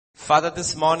Father,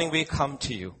 this morning we come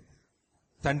to you.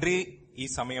 తండ్రి, ఈ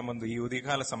సమయమందు, ఈ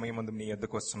ఉదయకాల సమయమందు నీ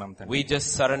యొద్దకు వస్తున్నాం తండ్రి. We just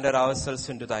surrender ourselves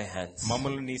into thy hands.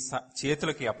 మమ్మల్ని నీ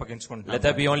చేతులకి అప్పగించుకుంటున్నాం. Let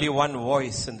there be only one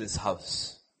voice in this house.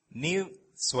 నీ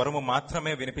స్వరము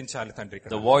మాత్రమే వినిపించాలి తండ్రి.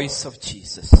 The voice of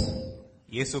Jesus.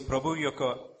 యేసు ప్రభువు యొక్క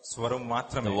స్వరం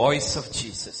మాత్రమే. The voice of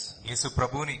Jesus. యేసు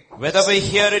ప్రభువుని. Whether we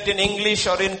hear it in English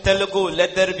or in Telugu,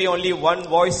 let there be only one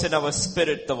voice in our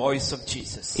spirit, the voice of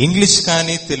Jesus. English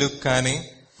కానీ తెలుగు కానీ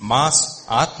మా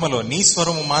ఆత్మలో నీ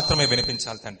స్వరము మాత్రమే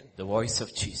వినిపించాలి తండ్రి. The voice of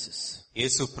Jesus.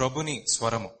 యేసు ప్రభుని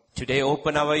స్వరము. Today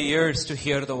open our ears to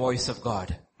hear the voice of God.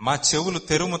 మా చెవులు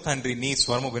తెరుము తండ్రి నీ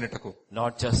స్వరము వినుటకు.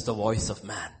 Not just the voice of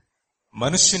man.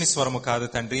 మనుష్యుని స్వరము కాదు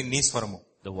తండ్రి, నీ స్వరము.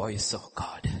 The voice of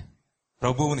God.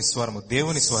 ప్రభువుని స్వరము,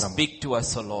 దేవుని స్వరము. Speak to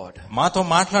us, O Lord. మాతో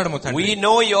మాట్లాడము తండ్రి. We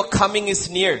know your coming is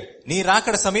near. నీ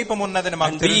రాకడ సమీపం ఉన్నదని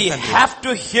మాకు And తెలుసు we తండ్రి. have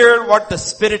to hear what the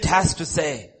Spirit has to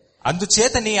say.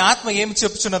 అందుచేత నీ ఆత్మ ఏమి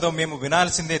చెప్పుచున్నదో మేము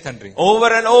వినాల్సిందే తండ్రి. Over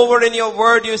and over in your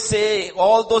word you say,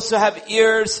 all those who have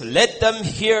ears, let them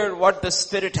hear what the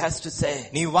Spirit has to say.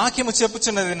 నీ వాక్యము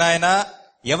చెప్పుచున్నది నాయనా,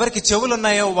 ఎవరికి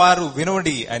చెవులున్నాయో వారు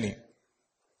వినోడి అని.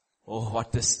 Oh, what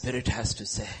the Spirit has to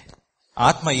say.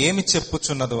 ఆత్మ ఏమి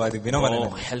చెప్పుచున్నదో అది వినవలెను.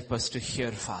 Oh, help us to hear,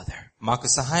 Father. మాకు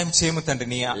సహాయం చేయము తండ్రి.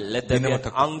 నీ Let there be an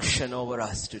వినుటకు unction over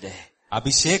us today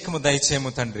అభిషేకము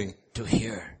దయచేయము తండ్రి. to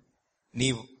hear, నీ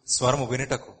స్వరము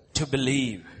వినుటకు, to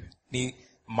believe, నీ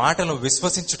మాటలు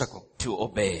విశ్వసించుటకు, to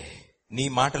obey. నీ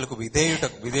మాటలకు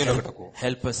విధేయులగుటకు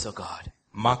Help us, O God.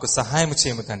 మాకు సహాయం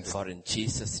చేయము తండ్రి. For in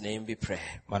Jesus' name we pray.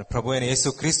 మన ప్రభు అయిన యేసు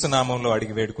క్రీస్తు నామంలో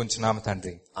అడిగి వేడుకొంచున్నాము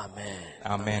తండ్రి. Amen.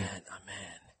 Amen.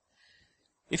 Amen.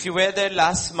 If you were there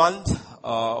last month,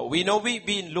 we know we've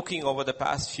been looking over the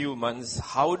past few months,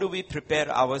 how do we prepare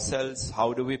ourselves, how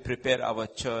do we prepare our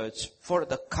church for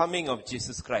the coming of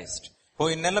Jesus Christ?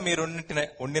 పోయిన నెల మీరు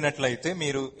ఉండినట్లయితే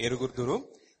మీరు ఎరుగుదురు.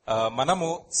 మనము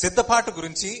సిద్ధపాటు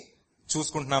గురించి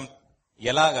చూసుకుంటున్నాం.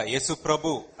 ఎలాగా యేసు ప్రభు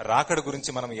రాకడ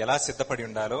గురించి మనం ఎలా సిద్ధపడి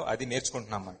ఉండాలో అది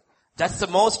నేర్చుకుంటున్నాం మనం. That's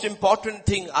the most important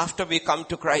thing after we come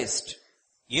to Christ.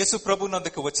 యేసు ప్రభు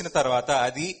నందుకు వచ్చిన తర్వాత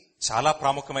అది చాలా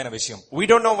ప్రాముఖ్యమైన విషయం. We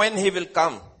don't know when he will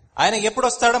come. ఆయన ఎప్పుడు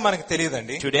వస్తాడో మనకు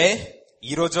తెలియదండి. Today,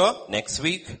 ఈ రోజో, next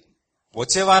week,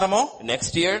 వచ్చే వారమో,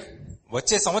 next year,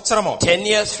 వచ్చే సంవత్సరమో, 10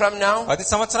 years from now. 10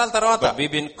 సంవత్సరాల తర్వాత. But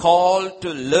we've been called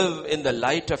to live in the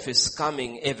light of his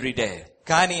coming every day.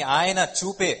 కానీ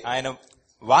ఆయన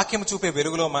వాక్యం చూపే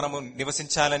వెలుగులో మనము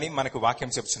నివసించాలని మనకు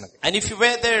వాక్యం చెప్తున్నది. And if you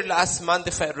were there last month,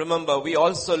 if I remember, we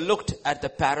also looked at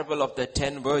the parable of the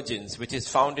 10 virgins, which is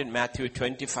found in Matthew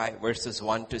 25 verses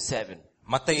 1 to 7.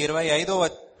 మత్తయి 25వ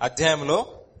అధ్యాయంలో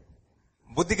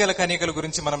బుద్ధిగల కన్యకల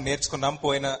గురించి మనం నేర్చుకున్నాం.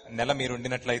 పోయిన నెల మీరు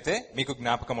ఉండినట్లయితే మీకు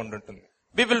జ్ఞాపకం ఉండుంటుంది.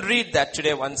 We will read that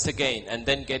today once again and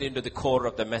then get into the core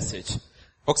of the message.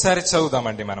 ఒకసారి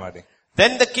చదువుదామండి మనం అది.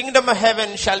 Then the kingdom of heaven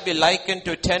shall be likened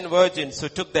to 10 virgins who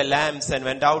took their lamps and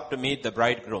went out to meet the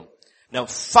bridegroom. Now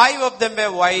 5 of them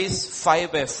were wise,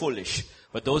 5 were foolish.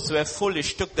 But those who were foolish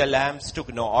took their lamps, took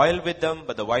no oil with them,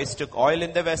 but the wise took oil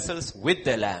in their vessels with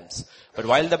their lamps. But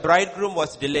while the bridegroom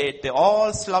was delayed, they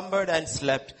all slumbered and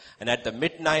slept. And at the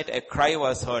midnight a cry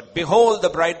was heard, behold,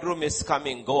 the bridegroom is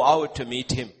coming, go out to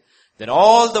meet him. Then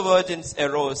all the virgins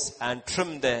arose and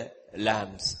trimmed their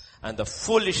lamps. And the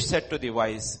foolish said to the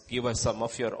wise, give us some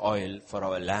of your oil, for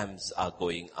our lamps are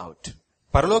going out.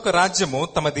 పరలోక రాజ్యము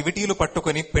తమ దివిటీలు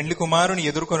పట్టుకుని పెండ్లి కుమారుని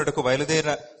ఎదుర్కొనుటకు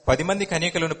బయలుదేరిన 10 మంది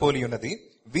కన్యకలను పోలి ఉన్నది.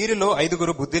 వీరిలో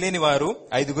 5 బుద్ధిలేని వారు,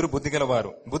 5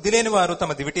 బుద్ధిగలవారు. బుద్ధిలేని వారు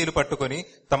తమ దివిటీలు పట్టుకుని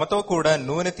తమతో కూడా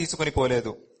నూనె తీసుకుని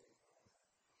పోలేదు.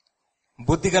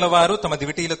 బుద్ధిగలవారు తమ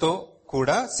దివిటీలతో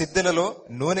కూడా సిద్ధలలో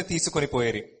నూనె తీసుకుని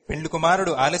పోయేరి. పెండ్లి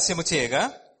కుమారుడు ఆలస్యము చేయగా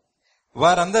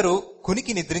వారందరూ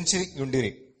కునికి నిద్రించి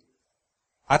ఉండిరి.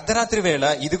 అర్ధరాత్రి వేళ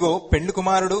ఇదిగో పెండ్లి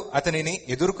కుమారుడు అతనిని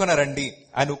ఎదుర్కొన రండి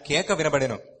అను కేక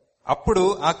వినబడెను. అప్పుడు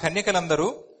ఆ కన్యకలందరూ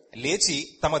లేచి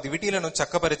తమ దివిటీలను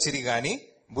చక్కపరచిరి గాని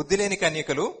బుద్ధిలేని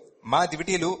కన్యకలు, మా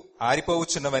దివిటీలు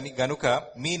ఆరిపోవచ్చున్నవని గనుక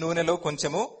మీ నూనెలో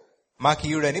కొంచెము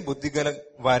మాకీయుడని బుద్ధిగల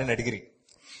వారిని అడిగిరి.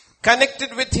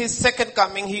 Connected with his second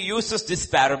coming, he uses this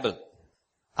parable.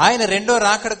 ఆయన రెండో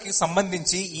రాకడకి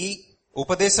సంబంధించి ఈ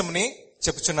ఉపదేశముని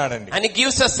చెప్పుచున్నాడండి. And he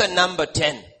gives us a number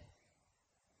 10.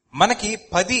 మనకి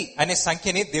 10 అనే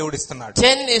సంఖ్యని దేవుడిస్తున్నాడు.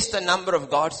 10 is the number of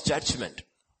God's judgment.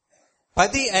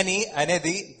 10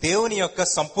 అనేది దేవుని యొక్క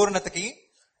సంపూర్ణతకి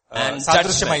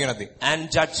సాదృశ్యమైనది. And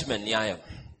judgment, న్యాయం.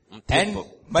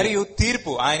 మరియు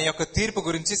తీర్పు, ఆయన యొక్క తీర్పు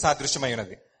గురించి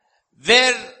సాదృశ్యమైనది.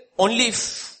 Were only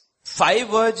 5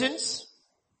 virgins?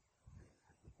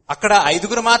 అక్కడ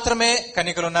 5 మాత్రమే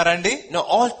కన్యకలు ఉన్నారండి? No,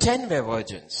 all 10 were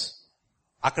virgins.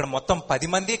 అక్కడ మొత్తం 10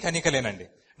 మంది కన్యకలేనండి.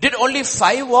 Did only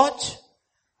 5 watch?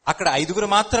 అక్కడ 5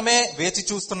 మాత్రమే వేచి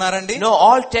చూస్తున్నారండి? No,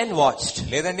 all 10 watched.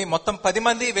 లేదండి, మొత్తం 10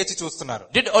 మంది వేచి చూస్తున్నారు.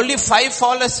 Did only 5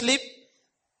 fall asleep?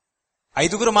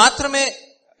 5 మాత్రమే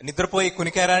నిద్రపోయి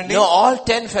కునికారా అండి? No, all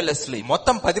 10 fell asleep.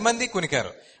 మొత్తం 10 మంది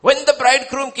కునికారు. When the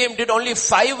bridegroom came, did only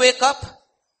 5 wake up?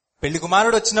 పెళ్లి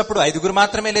కుమారుడు వచ్చినప్పుడు 5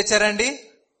 మాత్రమే లేచారండి?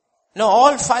 No,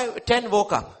 all 10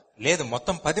 woke up. లేదు,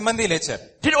 మొత్తం 10 మంది లేచారు.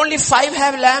 Did only 5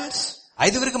 have lamps?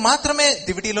 5 మాత్రమే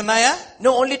దివిటీలున్నాయా? No,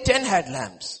 only 10 had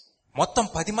lamps. మొత్తం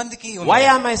 10 మందికి Why ఉన్నాయి.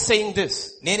 am I saying this?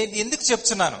 నేను ఇది ఎందుకు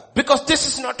చెప్తున్నాను? Because this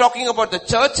is not talking about the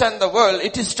church and the world.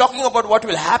 It is talking about what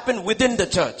will happen within the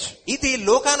church. ఇది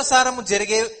లోకానుసారము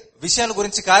జరిగే విషయాల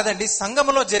గురించి కాదండి,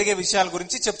 సంఘములో జరిగే విషయాల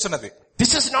గురించి చెప్తున్నది.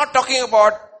 This is not talking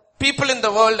about people in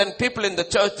the world and people in the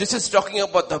church. This is talking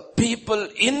about the people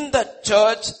in the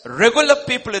church, regular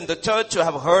people in the church who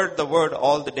have heard the word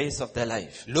all the days of their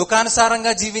life.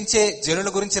 లోకానుసారంగా జీవించే జనుల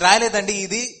గురించి రాయలేదండి.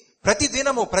 ఇది ప్రతి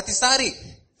దినము ప్రతిసారి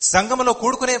సంఘములో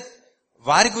కూడుకునే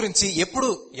వారి గురించి,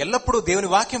 ఎల్లప్పుడూ దేవుని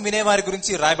వాక్యం వినే వారి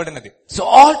గురించి రాయబడినది. So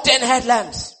all 10 had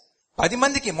lamps. 10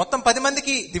 మందికి, మొత్తం 10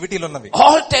 మందికి దివిటీలున్నవి.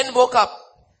 All 10 woke up.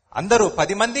 అందరూ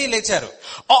 10 మంది లేచారు.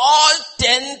 All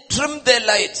 10 trimmed their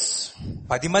lights.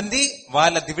 10 మంది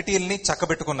వాళ్ళ దివిటీల్ని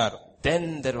చక్కబెట్టుకున్నారు. Then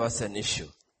there was an issue.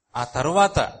 ఆ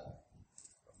తరువాత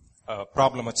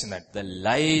ప్రాబ్లం వచ్చిందండి. The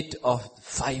light of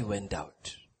 5 went out.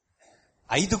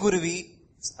 5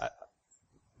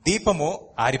 దీపము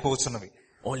ఆరిపోచున్నవి.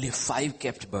 Only 5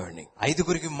 kept burning.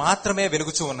 5 మాత్రమే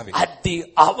వెలుగుచూ ఉన్నవి. At the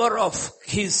hour of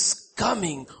his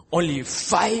coming, only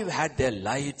 5 had their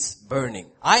lights burning.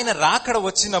 ఆయన రాకడ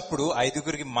వచ్చినప్పుడు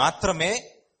 5 మాత్రమే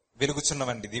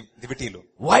వెలుగుచున్నవండి దివిటీలు.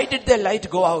 Why did their light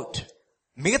go out?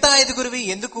 మిగతా 5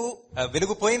 ఎందుకు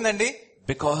వెలుగుపోయిందండి?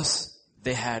 Because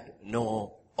they had no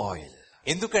oil.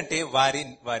 ఎందుకంటే వారి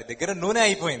దగ్గర నూనె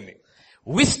అయిపోయింది.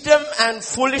 Wisdom and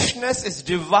foolishness is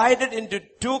divided into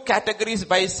 2 categories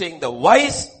by saying the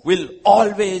wise will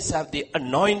always have the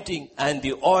anointing and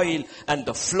the oil and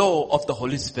the flow of the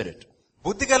Holy Spirit.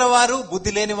 బుద్ధి గలవారు,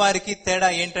 బుద్ధి లేని వారికి తేడా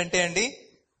ఏంటంటే అండి,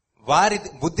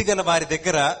 బుద్ధి గల వారి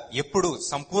దగ్గర ఎప్పుడు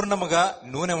సంపూర్ణముగా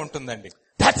నూనె ఉంటుందండి.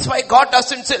 That's why God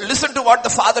doesn't say, listen to what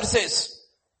the Father says.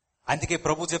 అందుకే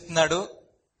ప్రభు చెప్తున్నాడు,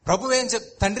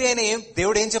 తండ్రి అయిన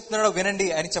దేవుడు ఏం చెప్తున్నాడో వినండి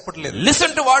అని చెప్పట్లేదు.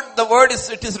 Listen to what the word is,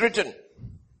 it is written.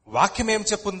 వాక్యం ఏం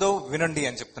చెప్పుందో వినండి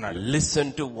అని చెప్తున్నాడు. Listen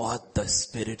to what the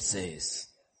Spirit says.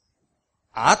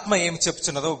 ఆత్మ ఏం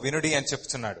చెప్తున్నదో వినుడి అని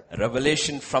చెప్తున్నాడు.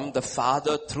 Revelation from the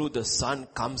Father through the Son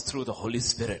comes through the Holy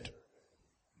Spirit.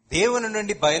 దేవుని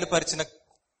నుండి బయలుపరిచిన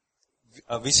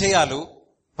విషయాలు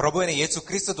ప్రభు అయిన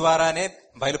యేసుక్రీస్తు ద్వారానే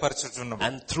బయలుపరచుచున్నాము.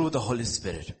 And through the Holy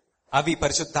Spirit. అవి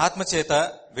పరిశుద్ధాత్మ చేత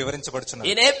వివరించబడుచున్నవి.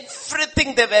 In everything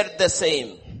they were the same.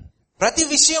 ప్రతి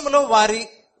విషయంలో వారి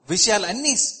విషయాలు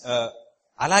అన్ని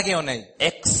అలాగే ఉన్నాయి.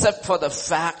 Except for the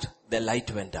fact the light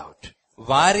went out.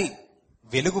 వారి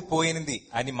వెలుగు పోయినది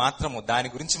అని మాత్రము, దాని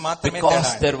గురించి మాత్రమే. Because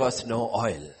there was no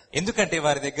oil. ఎందుకంటే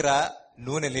వారి దగ్గర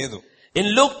నూనె లేదు. In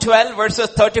Luke 12 verses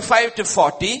 35 to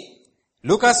 40.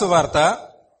 లూకాసు వార్త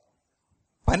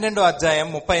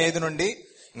 12:35 నుండి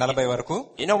 40 వరకు.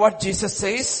 You know what Jesus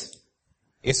says?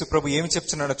 యేసు ప్రభు ఏమి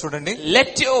చెప్తున్నాడో చూడండి.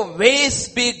 Let your ways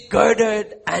be girded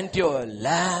and your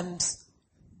lamps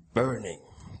burning.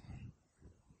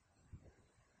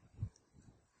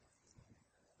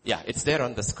 Yeah, it's there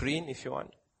on the screen if you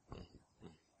want.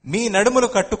 మీ నడుములు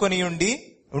కట్టుకొని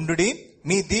ఉండుడి,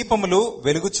 మీ దీపములు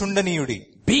వెలుగుచుండనీయుడి.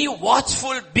 Be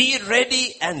watchful, be ready,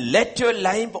 and let your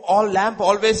lamp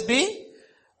always be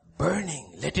burning.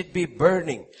 Let it be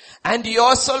burning. And you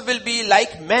also will be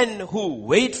like men who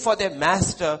wait for their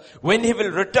master when he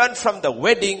will return from the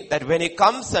wedding, that when he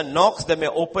comes and knocks, they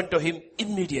may open to him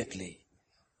immediately.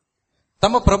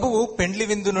 తమ ప్రభువు పెండ్లి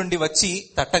విందు నుండి వచ్చి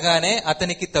తట్టగానే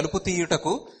అతనికి తలుపు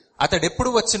తీయుటకు అతడెప్పుడు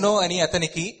వచ్చునో అని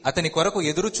అతని కొరకు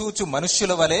ఎదురుచూచు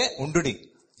మనుష్యుల వలె ఉండుడి.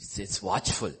 It's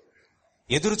watchful.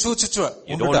 ఎదురుచూచు.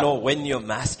 You don't know when your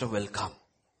master will come.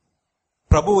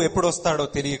 ప్రభువు ఎప్పుడు వస్తాడో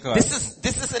తెలియక.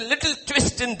 This is a little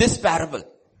twist in this parable.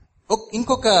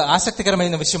 ఇంకొక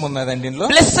ఆసక్తికరమైన విషయం ఉన్నదండి ఇందులో.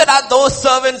 Blessed are those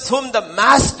servants whom the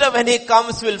master when he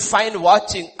comes will find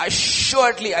watching.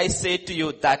 Assuredly I say to you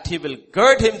that he will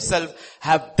gird himself,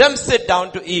 have them sit down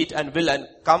to eat, and will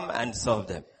come and serve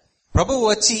them. ప్రభువు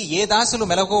వచ్చి ఏ దాసులు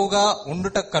మెలకువగా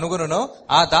ఉండుట కనుగొనునో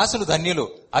ఆ దాసులు ధన్యులు.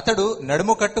 అతడు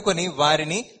నడుము కట్టుకొని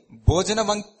వారిని భోజన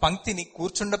పంక్తిని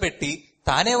కూర్చుండబెట్టి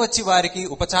తానే వచ్చి వారికి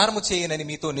ఉపచారము చేయనని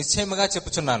మీతో నిశ్చయముగా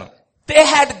చెప్పుచున్నాను. They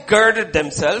had girded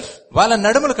themselves. వాళ్ళ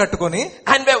నడుములు కట్టుకొని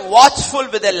and were watchful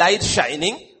with their light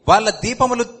shining. వాళ్ళ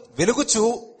దీపములు వెలుగుచు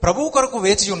ప్రభువు కొరకు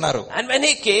వేచి ఉన్నారు. And when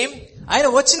he came, ఆయన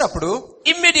వచ్చినప్పుడు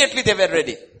immediately they were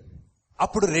ready.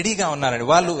 అప్పుడు రెడీగా ఉన్నారండి,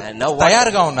 వాళ్ళు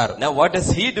తయారుగా ఉన్నారు. Now what does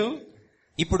he do?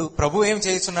 ఇప్పుడు ప్రభు ఏం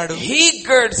చేస్తున్నాడు? He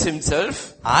girds himself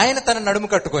ఆయన తన నడుము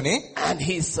కట్టుకొని and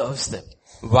he serves them.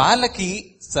 వాళ్ళకి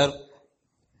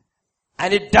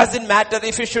And it doesn't matter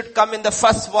if he should come in the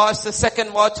first watch, the second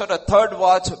watch or the third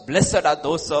watch. Blessed are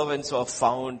those servants who are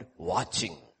found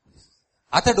watching.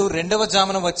 అతడు 2వ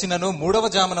జామున వచ్చినను 3వ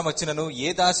జామున వచ్చినను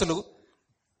ఏ దాసులు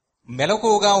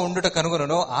మెలకువగా ఉండుట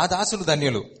కనుగొననో ఆ దాసులు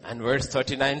ధన్యులు. And verse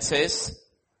 39 says,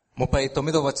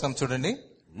 39వ వచనం చూడండి.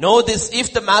 Know this, if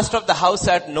the master of the house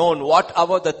had known what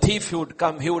hour the thief would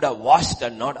come, he would have watched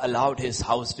and not allowed his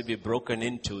house to be broken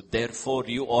into. Therefore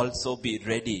you also be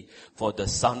ready, for the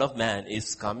Son of Man is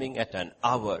coming at an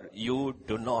hour you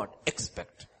do not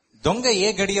expect. దొంగ ఏ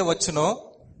గడియ వచ్చునో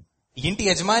ఇంటి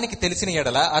యజమానికి తెలిసిన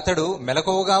ఎడల అతడు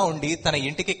మెలకువగా ఉండి తన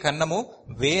ఇంటికి కన్నము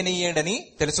వేయనీయడని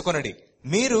తెలుసుకొనడి.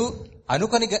 మీరు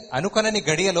అనుకొనని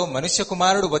గడియలో మనుష్య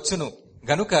కుమారుడు వచ్చును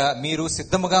గనుక మీరు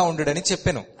సిద్ధముగా ఉండుడని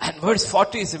చెప్పెను. And verse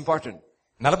 40 is important.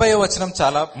 40వ వచనం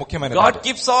చాలా ముఖ్యమైనది. God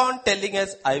keeps on telling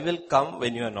us, I will come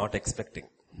when you are not expecting.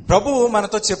 ప్రభువు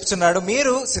మనతో చెప్తున్నాడు,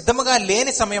 మీరు సిద్ధముగా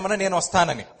లేని సమయమున నేను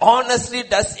వస్తానని. Honestly,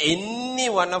 does any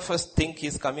one of us think he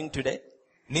is coming today?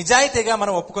 నిజాయితీగా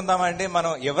మనం ఒప్పుకుందామా అండి?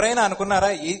 మనం ఎవరైనా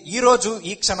అనుకున్నారా ఈ రోజు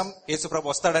ఈ క్షణం యేసు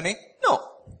ప్రభు వస్తాడని? No.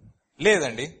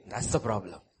 లేదండి. That's the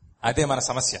problem. అదే మన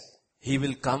సమస్య. He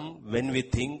will come when we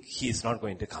think he is not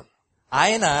going to come.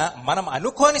 ఆయన మనం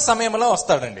అనుకోని సమయంలో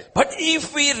వస్తాడండి. But if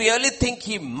we really think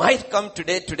he might come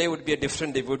today would be a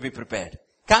different day, we would be prepared.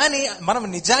 కానీ మనం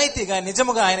నిజాయితీగా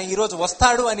నిజముగా ఆయన ఈ రోజు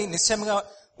వస్తాడు అని నిశ్చయంగా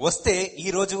వస్తే ఈ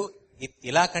రోజు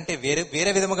ఇలా కంటే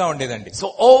వేరే విధముగా ఉండేదండి. So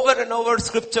over and over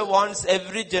scripture wants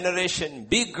every generation,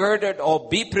 be girded or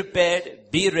be prepared,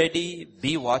 be ready,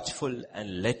 be watchful and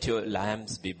let your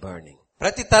lamps be burning.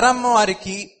 ప్రతి తరం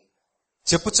వారికి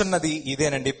చెప్పుచున్నది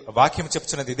ఇదేనండి, వాక్యం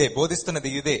చెప్పుచున్నది ఇదే,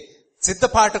 బోధిస్తున్నది ఇదే.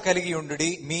 సిద్ధపాటు కలిగి ఉండుడి,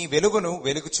 మీ వెలుగును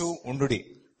వెలుగుచూ ఉండుడి.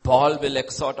 Paul will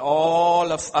exhort all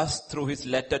of us through his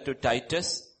letter to Titus.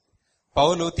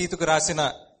 పౌలు తీతుకు రాసిన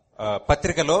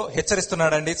పత్రికలో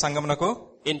హెచ్చరిస్తున్నాడండి సంఘమునకు.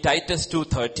 In Titus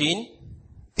 2:13,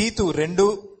 తీతు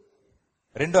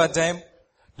 2 అధ్యాయం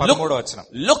 13వ వచనం.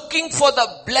 Looking for the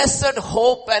blessed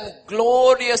hope and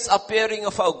glorious appearing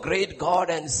of our great God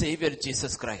and Savior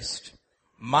Jesus Christ.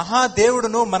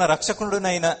 మహాదేవుడును మన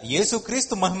రక్షకుడునైన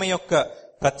యేసుక్రీస్తు మహిమ యొక్క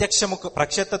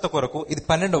ప్రత్యక్షత కొరకు. ఇది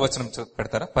 12వ వచనం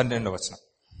పెడతారా? 12వ వచనం.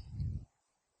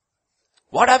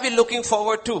 What are we looking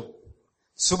forward to?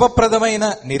 శుభప్రదమైన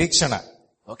నిరీక్షణ.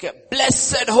 Okay,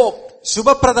 blessed hope.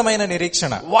 శుభప్రదమైన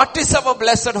నిరీక్షణ. What is our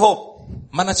blessed hope?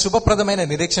 మన శుభప్రదమైన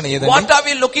నిరీక్షణ ఏదండి? What are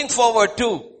we looking forward to?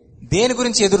 దేని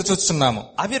గురించి ఎదురు చూస్తున్నాము?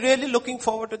 Are we really looking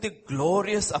forward to the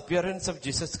glorious appearance of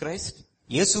Jesus Christ?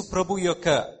 యేసు ప్రభు యొక్క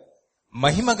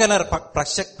మహిమగల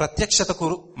ప్రత్యక్షతకు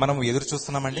మనం ఎదురు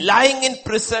చూస్తున్నామండి. Lying in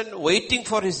prison, waiting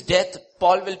for his death,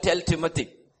 Paul will tell Timothy.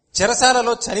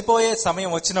 చెరసాలలో చనిపోయే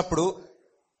సమయం వచ్చినప్పుడు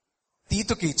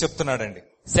తీతుకి చెప్తున్నాడండి.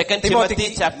 2 Timothy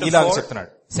chapter 4, చెప్తున్నాడు.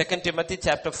 2 Timothy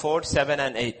chapter 4, 7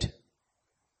 and 8.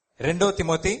 2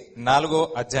 తిమోతి 4వ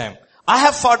అధ్యాయం. I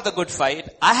have fought the good fight.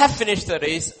 I have finished the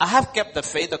race. I have kept the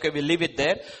faith. Okay, we'll leave it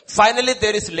there. Finally,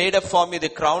 there is laid up for me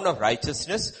the crown of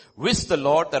righteousness, which the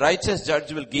Lord, the righteous judge,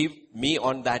 will give me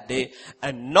on that day.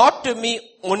 And not to me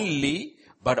only,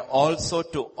 but also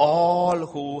to all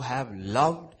who have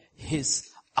loved his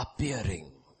appearing.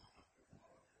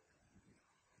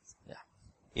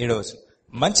 7వ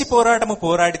మంచి పోరాటము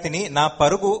పోరాడి తిని, నా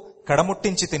పరుగు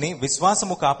కడముట్టించి తిని,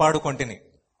 విశ్వాసము కాపాడుకొంటిని.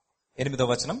 8వ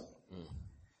వచనం.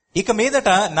 ఇక మీదట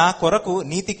నా కొరకు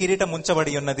నీతి కిరీటం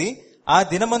ఉంచబడి ఉన్నది. ఆ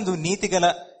దినమందు నీతి గల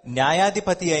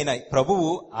న్యాయాధిపతి అయిన ప్రభువు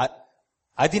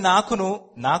అది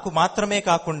నాకు మాత్రమే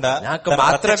కాకుండా,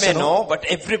 but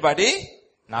everybody,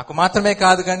 నాకు మాత్రమే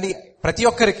కాదు కండి, ప్రతి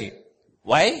ఒక్కరికి.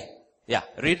 Why? Yeah,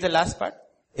 read the last part.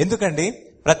 ఎందుకండి?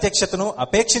 ప్రత్యక్షతను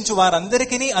అపేక్షించు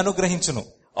వారందరికీ అనుగ్రహించును.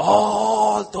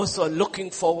 All those who are looking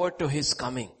forward to his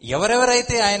coming.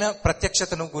 ఎవరెవరైతే ఆయన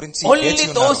ప్రత్యక్షతను గురించి, only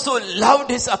those who loved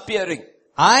his appearing.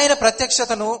 ఆయన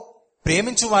ప్రత్యక్షతను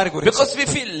ప్రేమించు వారి గురించి. Because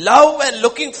if we love and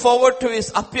looking forward to his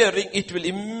appearing, it will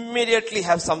immediately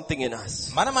have something in us.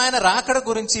 మనం ఆయన రాకడ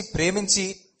గురించి ప్రేమించి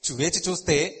వేచి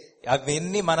చూస్తే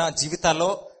అవన్నీ మన జీవితాల్లో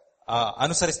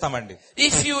అనుసరిస్తామండి.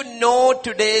 If you know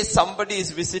today somebody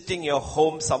is visiting your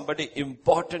home, somebody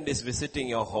important is visiting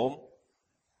your home,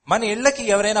 మన ఇళ్ళకి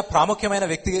ఎవరైనా ప్రాముఖ్యమైన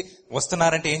వ్యక్తి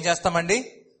వస్తున్నారంటే ఏం చేస్తామండి?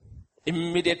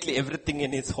 Immediately everything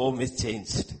in his home is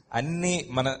changed. అన్ని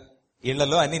మన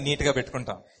ఇళ్లలో అన్ని నీట్ గా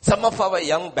పెట్టుకుంటాం. Some of our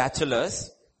young bachelors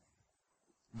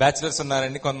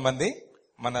ఉన్నారండి కొంతమంది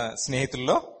మన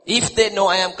స్నేహితుల్లో. If they know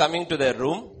I am coming to their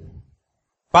room,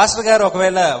 pastor గారు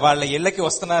ఒకవేళ వాళ్ళ ఇళ్ళకి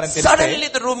వస్తున్నారని తెలిస్తే suddenly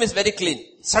the room is very clean.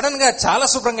 Sudden గా చాలా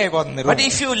శుభ్రంగా అయిపోతుంది. But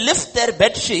if you lift their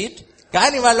bed sheet,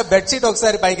 కానీ వాళ్ళ బెడ్షీట్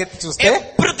ఒకసారి పైకెత్తి చూస్తే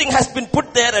everything has been put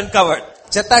there and covered.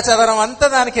 చెత్తా చెదరం అంతా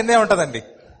దాని కిందే ఉంటదండి.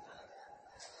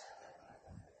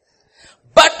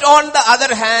 But on the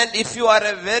other hand, if you are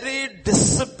a very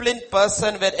disciplined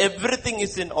person where everything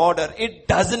is in order, it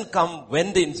doesn't come when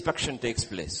the inspection takes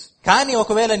place. కానీ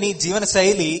ఒకవేళ నీ జీవన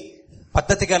శైలి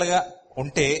పద్ధతి గలగా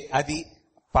ఉంటే అది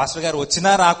పాస్టర్ గారు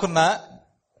వచ్చినా రాకున్నా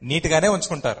నీట్ గానే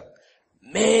ఉంచుకుంటారు.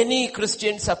 Many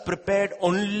Christians are prepared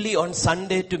only on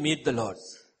Sunday to meet the Lord.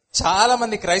 చాలా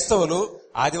మంది క్రైస్తవులు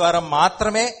ఆదివారం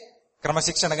మాత్రమే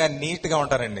క్రమశిక్షణగా నీట్ గా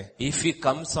ఉంటారండి. If he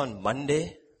comes on Monday,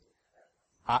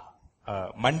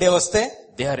 Monday వస్తే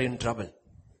they are in trouble.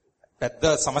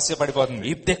 పెద్ద సమస్య పడిపోతుంది.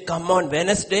 If they come on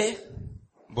Wednesday,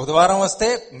 బుధవారం వస్తే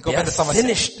ఇంకో they పెద్ద are సమస్య.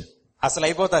 finished. అసలు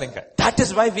అయిపోతారు ఇంకా. That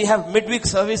is why we have midweek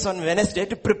service on Wednesday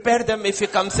to prepare them if he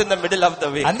comes in the middle of the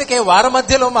week. అందుకే వార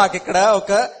మధ్యలో మాకు ఇక్కడ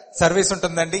ఒక సర్వీస్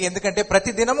ఉంటుందండి, ఎందుకంటే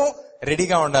ప్రతి దినము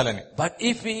రెడీగా ఉండాలని. But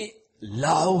if we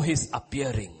love his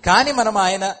appearing, కానీ మనం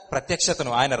ఆయన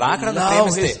ప్రత్యక్షతను, ఆయన రాకడను love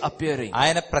ప్రేమిస్తే, his appearing,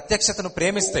 ఆయన ప్రత్యక్షతను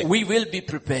ప్రేమిస్తే we will be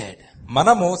prepared.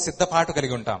 మనము సిద్ధపాటు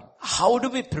కలిగి ఉంటాం. How do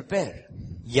we prepare?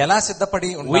 ఎలా సిద్ధపడి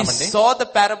We ఉంటామండి? saw the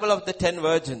parable of the 10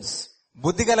 virgins.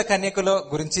 బుద్ధిగల కన్యకుల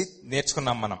గురించి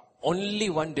నేర్చుకున్నాం మనం. Only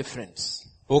one difference.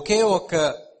 ఒకే ఒక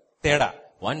తేడా.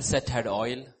 One set had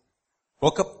oil.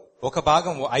 ఒక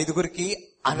భాగం 5గురికి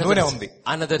నూనె ఉంది.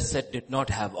 Another set did not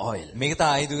have oil. మిగతా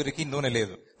 5గురికి నూనె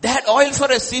లేదు. They had oil for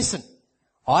a season.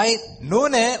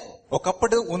 నూనె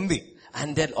ఒకప్పుడు ఉంది. And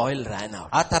their oil ran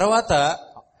out. ఆ తర్వాత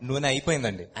నూనె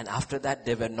అయిపోయిందండి. And after that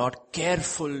they were not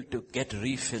careful to get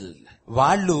refilled.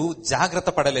 వాళ్ళు జాగ్రత్త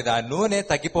పడలేదు. ఆ నూనె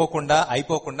తగ్గిపోకుండా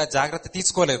అయిపోకుండా జాగ్రత్త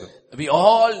తీసుకోలేదు. We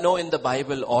all know in the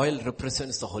Bible oil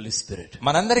represents the Holy Spirit.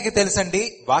 మనందరికీ తెలుసండి,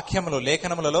 వాక్యములో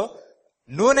లేఖనములలో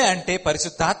నూనె అంటే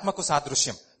పరిశుద్ధాత్మకు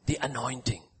సాదృశ్యం. The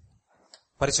anointing.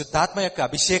 పరిశుద్ధాత్మ యొక్క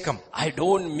అభిషేకం. I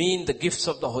don't mean the gifts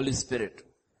of the Holy Spirit.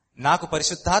 నాకు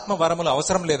పరిశుద్ధాత్మ వరములు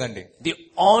అవసరం లేదండి. The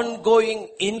ongoing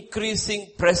increasing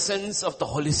presence of the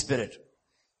Holy Spirit.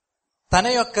 తన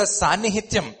యొక్క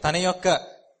సాన్నిహిత్యం, తన యొక్క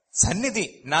సన్నిధి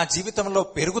నా జీవితంలో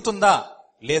పెరుగుతుందా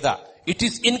లేదా? It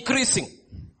is increasing.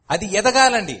 అది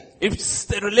ఎదగాలండి. It's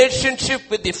the relationship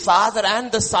with the Father and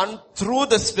the Son through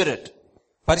the Spirit.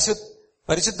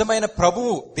 పరిశుద్ధమైన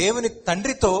ప్రభువు దేవుని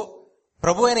తండ్రితో,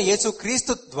 ప్రభు అయిన యేసు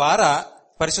క్రీస్తు ద్వారా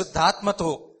పరిశుద్ధాత్మతో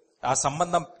ఆ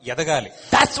సంబంధం ఎదగాలి.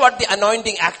 That's what the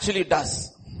anointing actually does.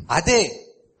 అదే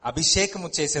అభిషేకము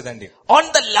చేసేదండి. On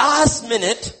the last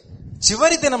minute,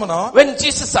 చివరి దినమున when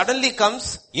Jesus suddenly comes,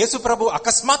 యేసు ప్రభు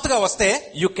అకస్మాత్తుగా వస్తే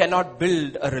you cannot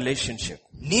build a relationship.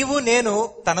 నీవు నేను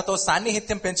తనతో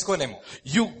సాన్నిహిత్యం పెంచుకోలేము.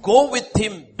 You go with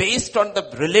him based on the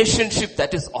relationship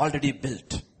that is already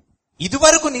built.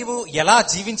 ఇదివరకు నీవు ఎలా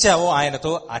జీవించావో ఆయనతో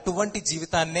అటువంటి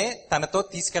జీవితాన్నే తనతో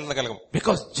తీసుకెళ్లగలవు.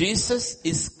 Because Jesus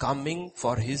is coming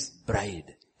for his bride.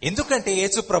 ఎందుకంటే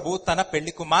యేసు ప్రభు తన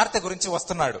పెళ్లి కుమార్తె గురించి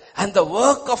వస్తున్నాడు. And the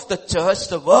work of the church,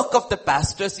 the work of the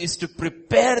pastors is to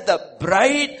prepare the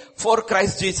bride for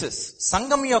Christ Jesus.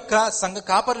 సంఘ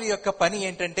కాపరుల యొక్క పని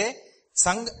ఏంటంటే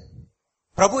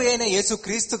ప్రభు అయిన యేసు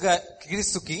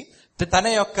క్రీస్తుకి తన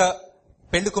యొక్క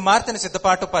పెళ్లి కుమార్తెను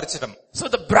సిద్ధపాటు పరచడం. So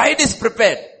the bride is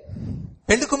prepared.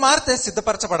 పెళ్లి కుమార్తె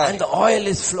సిద్ధపరచబడాలి. And the oil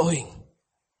is flowing.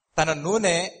 తన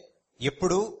నూనె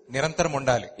ఎప్పుడు నిరంతరం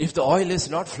ఉండాలి. If the oil is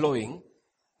not flowing,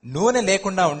 నూనె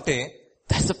లేకుండా ఉంటే,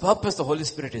 that's the purpose the Holy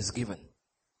Spirit is given.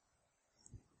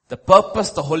 The purpose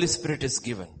the Holy Spirit is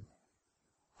given.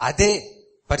 అదే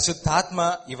పరిశుద్ధాత్మ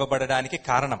ఇవ్వబడడానికి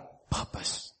కారణం.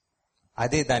 Purpose.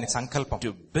 అదే దాని సంకల్పం.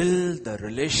 To build the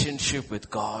relationship with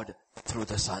God through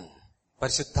the Son.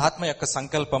 పరిశుద్ధాత్మ యొక్క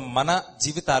సంకల్పం మన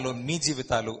జీవితాలు, నీ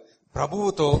జీవితాలు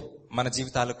ప్రభువుతో మన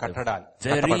జీవితాలు కట్టడాలి.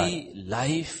 Very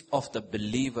life of the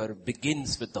believer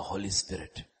begins with the Holy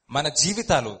Spirit. మన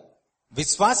జీవితాలు,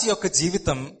 విశ్వాసి యొక్క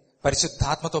జీవితం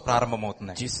పరిశుద్ధాత్మతో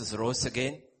ప్రారంభమవుతుంది. Jesus rose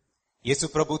again. యేసు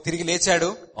ప్రభు తిరిగి లేచాడు.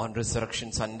 On resurrection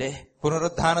Sunday.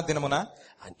 పునరుద్ధాన దినమున.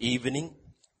 And evening.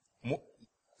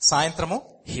 సాయంత్రము.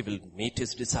 He will meet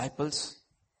his disciples.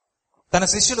 తన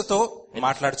శిష్యులతో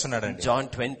మాట్లాడుచున్నాడండి. John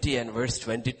 20 and verse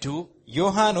 22.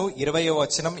 యోహాను 20వ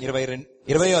వచనం 20వ అధ్యాయం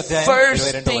 22వ First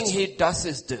thing వచనం. he does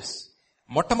is this.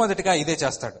 మొట్టమొదటిగా ఇదే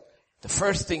చేస్తాడు. The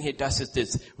first thing he does is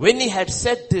this. When he had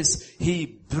said this, he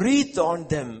breathed on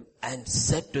them and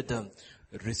said to them,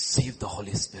 receive the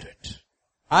Holy Spirit.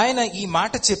 ఆయన ఈ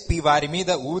మాట చెప్పి వారి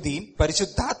మీద ఊది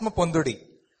పరిశుద్ధాత్మ పొందుడి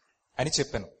అని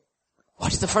చెప్పాను.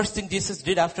 What is the first thing Jesus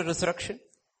did after resurrection?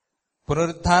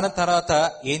 పునరుద్ధాన తర్వాత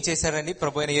ఏం చేశాడండి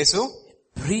ప్రభు అయిన యేసు?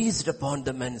 Breathed upon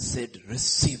them and said,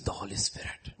 receive the Holy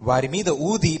Spirit. వారి మీద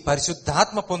ఊది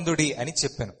పరిశుద్ధాత్మ పొందుడి అని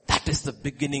చెప్పాను. That is the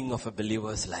beginning of a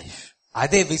believer's life.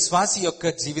 అదే విశ్వాసి యొక్క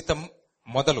జీవితం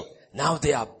మొదలు. Now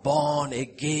they are born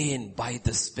again by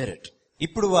the Spirit.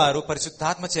 ఇప్పుడు వారు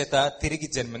పరిశుద్ధాత్మ చేత తిరిగి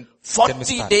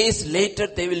 40 days later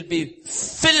they will be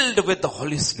filled with the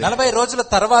Holy Spirit. 40 రోజుల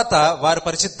తర్వాత వారు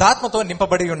పరిశుద్ధాత్మతో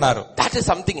నింపబడి ఉన్నారు. That is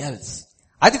something else.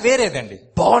 అది వేరేదండి.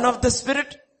 Born of the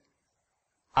Spirit,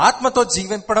 ఆత్మతో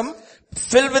జీవింపడం,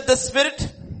 filled with the Spirit,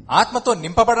 ఆత్మతో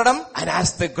నింపబడడం, and as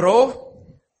they grow,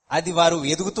 అది వారు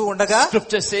ఎదుగుతూ ఉండగా,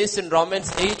 Scripture says in Romans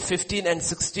 8:15 and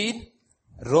 16,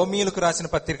 రోమీయులకు రాసిన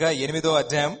పత్రిక 8వ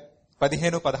అధ్యాయం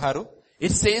 15-16,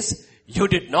 it says, you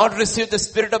did not receive the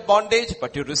spirit of bondage,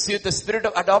 but you received the spirit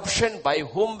of adoption, by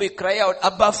whom we cry out,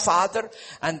 Abba, Father,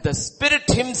 and the Spirit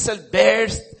himself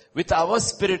bears with our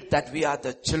spirit that we are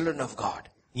the children of God.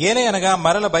 ఏలయనగా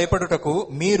మరల భయపడుటకు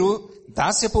మీరు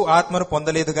దాస్యపు ఆత్మను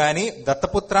పొందలేదు గాని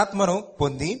దత్తపుత్రాత్మను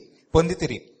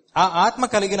పొందితిరి. ఆ ఆత్మ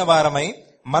కలిగిన వారమై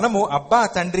మనము అబ్బా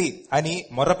తండ్రి అని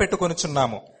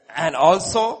మొర్రపెట్టుకొనుచున్నాము. And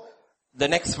also the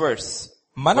next verse,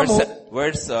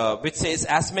 which says,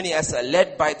 as many as are led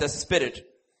by the Spirit.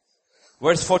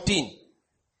 Verse 14.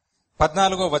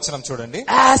 14వ వచనం చూడండి.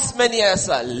 As many as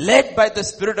are led by the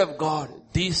Spirit of God,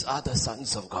 these are the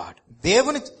sons of God.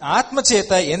 దేవుని ఆత్మ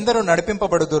చేత ఎందరు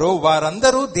నడిపింపబడుదురో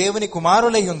వారందరూ దేవుని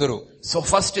కుమారులై ఉందురు. So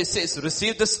first it says,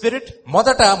 receive the Spirit.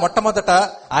 మొట్టమొదట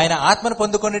ఆయన ఆత్మను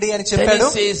పొందుకొనిడి అని చెప్పాడు.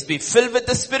 Then he says, be filled with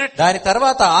the Spirit. దాని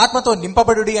తర్వాత ఆత్మతో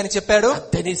నింపబడుడి అని చెప్పాడు.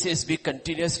 Then he says, be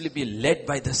continuously be led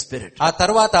by the Spirit. ఆ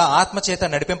తర్వాత ఆత్మ చేత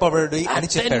నడిపింపబడుడి అని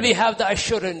చెప్పాడు. Then we have the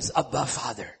assurance, Abba,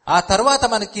 Father. ఆ తర్వాత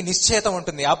మనకి నిశ్చయత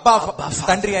ఉంటుంది, అబ్బా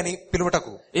తండ్రి అని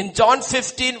పిలువటకు. In John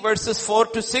 15 verses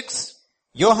 4-6,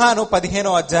 యోహాను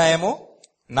 15వ అధ్యాయము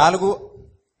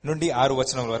 4-6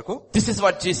 వచనముల వరకు, this is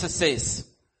what Jesus says.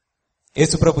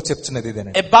 యేసుప్రభు చెప్తున్నది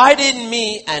ఇదేనండి. Abide in me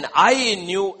and I in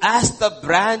you, as the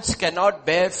branch cannot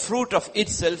bear fruit of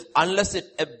itself unless it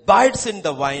abides in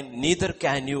the vine, neither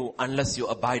can you unless you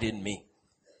abide in me.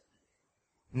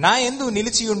 నా యందు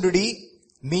నిలిచియుండుడి,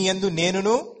 మీ యందు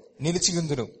నేనును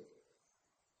నిలిచియుందును.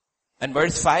 And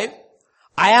verse 5,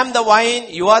 I am the vine,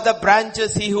 you are the branches,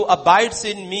 he who abides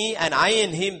in me and I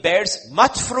in him bears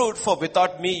much fruit, for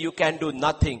without me you can do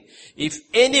nothing. If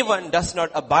anyone does not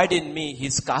abide in me, he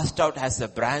is cast out as a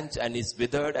branch and is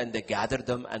withered, and they gather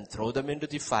them and throw them into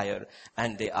the fire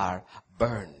and they are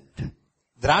burned.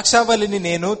 ద్రాక్షావల్లిని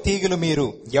నేను, తీగలు మీరు.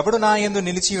 ఎవడు నా యందు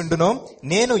నిలిచియుండునో,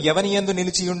 నేను ఎవని యందు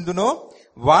నిలిచియుండునో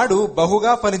వాడు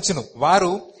బహుగా ఫలించును.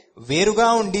 వారు వేరుగా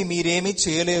ఉండి మీరేమీ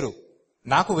చేయలేరు,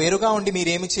 నాకు వేరుగా ఉండి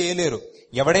మీరేమి చేయలేరు.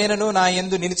 ఎవడైనను నా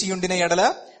యందు నిలిచియుండిన ఎడల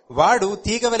వాడు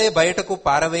తీగవలే బయటకు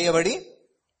పారవేయబడి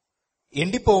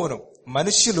ఎండిపోవును.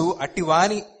 మనుష్యులు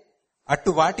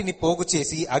అట్టు వాటిని పోగు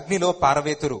చేసి అగ్నిలో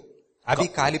పారవేతురు, అవి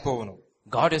కాలిపోవును.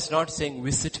 God is not saying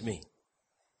visit me.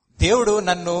 దేవుడు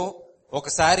నన్ను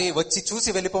ఒకసారి వచ్చి చూసి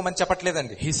వెళ్ళిపోమని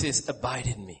చెప్పట్లేదండి. He says abide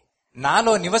in me.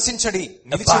 నాలో నివసించడి,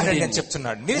 నిలిచి ఉండండి అని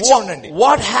చెప్తున్నాడు. నిలిచి ఉండండి.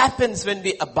 What happens when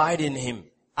we abide in him?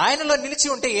 ఆయనలో నిలిచి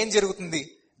ఉంటే ఏం జరుగుతుంది?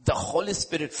 The Holy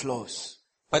Spirit flows.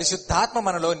 పరిశుద్ధాత్మ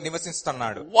మనలో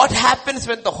నివసిస్తున్నాడు. What happens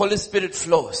when the Holy Spirit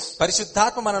flows?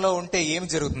 పరిశుద్ధాత్మ మనలో ఉంటే ఏం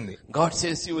జరుగుతుంది? God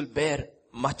says you will bear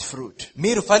much fruit.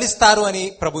 మీరు ఫలిస్తారు అని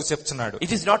ప్రభు చెప్తున్నాడు.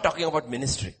 It is not talking about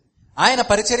ministry. ఆయన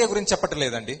పరిచర్య గురించి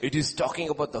చెప్పట్లేదండి. It is talking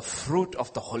about the fruit of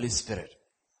the Holy Spirit.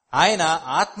 ఆయన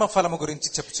ఆత్మ ఫలము గురించి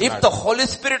చెప్తున్నాడు. If the Holy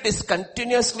Spirit is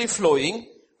continuously flowing,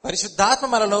 పరిశుద్ధాత్మ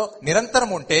మనలో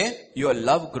నిరంతరం ఉంటే your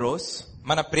love grows,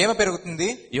 మన ప్రేమ పెరుగుతుంది,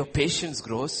 your patience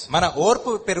grows, మన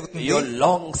ఓర్పు పెరుగుతుంది, your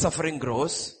long suffering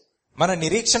grows, మన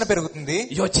నిరీక్షణ పెరుగుతుంది,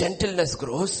 your gentleness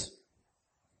grows,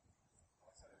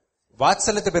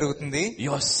 వాత్సల్యత పెరుగుతుంది,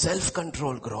 your self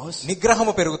control grows,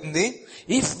 నిగ్రహము పెరుగుతుంది.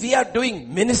 If we are doing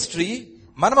ministry,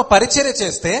 మనము పరిచర్య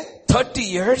చేస్తే 30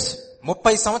 years,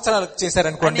 30 సంవత్సరాలు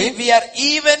చేశారనుకోండి, and if we are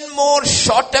even more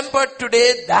short tempered today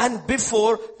than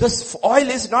before, this oil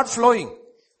is not flowing.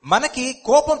 మనకి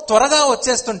కోపం త్వరగా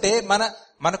వచ్చేస్తుంటే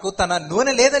మనకు తన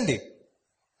నూనె లేదండి.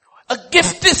 A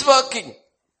gift is working.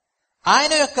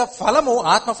 ఆయన యొక్క ఫలము,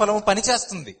 ఆత్మ ఫలము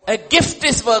పనిచేస్తుంది. A gift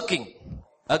is working.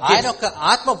 ఆయన యొక్క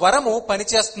ఆత్మ వరము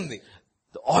పనిచేస్తుంది.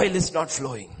 The oil is not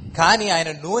flowing. కానీ ఆయన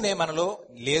నూనె మనలో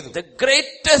లేదు. The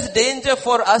greatest danger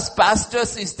for us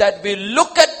pastors is that we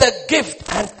look at the gift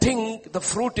and think the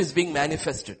fruit is being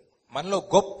manifested. మనలో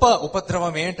గొప్ప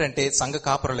ఉపద్రవం ఏంటంటే సంఘ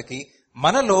కాపురులకి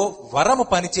మనలో వరము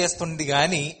పనిచేస్తుంది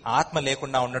గాని ఆత్మ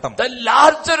లేకుండా ఉండటం. The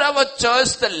larger our church,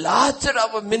 the larger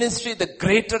our ministry, the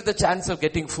greater the chance of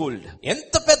getting fooled.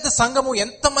 ఎంత పెద్ద సంఘము,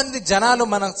 ఎంత మంది జనాలు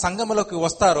మన సంఘములోకి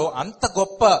వస్తారో అంత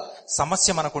గొప్ప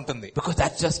సమస్య మనకుంటుంది. Because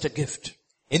that's just a gift.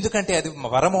 ఎందుకంటే అది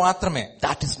వరము మాత్రమే.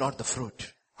 That is not the fruit.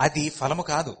 అది ఫలము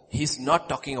కాదు. He is not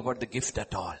talking about the gift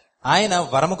at all. ఆయన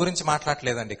వరము గురించి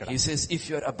మాట్లాడలేదండి ఇక్కడ. He says, if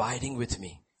you are abiding with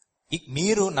me,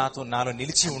 మీరు నాలో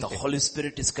నిలిచి ఉంటే, the Holy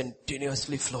Spirit is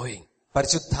continuously flowing,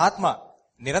 పరిశుద్ధాత్మ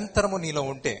నిరంతరము నీలో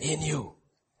ఉంటే, in you,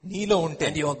 నీలో ఉంటే,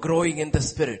 and you are growing in the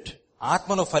Spirit,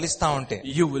 ఆత్మలో ఫలిస్తా ఉంటే,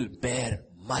 you will bear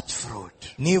much fruit.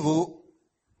 నీవు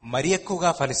మరి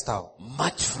ఎక్కువగా ఫలిస్తావు.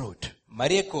 Much fruit.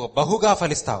 మరి ఎక్కువ, బహుగా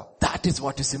ఫలిస్తావు. That is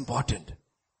what is important.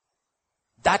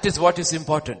 That is what is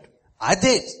important.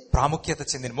 అదే ప్రాముఖ్యత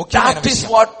చెందిన ముఖ్యమైన That is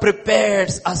విషయం. what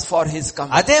prepares us for His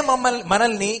coming. అదే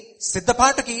మనల్ని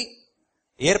సిద్ధపాటుకి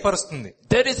ఏర్పరుస్తుంది.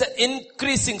 There is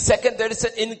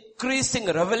an increasing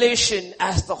revelation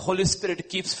as the Holy Spirit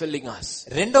keeps filling us.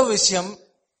 రెండో విషయం,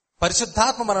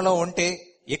 పరిశుద్ధాత్మ మనలో ఉంటే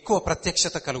ఎక్కువ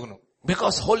ప్రత్యక్షత కలుగును.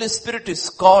 Because Holy Spirit is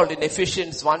called in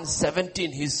Ephesians 1:17,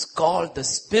 He is called the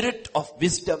Spirit of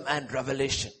wisdom and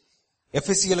revelation.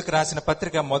 ఎఫెసీయులకు రాసిన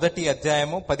పత్రిక 1వ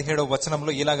అధ్యాయము 17వ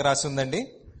వచనంలో ఇలాగ రాసి ఉందండి.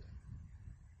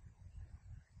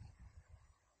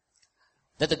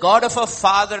 That the God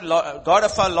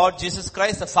of our Lord Jesus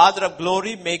Christ, the Father of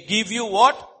glory, may give you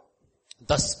what?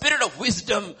 The spirit of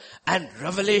wisdom and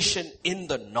revelation in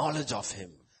the knowledge of Him.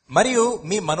 మరియు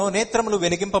మీ మనోనేత్రములు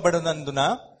వెలిగింపబడినందున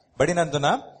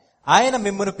ఆయన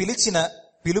మిమ్మును పిలిచిన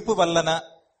పిలుపు వల్లన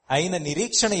ఆయన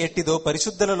నిరీక్షణ ఎట్టిదో,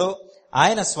 పరిశుద్ధులలో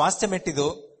ఆయన స్వాస్థ్యం ఎట్టిదో,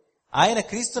 ఆయన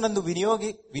క్రీస్తునందు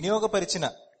వినియోగపరిచిన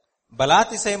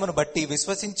బలాతిశయమును బట్టి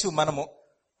విశ్వసించు మనము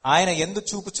ఆయన యందు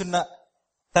చూపుచున్న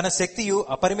తన శక్తియు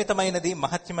అపరిమితమైనది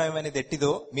మహత్యమైనది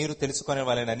ఎట్టిదో మీరు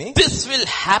తెలుసుకొనవలెనని. This will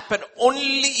happen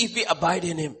only if we abide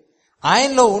in Him.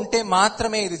 ఆయనలో ఉంటే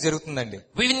మాత్రమే ఇది జరుగుతుందండి.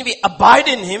 When we abide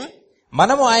in Him,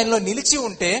 మనము ఆయనలో నిలిచి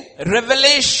ఉంటే,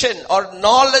 revelation or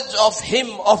knowledge of Him,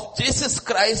 of Jesus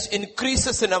Christ,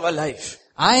 increases in our life.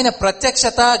 ఆయన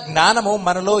ప్రత్యక్షత, జ్ఞానము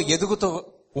మనలో ఎదుగుతూ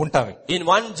ఉంటాయి. In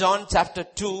 1 John chapter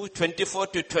 2, 24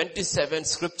 to 27,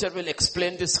 scripture will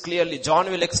explain this clearly. John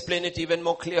will explain it even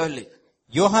more clearly.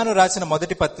 యోహాను రాసిన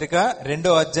మొదటి పత్రిక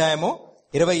 2వ అధ్యాయము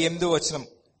 28వ వచనం,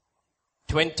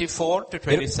 24 to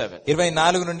 27.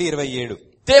 24 నుండి 27.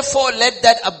 Therefore let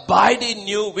that abide in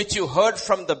you which you heard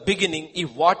from the beginning. If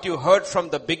what you heard from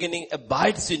the beginning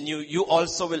abides in you, you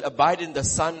also will abide in the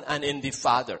Son and in the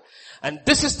Father. And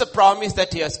this is the promise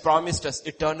that He has promised us,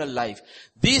 eternal life.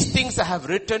 These things I have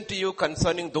written to you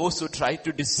concerning those who try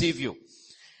to deceive you.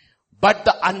 But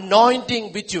the anointing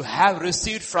which you have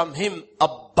received from Him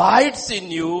abides in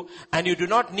you, and you do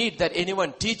not need that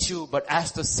anyone teach you, but as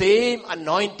the same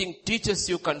anointing teaches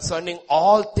you concerning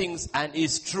all things and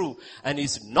is true and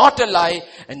is not a lie,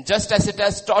 and just as it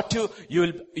has taught you,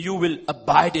 you will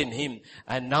abide in Him.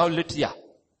 And now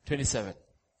 27.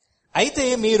 అయితే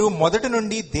మీరు మొదటి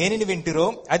నుండి దేనిని వింటిరో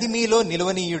అది మీలో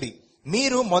నిలవనీయుడి.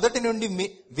 మీరు మొదటి నుండి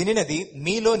వినినది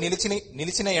మీలో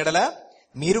నిలిచిన ఎడల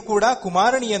మీరు కూడా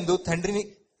కుమారుని యందు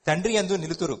తండ్రి యందు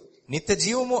నిలుతురు. నిత్య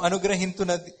జీవము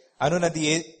అనునది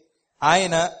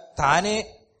ఆయన తానే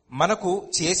మనకు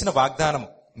చేసిన వాగ్దానం.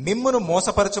 మిమ్మును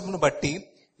మోసపరచమును బట్టి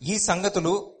ఈ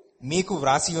సంగతులు మీకు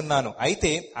వ్రాసియున్నాను.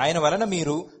 అయితే ఆయన వలన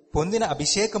మీరు పొందిన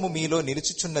అభిషేకము మీలో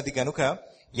నిలుచుచున్నది గనుక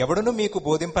ఎవడును మీకు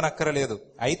బోధింపనక్కరలేదు.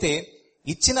 అయితే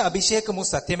ఇచ్చిన అభిషేకము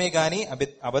సత్యమే గాని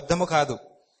అబద్ధము కాదు.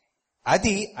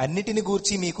 అది అన్నిటిని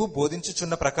గూర్చి మీకు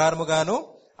బోధించుచున్న ప్రకారముగాను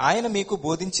ఆయన మీకు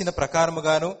బోధించిన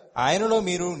ప్రకారముగాను ఆయనలో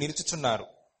మీరు నిలుచుచున్నారు.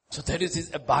 So there is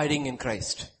abiding in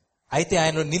Christ. అయితే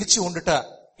ఆయనలో నిలిచి ఉండుట,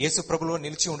 యేసు ప్రభువులో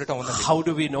నిలిచి ఉండుట ఉన్నది. How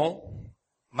do we know?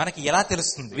 మనకి ఎలా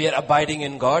తెలుస్తుంది? We are abiding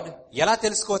in God. ఎలా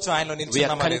తెలుసుకోవచ్చు ఆయనలో నిలిచి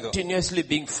ఉన్నామో లేదో? We are continuously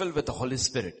being filled with the Holy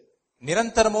Spirit.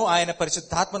 నిరంతరము ఆయన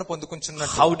పరిశుద్ధాత్మను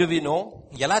పొందుకుంటున్నట్టు. How do we know?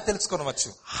 ఎలా తెలుసుకోవచ్చు?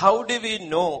 How do we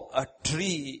know a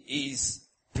tree is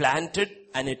planted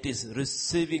and it is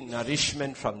receiving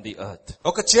nourishment from the earth?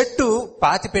 ఒక చెట్టు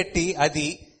పాతిపెట్టి అది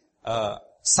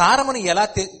సారమును ఎలా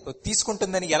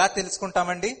తీసుకుంటుందని ఎలా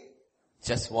తెలుసుకుంటామండి?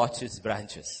 Just watch its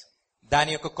branches.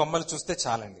 దాని యొక్క కొమ్మలు చూస్తే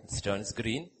చాలండి. It turns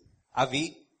green. అవి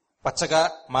పచ్చగా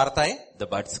మారతాయి. The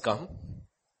buds come.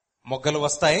 మొగ్గలు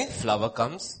వస్తాయి. Flower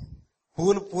comes.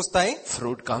 పూలు పూస్తాయి.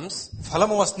 Fruit comes.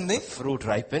 ఫలము వస్తుంది. Fruit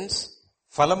ripens.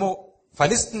 ఫలము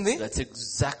ఫలిస్తుంది. That's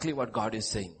exactly what God is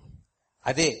saying.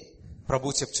 అదే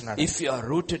ప్రభు చెప్తున్నాడు. If you are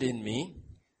rooted in me,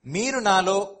 మీరు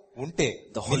నాలో ఉంటే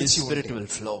the Holy Spirit will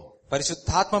flow.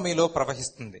 పరిశుద్ధాత్మ మీలో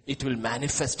ప్రవహిస్తుంది. It will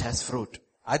manifest as fruit.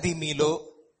 అది మీలో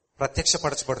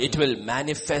ప్రత్యక్షపరచబడుతుంది. It will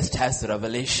manifest as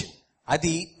revelation.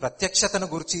 అది ప్రత్యక్షతను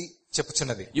గురించి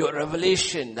చెప్పుచున్నది. Your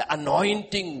revelation, the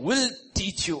anointing will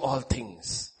teach you all things.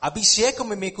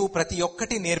 అభిషేకము మీకు ప్రతి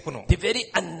ఒక్కటి నేర్పును. The very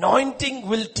anointing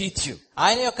will teach you.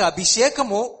 ఆయన యొక్క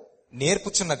అభిషేకము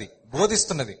నేర్పుచున్నది,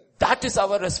 బోధిస్తున్నది. That is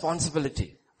our responsibility.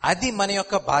 అది మన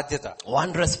యొక్క బాధ్యత.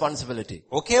 One responsibility.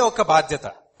 ఒకే ఒక బాధ్యత.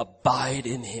 Abide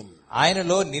in Him.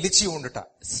 ఆయనలో నిలిచి ఉండుట.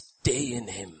 Stay in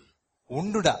Him.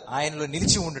 ఉండుట, ఆయనలో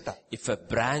నిలిచి ఉండుట. If a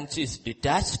branch is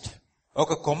detached,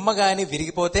 ఒక కొమ్మ గాని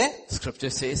విరిగిపోతే,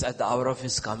 Scripture says at the hour of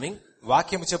His coming,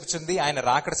 వాక్యము చెప్పుచుంది ఆయన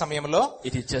రాకడ సమయంలో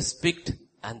it is just picked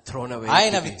and thrown away.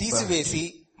 ఆయన అవి తీసివేసి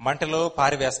మంటలో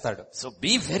పారివేస్తాడు. So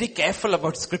be very careful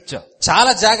about scripture.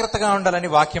 చాలా జాగ్రత్తగా ఉండాలని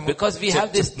వాక్యం. Because we have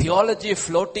this theology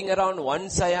floating around,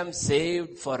 once I am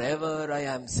saved, forever I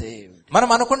am saved. మనం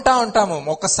అనుకుంటా ఉంటాము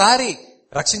ఒక్కసారి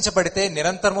రక్షించబడితే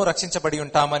నిరంతరము రక్షించబడి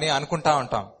ఉంటామని అనుకుంటా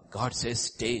ఉంటాం. God says,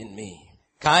 stay in me.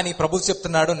 కానీ ప్రభువు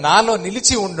చెప్తున్నాడు, నాలో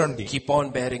నిలిచి ఉండండి. Keep on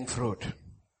bearing fruit.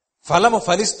 ఫలము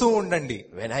ఫలిస్తూ ఉండండి.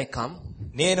 When I come,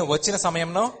 నేను వచ్చిన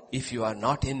సమయంలో if you are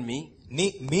not in me,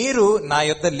 మీరు నా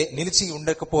యొద్ద నిలిచి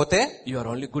ఉండకపోతే, you are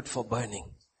only good for burning.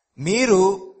 మీరు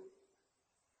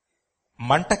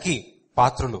మంటకి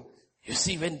పాత్రులు. You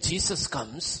see, when Jesus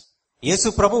comes, యేసు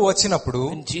ప్రభు వచ్చినప్పుడు,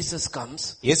 when Jesus comes,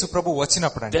 యేసు ప్రభు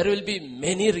వచ్చినప్పుడు there will be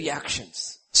many reactions.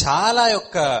 చాలా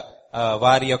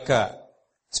వారి యొక్క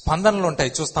స్పందనలు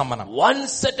ఉంటాయి, చూస్తాం మనం. One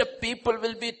set of people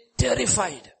will be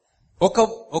terrified.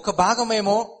 ఒక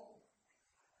భాగమేమో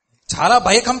చాలా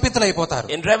భయకంపితులైపోతారు.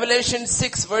 In Revelation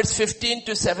 6 verse 15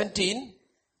 to 17,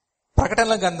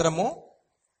 ప్రకటనల గ్రంథము,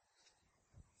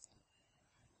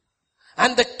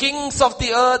 and the kings of the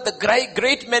earth, the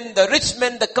great men, the rich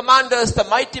men, the commanders, the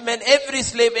mighty men, every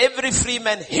slave, every free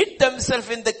man hid themselves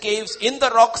in the caves, in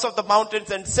the rocks of the mountains,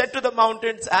 and said to the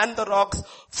mountains and the rocks,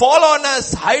 fall on us,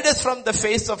 hide us from the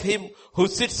face of him who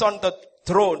sits on the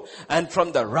throne and from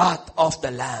the wrath of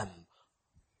the Lamb.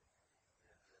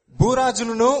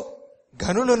 భూరాజులను,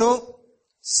 ఘనులను,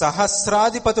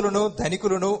 సహస్రాధిపతులను,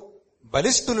 ధనికులను,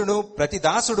 బలిష్ఠులను, ప్రతి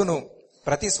దాసుడును,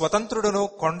 ప్రతి స్వతంత్రుడును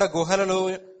కొండ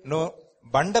గుహలలోను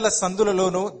బండల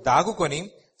సందులలోను దాగుకొని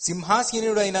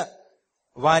సింహాసీనుడైన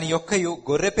వాని యొక్కయు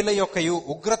గొర్రెపిల్ల యొక్కయు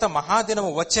ఉగ్రత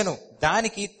మహాదినము వచ్చెను,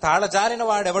 దానికి తాళజారిన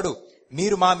వాడెవడు?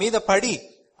 మీరు మా మీద పడి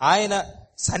ఆయన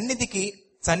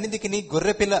సన్నిధికిని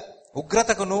గొర్రెపిల్ల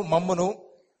ఉగ్రతకును మమ్మును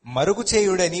మరుగు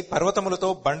చేయుడని పర్వతములతో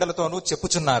బండలతోనూ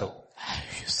చెప్పుచున్నారు.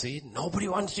 You see, nobody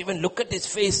wants to even look at his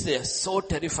face. They are so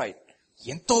terrified.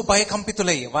 ఎంతో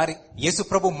భయకంపితులై వారి యేసు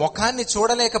ప్రభు ముఖాన్ని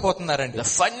చూడలేకపోతున్నారండి.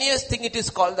 The funniest thing, it is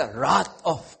called the wrath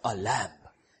of a lamb.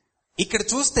 ఇక్కడ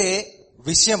చూస్తే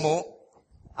విషయము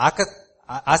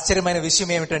ఆశ్చర్యమైన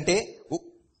విషయం ఏమిటంటే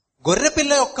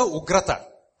గొర్రెపిల్ల యొక్క ఉగ్రత.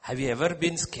 Have you ever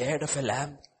been scared of a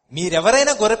lamb?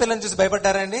 మీరెవరైనా గొర్రెపిల్లని చూసి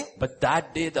భయపడ్డారండి? But that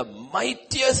day the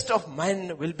mightiest of men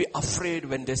will be afraid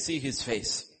when they see his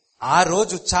face. ఆ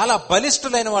రోజు చాలా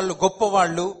బలిష్ఠులైన వాళ్ళు, గొప్ప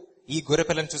వాళ్ళు ఈ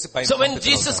గొర్రెపిల్లని చూసి So when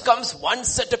Jesus comes, one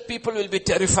set of people will be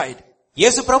terrified.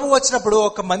 యేసు ప్రభు వచ్చినప్పుడు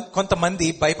కొంతమంది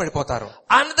భయపడిపోతారు.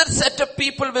 Another set of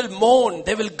people will mourn,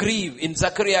 they will grieve in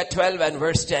Zechariah 12 and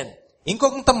verse 10.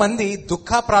 ఇంకొంతమంది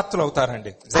దుఃఖప్రాప్తులు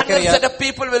అవుతారండి. Another set of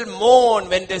people will mourn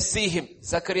when they see him.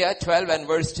 Zechariah 12 and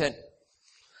verse 10.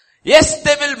 Yes,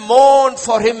 they will mourn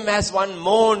for him as one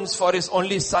mourns for his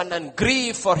only son, and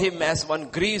grieve for him as one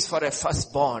grieves for a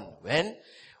firstborn.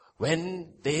 When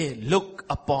they look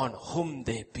upon whom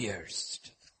they pierced.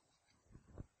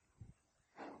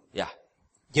 Yeah.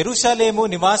 యెరూషలేము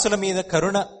నివాసుల మీద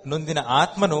కరుణ నొందిన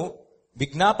ఆత్మను,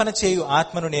 విజ్ఞాపన చేయు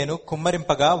ఆత్మను నేను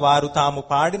కుమ్మరింపగా, వారు తాము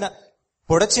పాడిన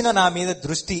పొడచిన నా మీద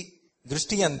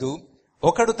దృష్టియందు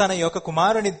ఒకడు తన యొక్క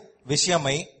కుమారుని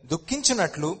విషయమై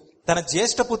దుఃఖించున్నట్లు, తన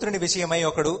జ్యేష్ఠపుత్రుని విషయమై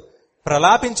ఒకడు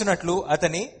ప్రలాపించున్నట్లు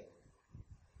అతని.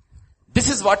 This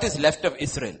is what is left of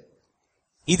Israel.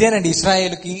 ఇదేనండి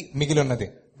ఇశ్రాయేలుకి మిగిలిన్నది.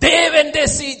 When they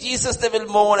see Jesus, they will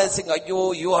mourn and sing, "Ayyo,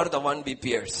 you are the one we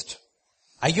pierced."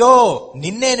 అయ్యో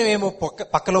నిన్నేమో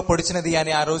పక్కలో పొడిచినది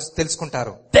అని ఆ రోజు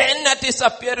తెలుసుకుంటారు. Then at his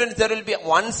appearance there will be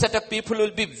one set of people who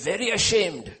will be very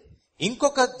ashamed.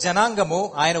 ఇంకొక జనాంగము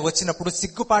ఆయన వచ్చినప్పుడు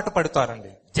సిగ్గుపాటు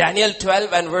పడతారండి. Daniel 12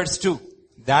 and verse 2.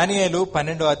 దానియేలు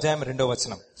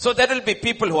 12:2. So there will be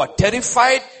people who are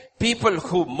terrified, people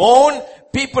who mourn,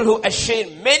 people who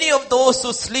ashamed. Many of those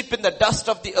who sleep in the dust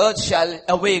of the earth shall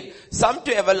awake, some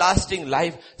to everlasting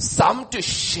life, some to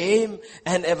shame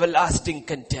and everlasting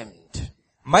contempt.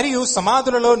 మరియు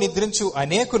సమాధులలో నిద్రించు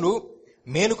అనేకులు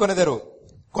మేలుకొనెదరు,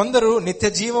 కొందరు నిత్య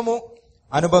జీవము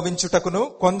అనుభవించుటకును,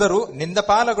 కొందరు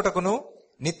నిందపాలగుటకును,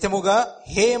 నిత్యముగా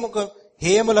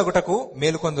హేయములగుటకు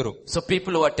మేలుకొందురు. So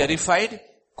people who are terrified,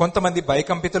 కొంతమంది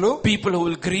భయకంపితులు, people who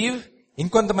will grieve,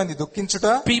 ఇంకొంతమంది దుఃఖించుట,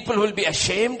 people who will be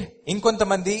ashamed,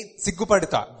 ఇంకొంతమంది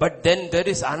సిగ్గుపడుట. But then there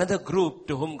is another group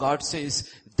to whom God says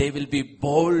they will be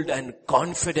bold and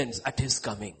confident at his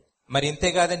coming. మరి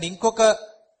ఇంతేకాదండి, ఇంకొక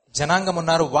జనాంగం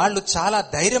ఉన్నారు, వాళ్ళు చాలా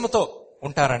ధైర్యంతో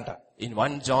ఉంటారంట. In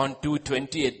 1 John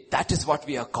 2:28, that is what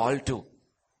we are called to.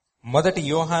 మొదటి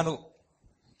యోహాను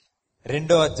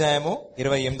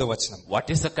 2:28. What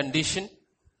is the condition?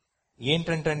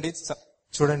 ఏంటంటండి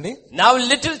చూడండి. Now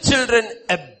little children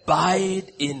abide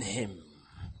in him.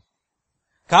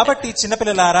 కాబట్టి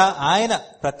చిన్నపిల్లలారా ఆయన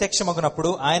ప్రత్యక్షమగునప్పుడు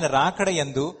ఆయన రాకడ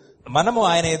యందు మనము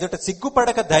ఆయన ఎదుట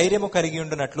సిగ్గుపడక ధైర్యము కలిగి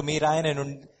ఉండునట్లు మీరు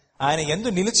ఆయన యందు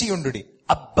నిలిచియుండుడి.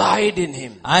 Abide in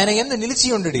him. ఆయన యందు నిలిచి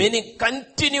ఉండుడి. Meaning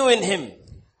continue in him.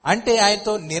 అంటే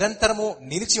ఆయనతో నిరంతరము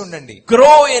నిలిచి ఉండండి.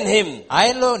 Grow in him.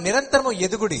 ఆయనలో నిరంతరము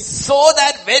ఎదుగుడి. So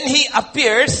that when he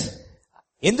appears,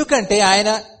 ఎందుకంటే ఆయన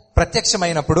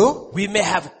ప్రత్యక్షమైనప్పుడు we may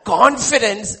have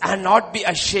confidence and not be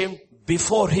ashamed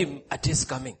before him at his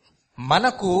coming.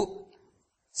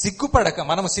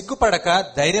 మనము సిగ్గుపడక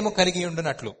ధైర్యము కలిగి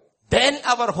ఉండునట్లు. Then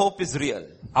our hope is real.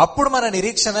 అప్పుడు మన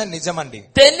నిరీక్షణ నిజమండి.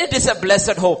 Then it is a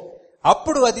blessed hope.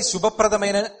 అప్పుడు అది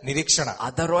శుభప్రదమైన నిరీక్షణ.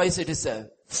 Otherwise it is a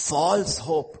false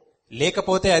hope.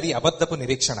 లేకపోతే అది అబద్ధపు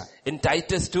నిరీక్షణ. In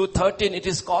Titus 2:13 it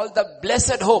is called the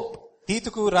blessed hope.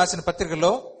 తీతుకు రాసిన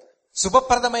పత్రికలో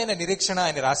శుభప్రదమైన నిరీక్షణ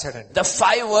అని రాశాడండి. The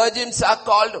 5 virgins are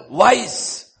called wise.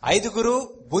 5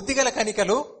 బుద్ధిగల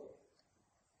కనికలు.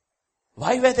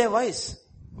 Why were they wise?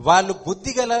 వాళ్ళు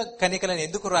బుద్ధిగల కనికలను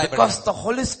ఎందుకు రాయబడ్డారు? Because the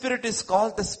Holy Spirit is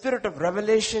called the Spirit of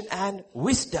revelation and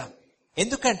wisdom.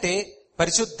 ఎందుకంటే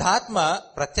పరిశుద్ధాత్మ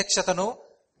ప్రత్యక్షతను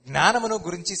జ్ఞానమును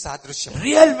గురించి సాదృశ్యం.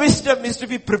 Real wisdom is to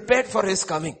be prepared for his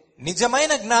coming.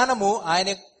 నిజమైన జ్ఞానము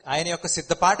ఆయన యొక్క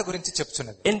సిద్ధపాటు గురించి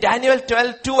చెప్తున్నది. In Daniel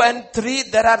 12:2 and 3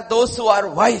 there are those who are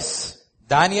wise.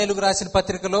 దానియేలుకు రాసిన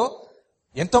పత్రికలో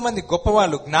ఎంతో మంది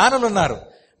గొప్పవాళ్ళు జ్ఞానులు ఉన్నారు.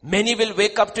 Many will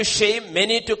wake up to shame,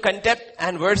 many to contempt.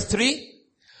 And verse 3,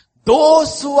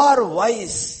 those who are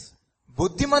wise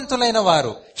బుద్ధిమంతులైన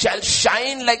వారు shall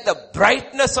shine like the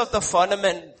brightness of the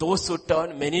firmament, those who turn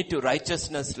many to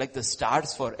righteousness like the stars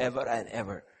forever and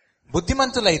ever.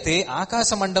 బుద్ధిమంతులైతే ఆకాశ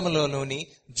మండలంలోని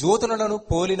జ్యోతులను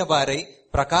పోలిన వారై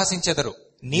ప్రకాశించెదరు.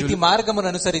 నీతి మార్గమును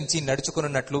అనుసరించి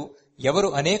నడుచుకున్నట్లు ఎవరు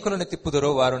అనేకులను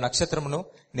తిప్పుదరో వారు నక్షత్రమును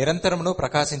నిరంతరమును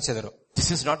ప్రకాశించెదరు. This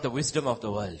is not the wisdom of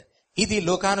the world. ఇది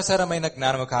లోకానుసారమైన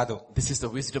జ్ఞానము కాదు. This is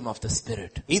the wisdom of the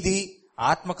Spirit. ఇది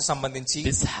ఆత్మకు సంబంధించి.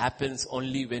 This happens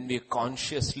only when we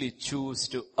consciously choose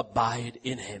to abide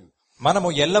in him. మనము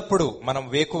ఎల్లప్పుడూ మనం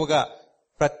వేకువగా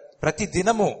ప్రతి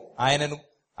దినము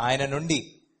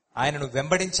ఆయనను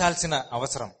వెంబడించాల్సిన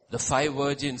అవసరం. The 5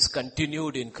 virgins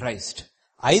continued in Christ.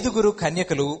 5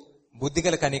 కన్యకలు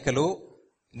బుద్ధిగల కన్యకలు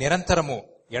నిరంతరము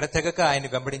ఎడతెగక ఆయన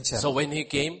వెంబడించారు. So when he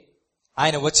came,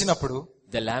 ఆయన వచ్చినప్పుడు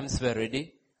the lamps were ready.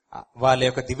 వాళ్ళ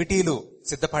యొక్క దివిటీలు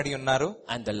సిద్ధపడి ఉన్నారు.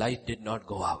 And the light did not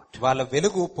go out. వాళ్ళ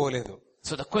వెలుగు పోలేదు.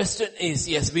 So the question is,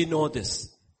 yes, we know this.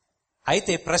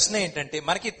 అయితే ప్రశ్న ఏంటంటే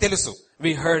మనకి తెలుసు.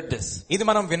 We heard this. ఇది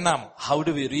మనం విన్నాము. How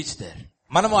do we reach there?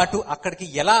 మనము అక్కడికి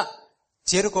ఎలా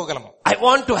చేరుకోగలము? I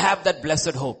want to have that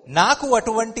blessed hope. నాకు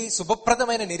అటువంటి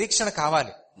శుభప్రదమైన నిరీక్షణ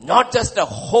కావాలి. Not just a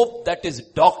hope that is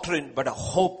doctrine, but a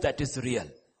hope that is real.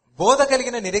 బోధ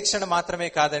కలిగిన నిరీక్షణ మాత్రమే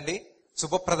కాదండి,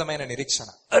 శుభప్రదమైన నిరీక్షణ.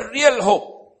 A real hope.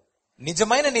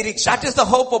 నిజమైన నిరీక్షణ. That is the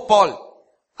hope of Paul.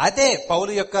 అదే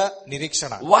పౌలు యొక్క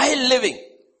నిరీక్షణ. While living,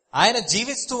 ఆయన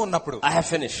జీవిస్తూ ఉన్నప్పుడు, I have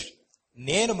finished.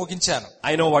 నేను ముగించాను.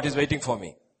 I know what is waiting for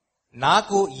me.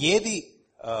 నాకు ఏది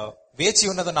వేచి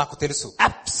ఉన్నదో నాకు తెలుసు.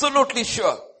 Absolutely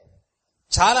sure.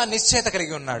 చాలా నిశ్చయత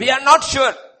కలిగి ఉన్నాడు. We are not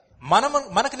sure.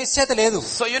 మనకు నిశ్చయత లేదు.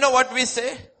 So you know what we say?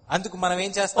 అందుకు మనం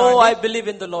ఏం చేస్తాం? Oh, I believe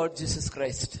in the Lord Jesus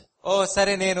Christ.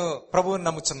 సరే నేను ప్రభువుని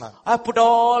నమ్ముచున్నాను. I put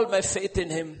all my faith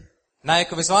in him. నా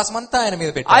యొక్క విశ్వాసం అంతా ఆయన మీద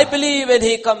పెట్టాను. I believe when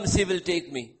he comes he will take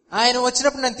me. ఆయన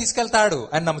వచ్చినప్పుడు నన్ను తీసుకెళ్తాడు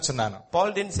అని నమ్ముచున్నాను. Paul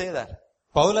didn't say that.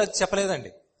 పౌలు అది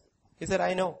చెప్పలేదండి. He said,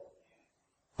 I know.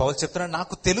 పౌలు చెప్తున్నాడు,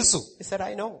 నాకు తెలుసు. He said,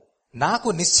 I know. నాకు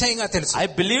నిశ్చయంగా తెలుసు. I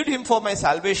believed him for my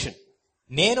salvation.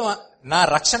 నేను నా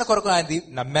రక్షణ కొరకు ఆయనది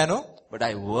నమ్మాను. But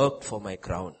I worked for my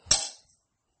crown.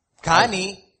 కానీ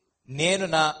నేను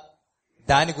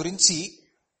దాని గురించి,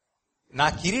 నా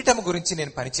కిరీటం గురించి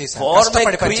నేను పనిచేశాను.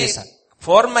 కష్టపడి పనిచేశాను.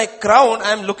 For my crown,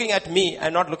 I am looking at me, I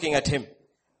am not looking at him.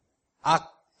 ఆ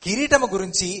కిరీటం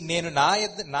గురించి నేను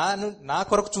నా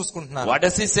కొరకు చూసుకుంటున్నాను. What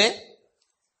does he say?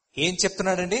 ఏం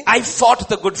చెప్తున్నాడండి? I fought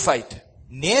the good fight.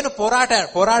 నేను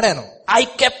పోరాడాను. I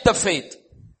kept the faith.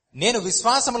 నేను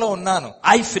విశ్వాసంలో ఉన్నాను.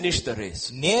 I finished the race.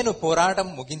 నేను పోరాటం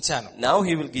ముగించాను. Now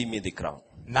he will give me the crown.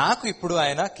 నాకు ఇప్పుడు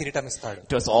ఆయన కిరీటం ఇస్తాడు.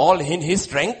 It was all in his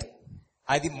strength.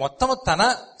 అది మొత్తం తన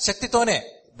శక్తితోనే.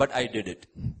 But I did it.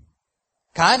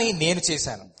 కానీ నేను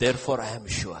చేశాను. Therefore I am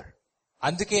sure.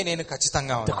 అందుకే నేను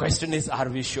ఖచ్చితంగా ఉన్నాను. The question is, are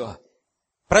we sure?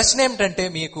 ప్రశ్న ఏమిటంటే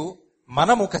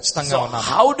మనము ఖచ్చితంగా ఉన్నాము.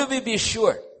 How do we be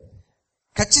sure?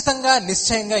 ఖచ్చితంగా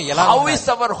నిశ్చయంగా ఎలా How is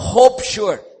our hope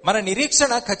sure? మన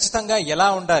నిరీక్షణ ఖచ్చితంగా ఎలా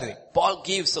ఉండాలి? God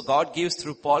gives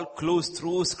through Paul clues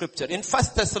through scripture. In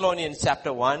 1 Thessalonians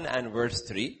chapter 1 and verse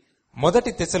 3.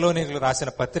 మొదటి తెస్సలోనికీయులకు రాసిన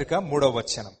పత్రిక 3వ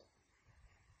వచనం.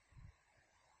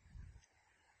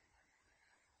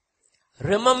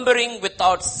 Remembering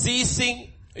without ceasing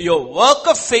your work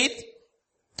of faith,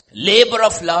 labor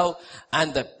of love, and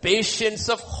the patience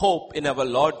of hope in our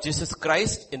Lord Jesus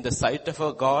Christ in the sight of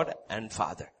our God and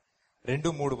Father.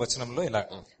 2-3 వచనంలో ఇలా,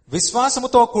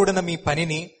 విశ్వాసముతో కూడిన మీ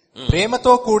పనిని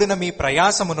ప్రేమతో కూడిన మీ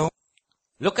ప్రయాసమును.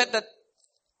 Look at the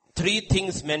 3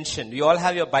 things mentioned. You all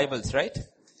have your Bibles, right?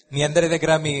 మీ అందరి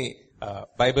దగ్గర మీ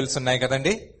Bibles ఉన్నాయి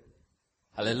కదండి.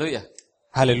 Hallelujah.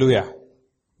 Hallelujah.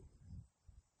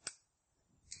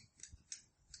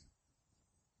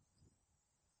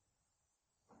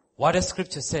 What does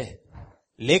scripture say?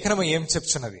 లేఖనము ఏం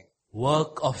చెప్తున్నది?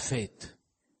 Work of faith.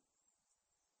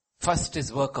 First is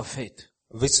work of faith.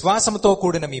 విశ్వాసముతో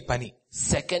కూడిన మీ పని.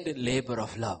 Second, labor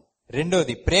of love.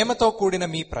 రెండోది ప్రేమతో కూడిన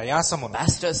మీ ప్రయాసమును.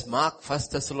 Pastors mark 1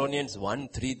 Thessalonians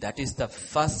 1:3. That is the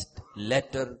first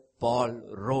letter Paul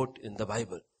wrote in the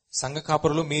Bible. సంఘ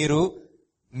కాపురులు మీరు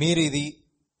ఇది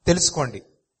తెలుసుకోండి.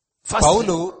 First,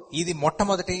 పౌలు ఇది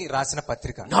మొట్టమొదటి రాసిన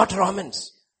పత్రిక. not Romans.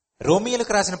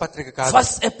 రోమియోలకు రాసిన పత్రిక కాదు.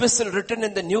 First epistle written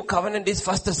in the new covenant is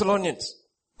 1 Thessalonians.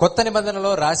 కొత్త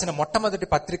నిబంధనలో రాసిన మొట్టమొదటి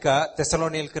పత్రిక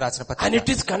తెస్సలోనియలకు రాసిన And పత్రిక. it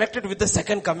is connected with the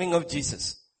second coming of Jesus.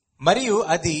 మరియు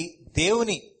అది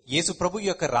దేవుని యేసు ప్రభు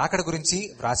యొక్క రాకడ గురించి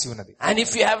వ్రాసి ఉన్నది. And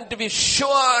if you have to be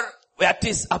sure what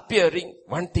is appearing,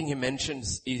 one thing he mentions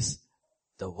is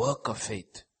the work of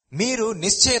faith. మీరు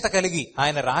నిశ్చయత కలిగి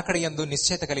ఆయన రాకడ యందు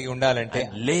నిశ్చయత కలిగి ఉండాలంటే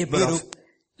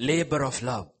labor of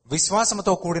love.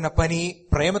 విశ్వాసముతో కూడిన పని,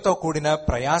 ప్రేమతో కూడిన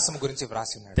ప్రయాసం గురించి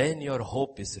వ్రాసి ఉన్నాడు. Then your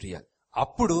hope is real.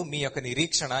 అప్పుడు మీ యొక్క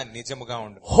నిరీక్షణ నిజముగా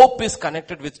ఉండు. Hope is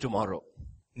connected with tomorrow.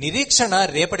 నిరీక్షణ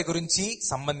రేపటి గురించి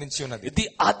సంబంధించి ఉన్నది. The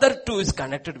other 2 is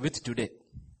connected with today.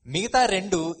 మిగతా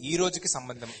 2 ఈ రోజుకి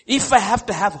సంబంధం. If I have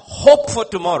to have hope for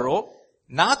tomorrow,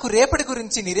 నాకు రేపటి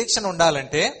గురించి నిరీక్షణ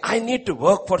ఉండాలంటే I need to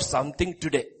work for something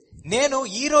today. నేను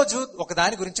ఈ రోజు ఒక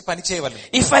దాని గురించి పని చేయవలను.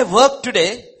 If I work today,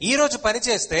 ఈ రోజు పని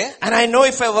చేస్తే, and I know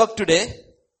if I work today,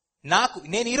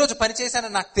 నేను ఈ రోజు పని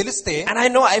చేశానని నాకు తెలిస్తే, and I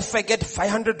know if I get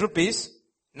 500 rupees,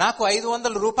 నాకు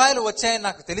 500 రూపాయలు వచ్చాయని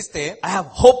నాకు తెలిస్తే, I have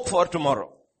hope for tomorrow.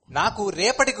 నాకు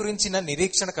రేపటి గురించిన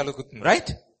నిరీక్షణ కలుగుతుంది. Right?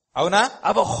 అవునా?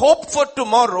 Our hope for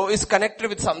tomorrow is connected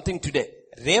with something today.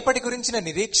 రేపటి గురించిన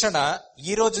నిరీక్షణ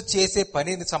ఈ రోజు చేసే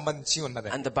పనిని సంబంధించి ఉన్నది.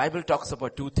 And the Bible talks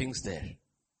about 2 things there.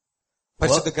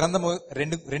 పరిశుద్ధ గ్రంథము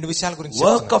రెండు విషయాల గురించి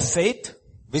Work of faith,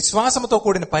 విశ్వాసముతో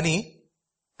కూడిన పని,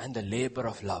 and the labor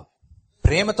of love.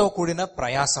 ప్రేమతో కూడిన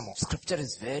ప్రయాసము. Scripture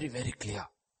is very, very clear.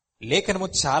 లేఖనము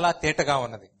చాలా తేటగా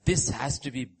ఉన్నది. This has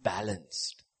to be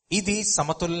balanced. ఇది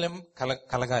సమతుల్యం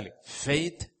కలగాలి.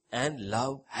 Faith and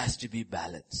love has to be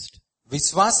balanced.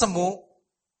 విశ్వాసము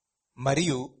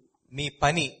మరియు మీ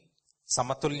పని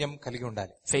సమతుల్యం కలిగి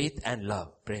ఉండాలి. Faith and love.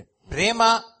 ప్రేమ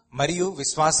మరియు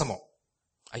విశ్వాసము.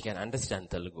 I can understand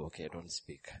Telugu. Okay, I don't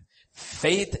speak.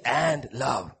 Faith and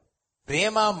love.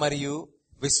 ప్రేమ మరియు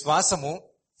విశ్వాసము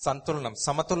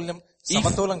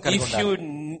సమతులం కలిగి ఉండాలి.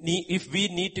 If we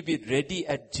need to be ready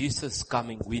at Jesus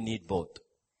coming, we need both.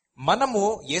 మనము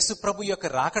యేసు ప్రభు యొక్క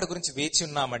రాకడ గురించి వేచి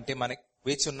ఉన్నామంటే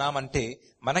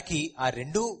మనకి ఆ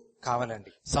రెండూ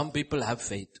కావాలండి. Some people have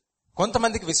faith.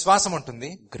 కొంతమందికి విశ్వాసం ఉంటుంది.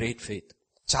 Great faith.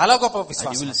 చాలా గొప్ప And you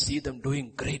విశ్వాసం. will see them doing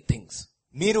great things.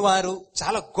 వారు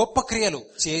చాలా గొప్ప క్రియలు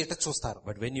చేయట చూస్తారు.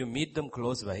 But when you meet them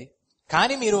close by,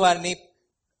 కానీ మీరు వారిని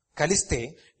కలిస్తే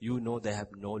you know they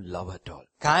have no love at all.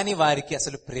 కానీ వారికి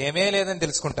అసలు ప్రేమే లేదని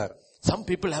తెలుసుకుంటారు. Some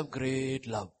people have great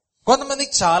love.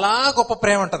 కొంతమందికి చాలా గొప్ప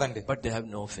ప్రేమ ఉంటదండి. But they have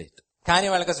no faith. కానీ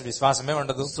వాళ్ళకి అసలు విశ్వాసమే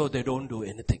ఉండదు. So they don't do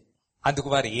anything. అందుకు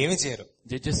వారు ఏమి చేయరు.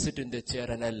 They just sit in their chair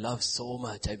and I love so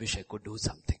much. I wish I could do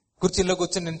something. కుర్చీలో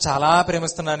కూర్చొని నేను చాలా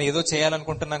ప్రేమిస్తున్నాను, ఏదో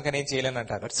చేయాలనుకుంటున్నాను కానీ ఏం చేయలేను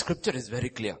అంటారు. But scripture is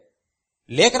very clear.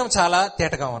 లేఖనం చాలా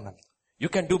తేటగా ఉన్నది. You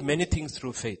can do many things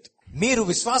through faith. మీరు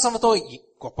విశ్వాసంతో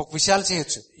గొప్ప విషయాలు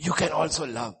చేయొచ్చు. You can also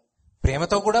love.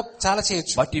 ప్రేమతో కూడా చాలా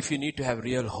చేయొచ్చు. But if you need to have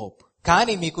real hope,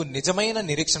 కానీ మీకు నిజమైన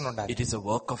నిరీక్షణ ఉండాలి. it is a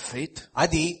work of faith.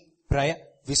 అది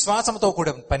విశ్వాసంతో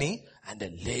కూడిన పని And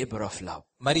a labor of love.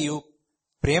 మరియు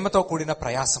ప్రేమతో కూడిన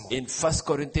ప్రయాసము. In 1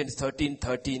 Corinthians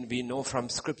 13:13 we know from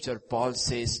scripture Paul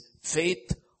says faith,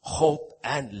 hope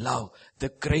and love.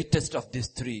 The greatest of these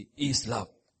 3 is love.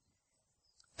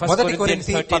 1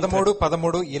 కొరింథీ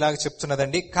 13:13 ఇలాగ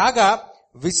చెప్తున్నదండి. కాగా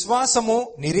విశ్వాసము,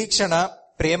 నిరీక్షణ,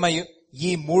 ప్రేమ ఈ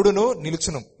 3ను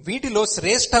నిలుచును. వీటిలో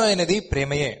శ్రేష్టమైనది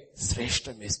ప్రేమయే.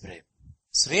 Shreshtam is prema.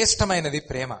 శ్రేష్టమైనది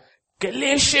ప్రేమ.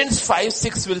 Galatians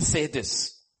 5:6 will say this.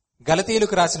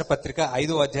 గలతీయులకు రాసిన పత్రిక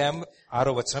 5వ అధ్యాయం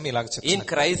 6వ వచనం ఇలాగ In చెప్తుంది.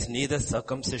 Christ neither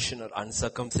circumcision or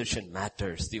uncircumcision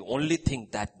matters. The only thing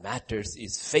that matters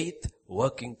is faith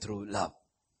working through love.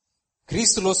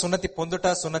 క్రీస్తులో సున్నతి పొందుట,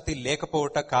 సున్నతి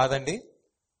లేకపోవట కాదండి.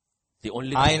 The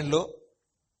only ఆయనలో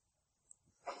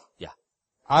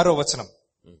 6వ వచనం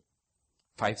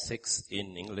 5:6 in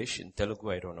English. In Telugu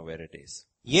I don't know where it is.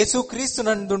 యేసుక్రీస్తు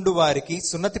నందుండు వారికి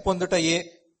సున్నతి పొందుట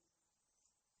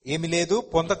ఏమి లేదు,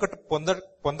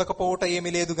 పొందకపోవట ఏమి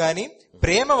లేదు గాని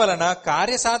ప్రేమ వలన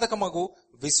కార్యసాధకమగు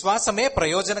విశ్వాసమే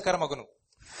ప్రయోజనకరమగును.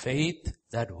 Faith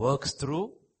that works through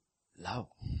Love.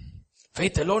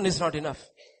 Faith alone is not enough.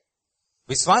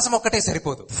 విశ్వాసం ఒక్కటే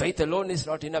సరిపోదు. Faith alone is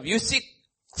not enough. You see,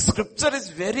 scripture is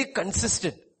very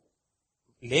consistent.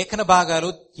 లేఖన భాగాలు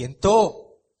ఎంతో.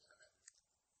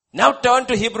 Now turn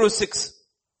to Hebrews 6.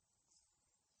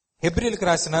 హెబ్రీయులకు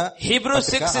రాసిన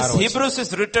Hebrews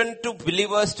is written to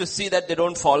believers to see that they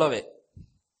don't fall away.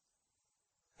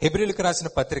 హెబ్రీయులకు రాసిన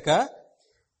పత్రిక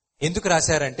ఎందుకు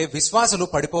రాశారంటే విశ్వాసులు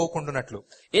పడిపోకుండానట్లు.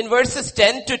 In verses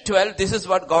 10 to 12, this is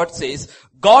what God says.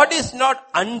 God is not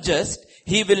unjust.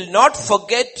 He will not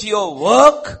forget your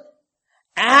work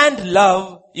and love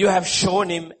you have shown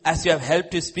him as you have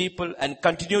helped his people and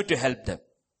continue to help them.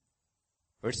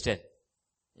 Verse 10.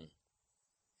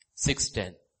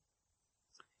 6:10.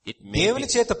 దేవుని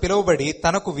చేత పిలువబడి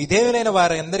తనకు విధేయులైన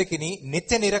వారందరికీ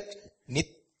నిత్య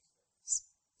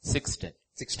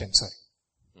 6:10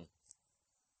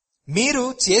 మీరు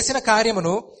చేసిన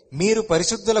కార్యమును మీరు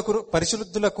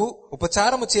పరిశుద్ధులకు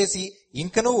ఉపచారము చేసి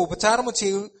ఇంకనూ ఉపచారము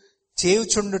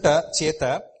చేయుచుండుట చేత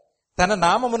తన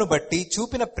నామమును బట్టి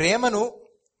చూపిన ప్రేమను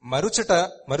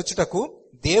మరుచుటకు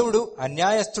దేవుడు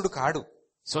అన్యాయస్థుడు కాడు.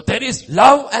 So there is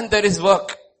love and there is work.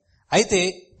 అయితే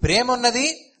ప్రేమ ఉన్నది,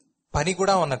 పని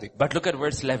కూడా ఉన్నది. But look at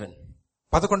verse 11.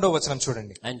 11వ వచనం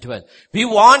చూడండి. And 12. We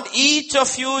want each of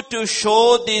you to show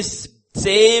this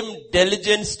same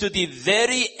diligence to the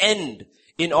very end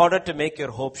in order to make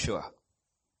your hope sure.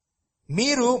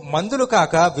 మీరు మందులు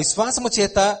కాక విశ్వాసము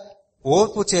చేత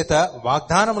ఓర్పు చేత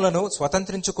వాగ్దానములను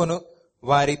స్వతంత్రించుకొను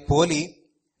వారి పోలి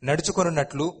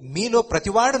నడుచుకొనున్నట్లు మీలో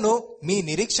ప్రతివాడును మీ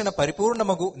నిరీక్షణ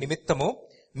పరిపూర్ణమగు నిమిత్తము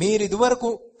మీరిదివరకు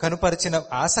కనుపరిచిన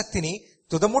ఆసక్తిని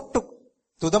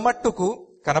తుదమట్టుకు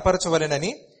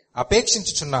కనపరచవలెనని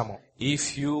అపేక్షించుచున్నాము. If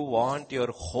you want your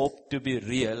hope to be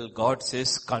real, God says,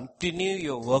 continue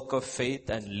your work of faith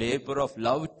and labor of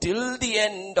love till the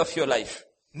end of your life.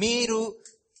 మీరు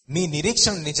మీ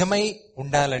నిరీక్షణ నిజమై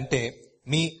ఉండాలంటే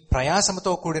మీ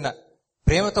ప్రయాసముతో కూడిన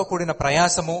ప్రేమతో కూడిన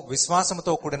ప్రయాసము,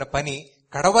 విశ్వాసముతో కూడిన పని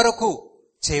కడవరకు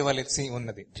చేయవలసి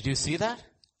ఉన్నది. Did you see that?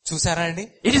 చూసారా అండి?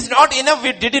 It is not enough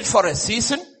we did it for a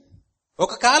season.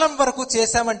 ఒక కాలం వరకు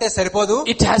చేశామంటే సరిపోదు.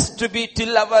 It has to be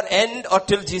till our end or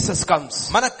till Jesus comes.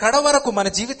 మన కడ వరకు, మన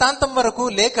జీవితాంతం వరకు,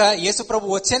 లేక యేసు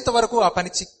ప్రభు వచ్చేంత వరకు ఆ పని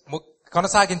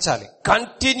కొనసాగించాలి.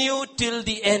 Continue till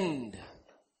the end.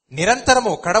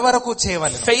 నిరంతరము కడ వరకు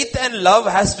చేయవాలి. Faith and love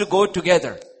has to go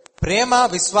together. ప్రేమ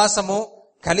విశ్వాసము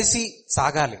కలిసి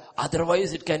సాగాలి.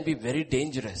 Otherwise it can be very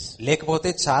dangerous. లేకపోతే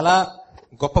చాలా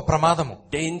గొప్ప ప్రమాదము.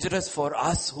 Dangerous for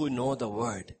us who know the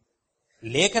word.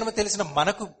 లేఖనము తెలిసిన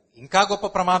మనకు ఇంకా గొప్ప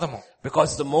ప్రమాదము.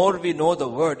 Because the more we know the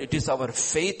word, it is our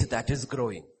faith that is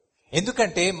growing.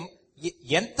 ఎందుకంటే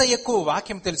ఎంత ఎక్కువ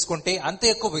వాక్యం తెలుసుకుంటే అంత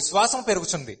ఎక్కువ విశ్వాసం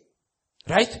పెరుగుతుంది.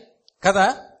 Right? కదా?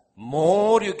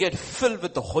 More you get filled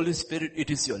with the Holy Spirit, it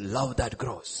is your love that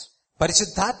grows.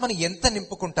 పరిశుద్ధాత్మని ఎంత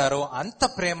నింపుకుంటారో అంత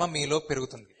ప్రేమ మీలో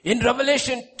పెరుగుతుంది. In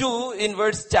Revelation 2, in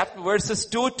verses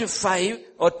 2 to 5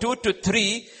 or 2 to 3,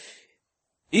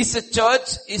 is the church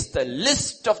is the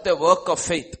list of the work of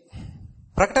faith.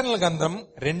 ప్రకటనల గ్రంథం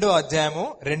 2వ అధ్యాయము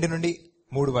 2 నుండి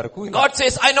 3 వరకు God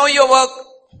says, I know your work,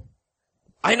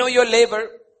 I know your labor,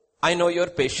 I know your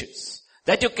patience,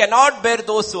 that you cannot bear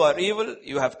those who are evil.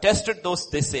 You have tested those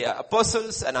they say are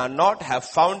apostles and are not, have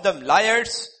found them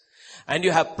liars, and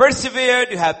you have persevered,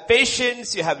 you have patience,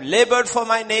 you have labored for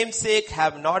my name's sake,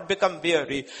 have not become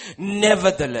weary.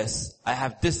 Nevertheless, I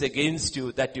have this against you,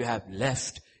 that you have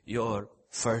left your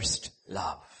first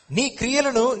love. నీ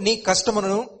క్రియలను, నీ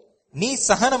కష్టమును, నీ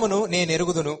సహనమును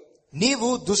నేనెరుగుదును. నీవు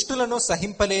దుష్టులను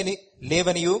సహింపలేని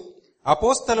లేవనియు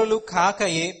అపోస్తలులు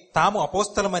కాకయే తాము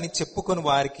అపోస్తలమని చెప్పుకొని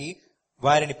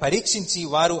వారిని పరీక్షించి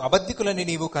వారు అబద్ధికులని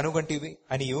నీవు కనుగొంటివి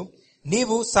అనియు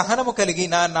నీవు సహనము కలిగి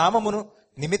నా నామమును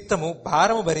నిమిత్తము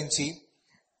భారము భరించి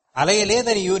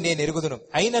అలయలేదనియు నేనెరుగుదును.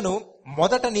 అయినను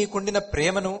మొదట నీకుండిన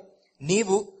ప్రేమను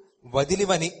నీవు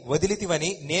వదిలితివని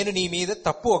నేను నీ మీద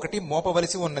తప్పు ఒకటి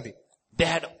మోపవలసి ఉన్నది. They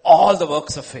had all the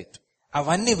works of faith.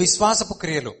 అవన్నీ విశ్వాసపు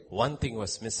క్రియలు. One thing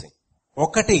was missing.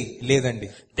 ఒకటి లేదండి.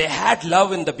 They had love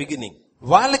in the beginning.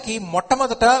 వాళ్ళకి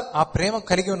మొట్టమొదట ఆ ప్రేమ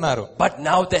కలిగి ఉన్నారు. But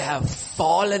now they have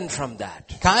fallen from that.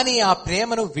 కానీ ఆ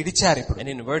ప్రేమను విడిచారు ఇప్పుడు.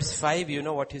 And in verse 5, you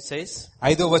know what he says?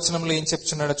 5వ వచనంలో ఏం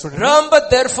చెప్తున్నాడో చూడండి. Remember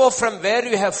therefore from where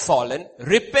you have fallen,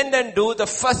 repent and do the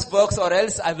first works, or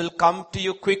else I will come to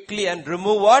you quickly and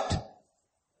remove what?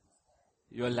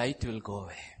 Your light will go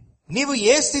away. నీవు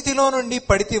ఏ స్థితిలో నుండి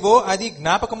పడితివో అది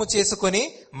జ్ఞాపకము చేసుకొని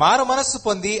మారు మనస్సు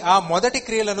పొంది ఆ మొదటి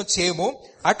క్రియలను చేయము.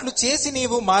 అట్లు చేసి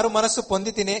నీవు మారు మనస్సు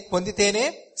పొందితేనే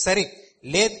సరి,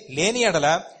 లేని ఎడల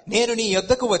నేను నీ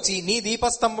యొద్దకు వచ్చి నీ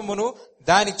దీపస్తంభమును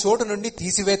దాని చోటు నుండి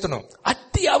తీసివేతును. At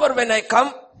the hour when I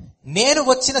come, నేను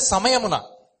వచ్చిన సమయమున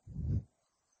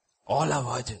all are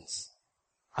virgins.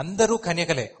 అందరూ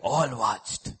కన్యకలే. All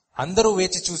watched. అందరూ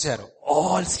వేచి చూశారు.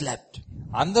 All slept.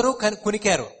 అందరూ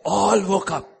కునికారు. All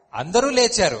woke up. అందరూ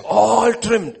లేచారు. All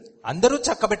trimmed. అందరూ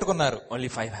చక్కబెట్టుకున్నారు. Only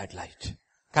 5 had light.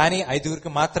 కానీ 5గురికి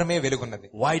మాత్రమే వెలుగున్నది.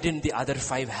 Why didn't the other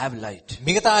 5 have light?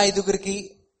 మిగతా 5గురికి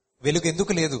వెలుగు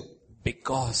ఎందుకు లేదు?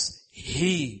 Because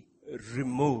he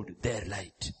removed their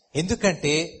light.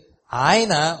 ఎందుకంటే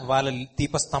ఆయన వాళ్ళ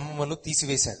దీపస్తంభములు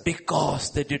తీసివేశాడు. Because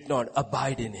they did not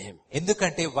abide in him.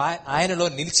 ఎందుకంటే ఆయనలో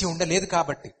నిలిచి ఉండలేదు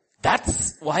కాబట్టి. That's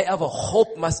why our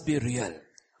hope must be real.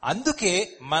 అందుకే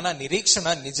మన నిరీక్షణ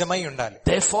నిజమై ఉండాలి.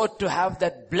 Therefore, to have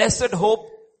that blessed hope,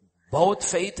 both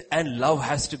faith and love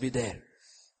has to be there.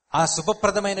 ఆ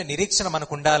శుభప్రదమైన నిరీక్షణ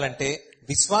మనకు ఉండాలంటే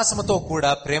విశ్వాసముతో కూడా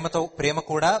ప్రేమ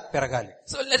కూడా పెరగాలి.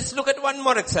 So let's look at one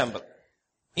more example.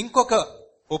 ఇంకొక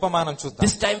ఉపమానం చూద్దాం.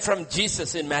 This time from Jesus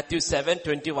in Matthew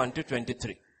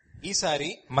 7:21-23. ఈసారి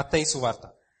మత్తయి సువార్త.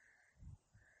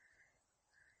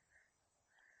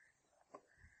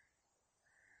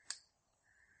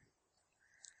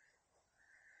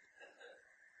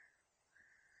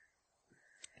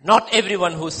 Not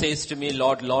everyone who says to me,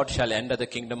 Lord, Lord, shall enter the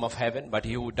kingdom of heaven, but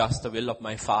he who does the will of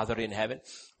my Father in heaven.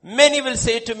 Many will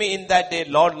say to me in that day,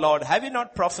 Lord, Lord, have you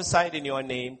not prophesied in your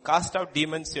name, cast out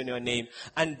demons in your name,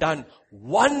 and done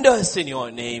wonders in your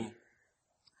name?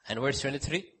 And verse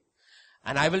 23,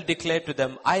 and I will declare to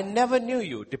them, I never knew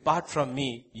you. Depart from me,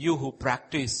 you who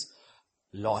practice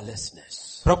lawlessness.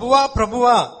 ప్రభువా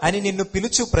ప్రభువా అని నిన్ను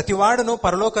పిలుచు ప్రతివాడును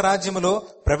పరలోక రాజ్యములో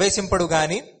ప్రవేశింపడు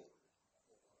గాని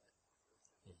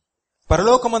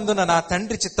పరలోకమందున నా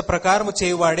తండ్రి చిత్త ప్రకారము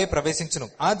చేయువాడే ప్రవేశించును.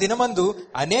 ఆ దినమందు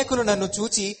అనేకులు నన్ను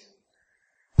చూచి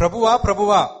ప్రభువా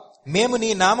ప్రభువా మేము నీ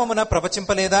నామమున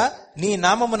ప్రవచింపలేదా, నీ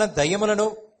నామమున దయ్యములను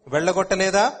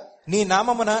వెళ్ళగొట్టలేదా, నీ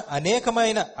నామమున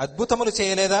అనేకమైన అద్భుతములు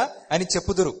చేయలేదా అని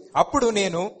చెప్పుదురు. అప్పుడు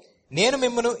నేను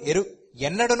మిమ్మును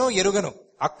ఎన్నడనూ ఎరుగను,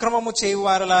 అక్రమము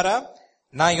చేయువారలారా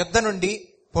నా యొద్ద నుండి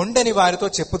పొండని వారితో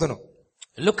చెప్పుదును.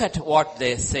 Look at what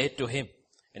they say to him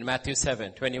in Matthew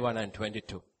 7:21 and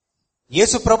 22.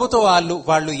 యేసు ప్రభుతో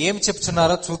వాళ్ళు ఏం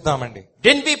చెప్తున్నారో చూద్దామండి.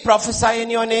 Didn't we prophesy in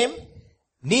your name?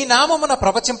 నీ నామమున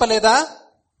ప్రవచింపలేదా?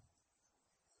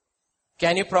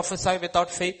 Can you prophesy without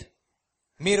faith?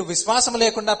 మీరు విశ్వాసం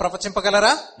లేకుండా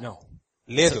ప్రవచింపగలరా? No.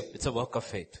 లేదు. It's a work of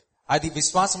faith. అది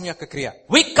విశ్వాసం యొక్క క్రియ.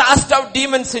 We cast out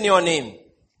demons in your name.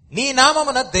 నీ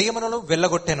నామమున దయ్యములను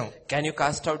వెళ్ళగొట్టెను. Can you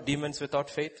cast out demons without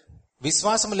faith?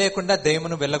 విశ్వాసం లేకుండా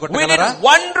దయ్యమును We వెళ్ళగొట్టగలరా? did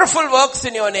wonderful works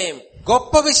in your name.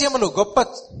 గొప్ప విషయములు గొప్ప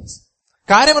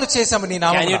కార్యములు చేశాము నీ Can you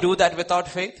నామమున. do that without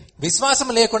faith? విశ్వాసం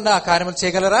లేకుండా ఆ కార్యములు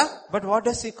చేయగలరా? But what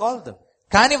does he call them?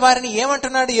 కానీ వారిని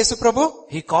ఏమంటున్నాడు యేసు ప్రభు?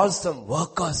 He calls them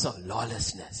workers of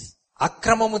lawlessness.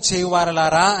 అక్రమము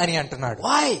చేయువారలారా అని అంటున్నాడు.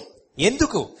 Why?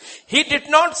 ఎందుకు? He did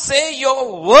not say your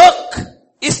work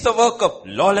is the work of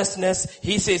lawlessness.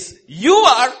 He says you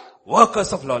are workers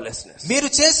of lawlessness. మీరు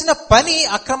చేసిన పని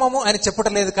అక్రమము అని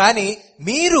చెప్పడం లేదు, కానీ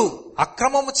మీరు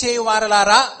అక్రమము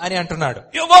చేయువారలారా అని అంటున్నాడు.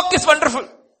 Your work is wonderful.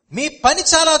 మీ పని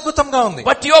చాలా అద్భుతంగా ఉంది,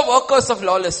 But you are workers of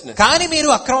lawlessness. కానీ మీరు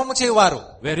అక్రమము చేయువారు.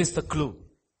 Where is the clue?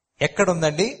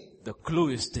 ఎక్కడుందండి? The clue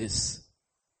is this.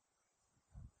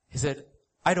 He said,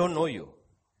 I don't know you.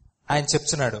 ఆయన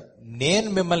చెప్తున్నాడు, నేను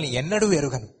మిమ్మల్ని ఎన్నడూ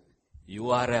ఎరుగను. You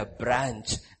are a branch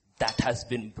that has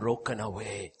been broken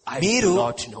away. I do మీరు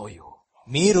not know you.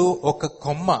 మీరు ఒక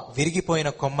కొమ్మ, విరిగిపోయిన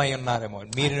కొమ్మ అయి ఉన్నారేమో.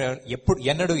 మీరు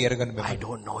ఎన్నడూ ఎరుగను I మిమ్మల్ని.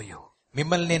 don't know you.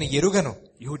 మిమ్మల్ని నేను ఎరుగను.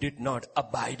 You did not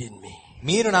abide in me.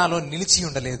 మీరు నాలో నిలిచి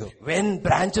ఉండలేదు. When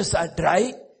branches are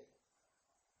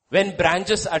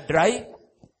dry,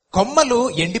 కొమ్మలు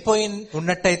ఎండిపోయి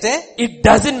ఉన్నట్టయితే it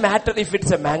doesn't matter if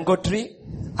it's a mango tree,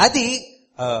 అది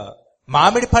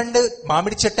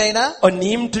మామిడి చెట్టు అయినా, or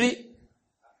neem tree,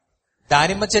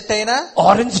 దానిమ్మ చెట్టు అయినా,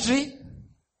 orange tree,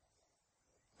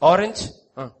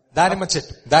 దానిమ్మ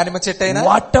చెట్టు అయినా,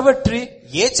 whatever tree,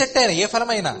 ఏ చెట్టు అయినా, ఏ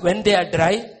ఫలమైనా, when they are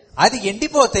dry, అది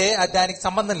ఎండిపోతే అది దానికి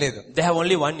సంబంధం లేదు. they have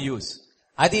only one use.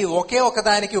 అది ఒకే ఒక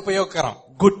దానికి ఉపయోగకరం,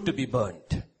 Good to be burnt.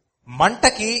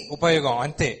 మంటకి ఉపయోగం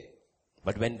అంతే.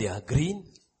 But when they are green,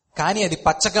 కానీ అది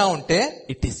పచ్చగా ఉంటే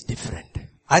it is different.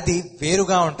 అది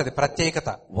వేరుగా ఉంటది, ప్రత్యేకత.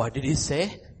 What did he say?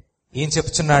 ఏం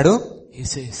చెప్తున్నాడు? He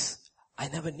says, I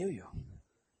never knew you.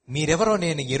 మీరెవరో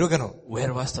నేను ఎరుగను.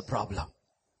 Where was the problem?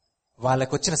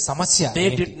 వాళ్ళకు వచ్చిన సమస్య They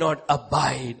ఏంటి? did not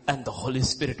abide and the Holy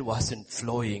Spirit wasn't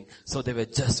flowing. So they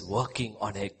were just working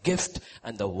on a gift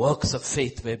and the works of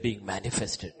faith were being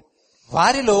manifested.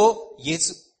 వారిలో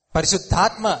యేసు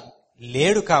పరిశుద్ధాత్మ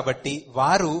లేడు కాబట్టి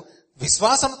వారు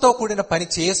విశ్వాసంతో కూడిన పని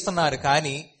చేస్తున్నారు,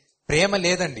 కానీ ప్రేమ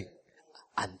లేదండి.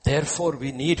 And therefore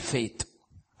we need faith.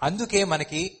 అందుకే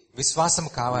మనకి విశ్వాసం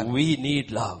కావాలి, We need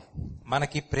love.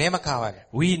 మనకి ప్రేమ కావాలి,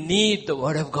 We need the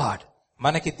word of God.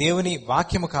 మనకి దేవుని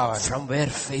వాక్యము కావాలి. From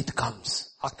where faith comes.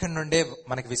 అక్కడి నుండే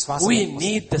మనకి విశ్వాసం. We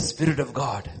need the Spirit of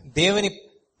God. దేవుని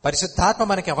పరిశుద్ధాత్మ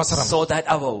మనకి అవసరం. So that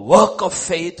our work of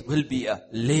faith will be a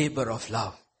labor of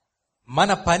love. మన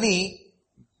పని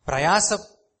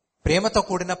ప్రేమతో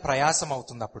కూడిన ప్రయాసం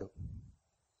అవుతుంది అప్పుడు.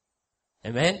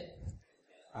 Amen.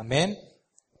 Amen.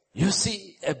 You see,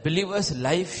 a believer's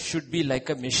life should be like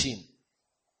a machine.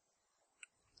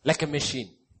 Like a machine.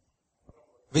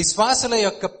 విశ్వాసుల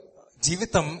యొక్క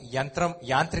జీవితం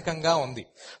యాంత్రికంగా ఉంది.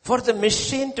 For the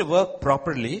machine to work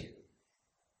properly,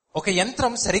 ఒక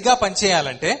యంత్రం సరిగా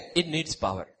పనిచేయాలంటే it needs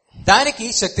power. దానికి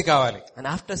శక్తి కావాలి. And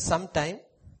after some time,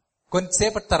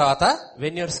 కొంతసేపటి తర్వాత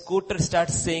when your scooter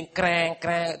starts saying crank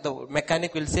crank, the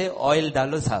mechanic will say oil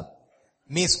dalo sahab.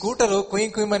 Me scooter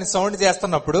కుయింగ్ కుయింగ్ అని సౌండ్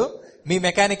చేస్తున్నప్పుడు మీ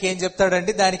మెకానిక్ ఏం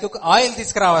చెప్తాడండి, దానికి ఒక oil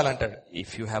తీసుకురావాలంటాడు. If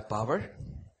you have power,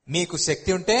 మీకు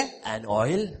శక్తి ఉంటే and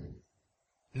oil,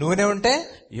 నూనె ఉంటే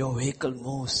your vehicle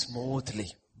moves smoothly.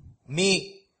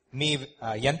 మీ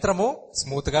యంత్రము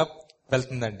స్మూత్ గా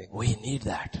వెళ్తుందండి. We need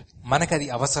that. మనకది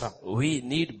అవసరం. We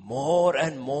need more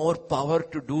and more power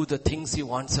to do the things he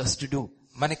wants us to do.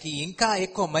 మనకి ఇంకా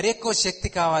ఎక్కువ మరెక్కువ శక్తి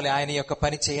కావాలి ఆయన యొక్క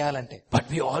పని చేయాలంటే. But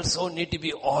we also need to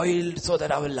be oiled so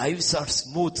that our lives are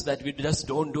smooth, that we just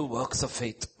don't do works of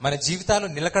faith. మన జీవితాలు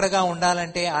నిలకడగా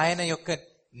ఉండాలంటే ఆయన యొక్క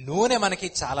నూనె మనకి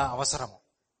చాలా అవసరం.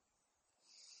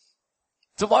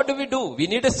 So what do? We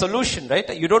need a solution, right?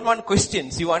 You don't want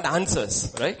questions, you want answers,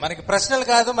 right? మనకి ప్రశ్నలు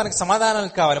కాదు, మనకి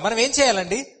సమాధానాలు కావాలి. మనం ఏం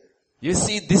చేయాలండి? You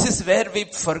see, this is where we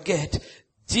forget.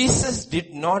 Jesus did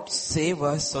not save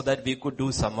us so that we could do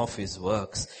some of his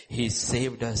works. He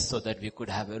saved us so that we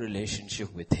could have a relationship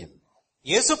with him.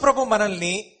 యేసు ప్రభు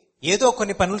మనల్ని ఏదో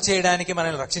కొన్ని పనులు చేయడానికి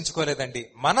మనల్ని రక్షించుకోలేదండి.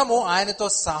 మనము ఆయనతో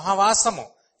సహవాసము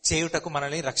చేయుటకు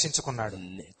మనల్ని రక్షించుకున్నాడు.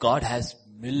 God has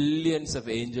millions of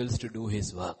angels to do his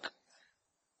work.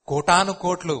 కోటాను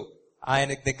కోట్లు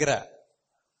ఆయన దగ్గర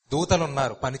దూతలు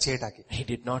ఉన్నారు పని చేయడానికి. He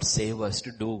did not save us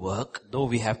to do work. Though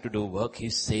we have to do work, he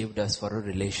saved us for a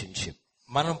relationship.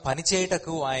 మనం పని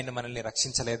చేయటకు ఆయన మనల్ని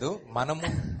రక్షించలేదు. మనము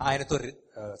ఆయనతో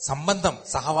సంబంధం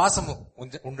సహవాసము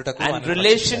ఉండుటకు. And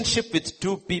relationship with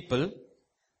two people,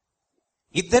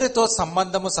 ఇద్దరితో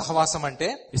సంబంధము సహవాసం అంటే,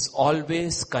 is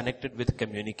always connected with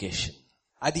communication.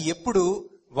 అది ఎప్పుడు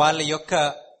వాళ్ళ యొక్క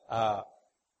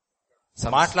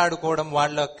మాట్లాడుకోవడం,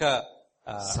 వాళ్ళ యొక్క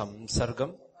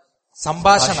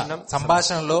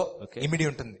సంభాషణలో ఇమిడి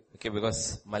ఉంటుంది. Okay, because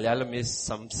Malayalam is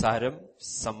samsaram,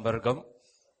 samvargam.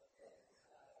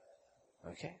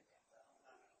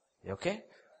 Okay.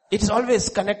 It is always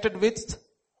connected with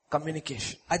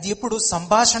communication. అది ఎప్పుడు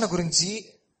సంభాషణ గురించి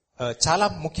చాలా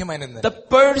ముఖ్యమైనది. The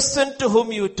person to whom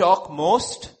you talk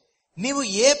most, నీవు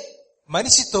ఏ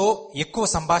మనిషితో ఎక్కువ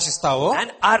సంభాషిస్తావో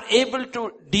and are able to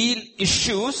deal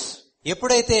issues,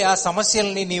 ఎప్పుడైతే ఆ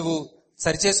సమస్యల్ని నీవు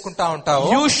సరిచేసుకుంటా ఉంటావో,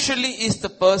 usually is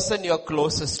the person you are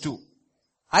closest to.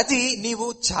 అది నీవు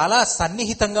చాలా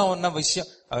సన్నిహితంగా ఉన్న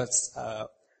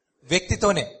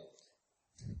వ్యక్తితోనే.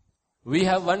 We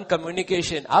have one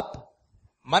communication up,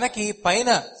 మనకి పైన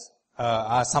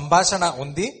ఆ సంభాషణ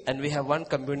ఉంది, and we have one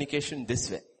communication this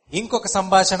way. ఇంకొక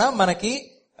సంభాషణ మనకి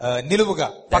నిలువుగా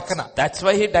పక్కన. That's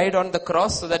why he died on the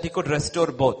cross, so that he could restore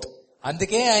both.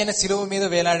 అందుకే ఆయన శిలువ మీద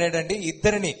వేలాడాడండి.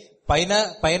 ఇద్దరిని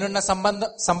పైనున్న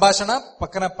సంభాషణ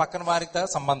పక్కన వారితో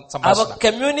సంభాషణ. Our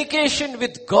communication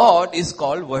with God is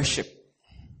called worship.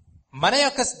 మన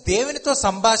యొక్క దేవునితో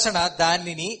సంభాషణ,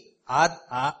 దానిని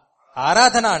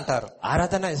ఆరాధన అంటారు.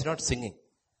 ఆరాధన is not singing.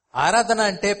 ఆరాధన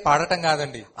అంటే పాడటం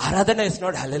కాదండి. ఆరాధన is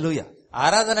not hallelujah.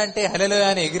 ఆరాధన అంటే హల్లెలూయా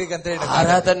అని ఎగిరి గంతేయడం.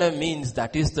 ఆరాధన means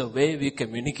that is the way we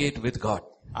communicate with God.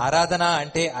 ఆరాధన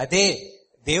అంటే అదే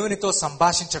దేవునితో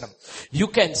సంభాషించడం. You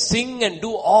can sing and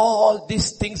do all these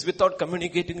things without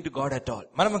communicating to God at all.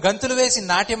 మనం గంతులు వేసి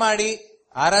నాట్యమాడి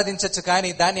ఆరాధించొచ్చు, కానీ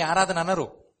దాన్ని ఆరాధన అనరు.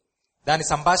 దాని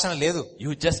సంభాషణ లేదు.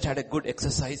 You just had a good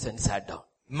exercise and sat down.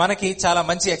 మనకి చాలా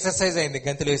మంచి ఎక్సర్సైజ్ అయింది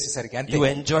గంతులు వేసేసరికి, అంతే. You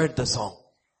enjoyed the song.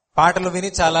 పాటలు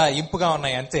విని చాలా ఇంపుగా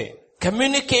ఉన్నాయి, అంతే.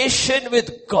 Communication with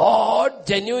God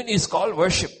genuine is called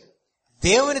worship.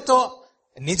 దేవునితో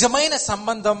నిజమైన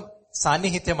సంబంధం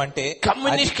సాన్నిహిత్యం అంటే.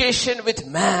 Communication with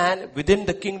man within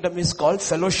the kingdom is called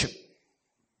fellowship.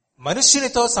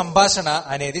 మనుష్యునితో సంభాషణ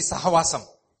అనేది సహవాసం.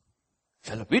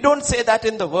 We don't say that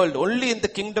in the world. Only in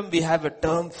the kingdom we have a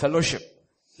term fellowship.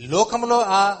 లోకంలో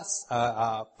ఆ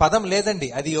పదం లేదండి,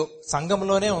 అది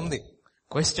సంఘంలోనే ఉంది.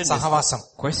 సహవాసం.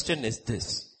 Question is this.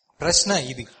 ప్రశ్న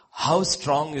ఇది. How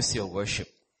strong is your worship?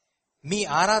 మీ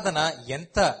ఆరాధన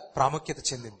ఎంత ప్రాముఖ్యత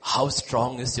చెందింది? How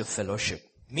strong is your fellowship?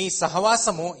 మీ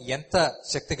సహవాసము ఎంత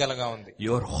శక్తిగలగా ఉంది?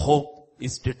 Your hope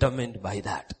is determined by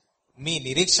that. మీ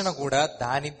నిరీక్షణ కూడా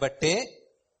దాన్ని బట్టే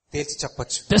తేల్చి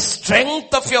చెప్పొచ్చు. The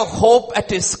strength of your hope at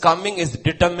His coming is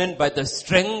determined by the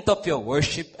strength of your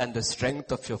worship and the strength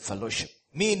of your fellowship.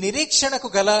 మీ నిరీక్షణకు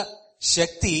గల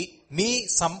శక్తి మీ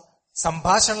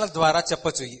సంభాషణల ద్వారా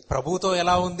చెప్పొచ్చు. ప్రభువుతో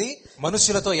ఎలా ఉంది,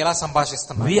 మనుషులతో ఎలా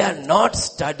సంభాషిస్తున్నాం. We are not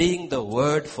studying the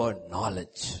word for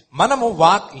knowledge. మనము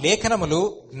లేఖనములు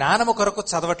జ్ఞానము కొరకు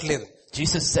చదవట్లేదు.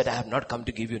 Jesus said, I have not come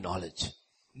to give you knowledge.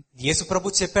 యేసు ప్రభు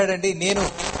చెప్పాడండి, నేను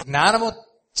జ్ఞానము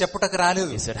చెప్పుటకు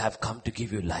రాలేదు. He said, I have come to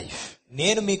give you life.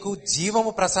 నేను మీకు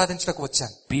జీవము ప్రసాదించుటకు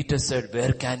వచ్చాను. Peter said,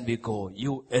 where can we go?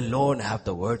 You alone have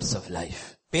the words of life.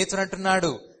 పేతురు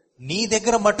అంటున్నాడు, నీ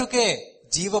దగ్గర మటుకే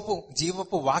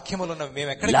జీవపు వాక్యములు ఉన్నవి. మేము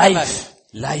ఎక్కడికి వెళ్ళాలి?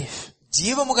 Life.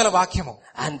 జీవము గల వాక్యము.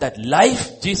 And that life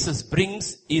Jesus brings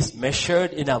is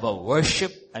measured in our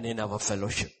worship and in our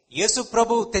fellowship. యేసు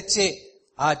ప్రభు తెచ్చే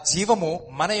ఆ జీవము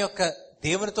మన యొక్క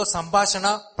దేవునితో సంభాషణ,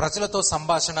 ప్రజలతో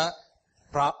సంభాషణ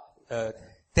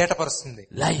తేటపరుస్తుంది.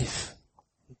 Life.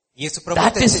 Yesu Prabhu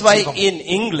That is why in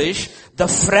English, the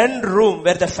friend room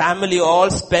where the family all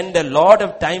spend a lot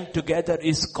of time together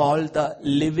is called the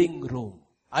living room.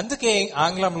 అందుకే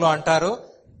ఆంగ్లంలో అంటారు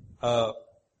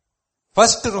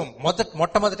ఫస్ట్ రూమ్,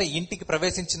 మొట్టమొదట ఇంటికి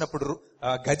ప్రవేశించినప్పుడు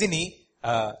గదిని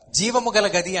జీవము గల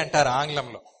గది అంటారు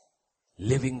ఆంగ్లంలో.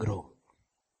 Living room.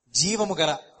 జీవము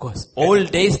గల. Old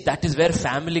days, that is where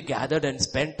family gathered and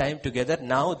spent time together.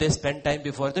 Now they spend time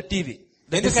before the TV.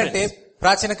 ఎందుకంటే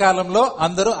ప్రాచీన కాలంలో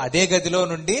అందరూ అదే గదిలో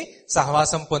నుండి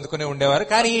సహవాసం పొందుకుని ఉండేవారు.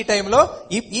 కానీ ఈ టైంలో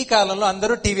ఈ కాలంలో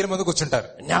అందరూ టీవీల ముందు కూర్చుంటారు.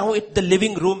 Now the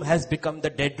living room has become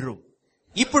the dead room.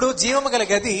 ఇప్పుడు జీవము గల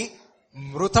గది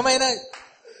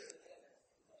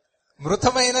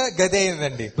మృతమైన గది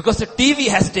అయిందండి. Because the TV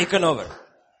has taken over.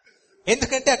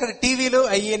 ఎందుకంటే అక్కడ టీవీలు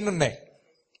అయ్యన్ని ఉన్నాయి.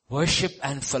 Worship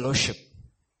and fellowship.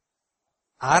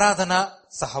 ఆరాధన,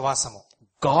 సహవాసము.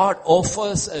 God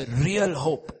offers a real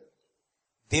hope.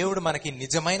 దేవుడు మనకి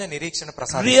నిజమైన నిరీక్షణ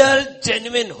ప్రసాదిస్తాడు. Real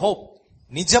genuine hope.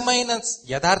 నిజమైన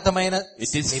యథార్థమైన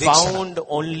It is found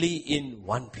only in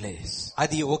one place.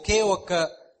 అది ఒకే ఒక్క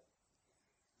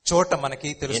చోట మనకి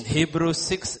తెలుస్తుంది. In Hebrews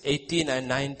 6:18 and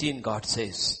 19 God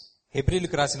says.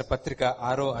 హెబ్రీయులకు రాసిన పత్రిక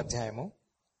 6వ అధ్యాయము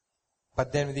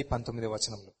 18-19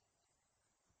 వచనంలో,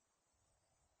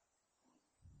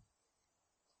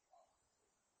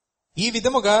 ఈ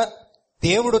విధముగా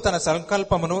దేవుడు తన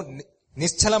సంకల్పమును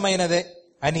నిశ్చలమైనదే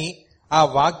అని ఆ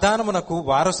వాగ్దానమునకు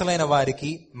వారసులైన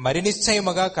వారికి మరి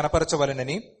నిశ్చయముగా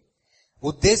కనపరచవలెనని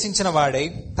ఉద్దేశించిన వాడై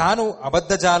తాను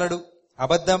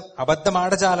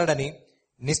అబద్ధమాడజాలడని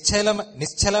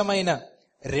నిశ్చలమైన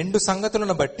రెండు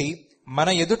సంగతులను బట్టి మన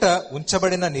ఎదుట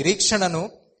ఉంచబడిన నిరీక్షణను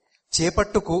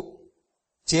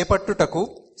చేపట్టుటకు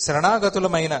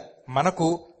శరణాగతులమైన మనకు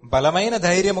బలమైన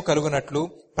ధైర్యము కలుగునట్లు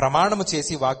ప్రమాణము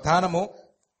చేసి వాగ్దానము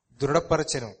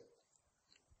దృఢపరచెను.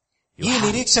 ఈ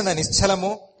నిరీక్షణ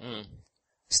నిశ్చలము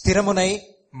స్థిరమునై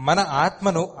మన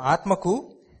ఆత్మకు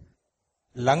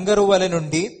లంగరువలె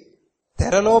నుండి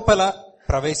తెరలోపల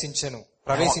ప్రవేశించెను.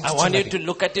 I want you to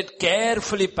look at it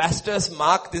carefully. Pastors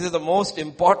mark, this is the most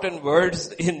important words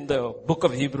in the book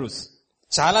of Hebrews.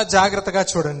 చాలా జాగ్రత్తగా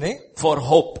చూడండి. For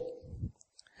hope.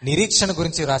 నిరీక్షణ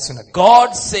గురించి రాసినది. God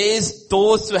says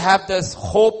those who have this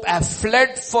hope have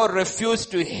fled for refuge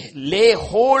to lay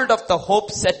hold of the hope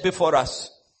set before us.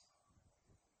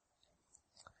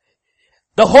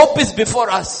 The hope is before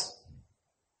us.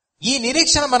 ఈ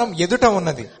నిరీక్షణ మనం ఎదుట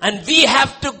ఉన్నది. And we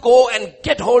have to go and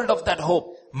get hold of that hope.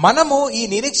 మనము ఈ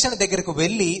నిరీక్షణ దగ్గరకు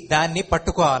వెళ్లి దాన్ని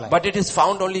పట్టుకోవాలి. But it is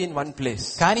found only in one place.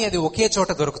 కానీ అది ఒకే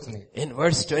చోట దొరుకుతుంది. In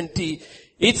verse 20,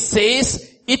 it says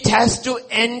it has to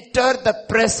enter the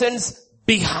presence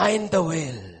behind the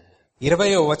veil.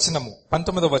 20వ వచనము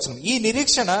 19వ వచనం, ఈ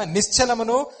నిరీక్షణ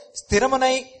నిశ్చలమును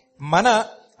స్థిరమునై మన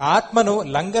ఆత్మను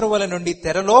లంగరువల నుండి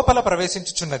తెరలోపల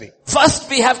ప్రవేశించుచున్నది. First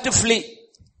we have to flee.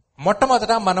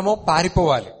 మొట్టమొదట మనము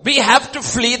పారిపోవాలి. We have to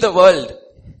flee the world.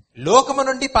 లోకము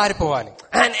నుండి పారిపోవాలి.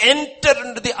 And enter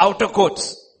into the outer courts.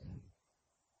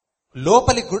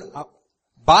 లోపలి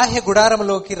బాహ్య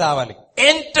గుడారములోకి రావాలి.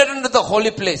 Enter into the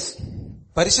holy place.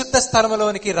 పరిశుద్ధ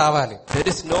స్థలములోనికి రావాలి. There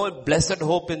is no blessed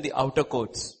hope in the outer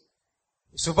courts.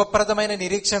 శుభప్రదమైన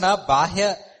నిరీక్షణ బాహ్య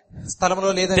స్థలములో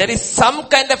లేదండి. There is some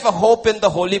kind of a hope in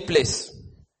the holy place.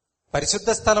 పరిశుద్ధ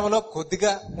స్థలములో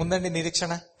కొద్దిగా ఉందండి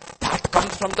నిరీక్షణ. That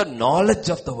comes from the knowledge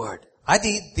of the word.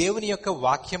 అది దేవుని యొక్క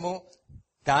వాక్యము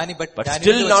దాని బట్టి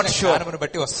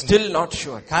బట్టి వస్తుంది. Still not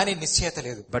sure. కానీ నిశ్చయత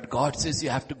లేదు. But God says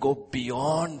you have to go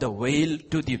beyond the veil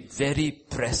to the very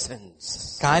presence.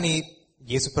 కానీ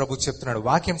యేసు ప్రభు చెప్తున్నాడు,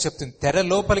 వాక్యం చెప్తుంది, తెర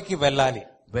లోపలికి వెళ్ళాలి.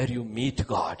 Where you meet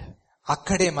God.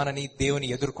 అక్కడే మనని దేవుని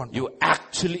ఎదుర్కొంటాం. You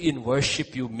actually in worship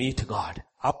you meet God.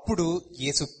 అప్పుడు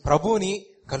యేసు ప్రభువుని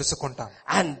కలుసుకుంటాం.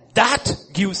 And that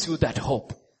gives you that hope.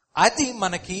 అది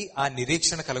మనకి ఆ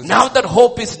నిరీక్షణ Now కలుగుతుంది. that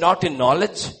hope is not in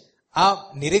knowledge. ఆ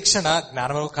నిరీక్షణ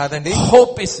జ్ఞానంలో కాదండి,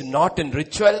 Hope is not in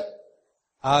ritual.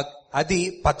 అది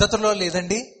పద్ధతిలో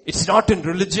లేదండి, It's not in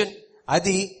religion.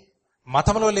 అది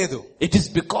మతంలో లేదు. It is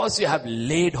because you have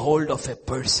laid hold of a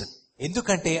person.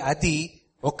 ఎందుకంటే అది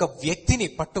ఒక వ్యక్తిని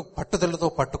పట్టుదలతో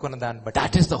పట్టుకున్న దాన్ని బట్టి.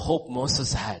 That is the hope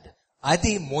Moses had.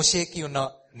 అది మోషేకి ఉన్న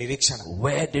నిరీక్షణ.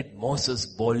 Where did Moses'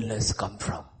 boldness come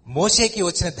from? మోషేకి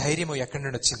వచ్చిన ధైర్యం ఎక్కడి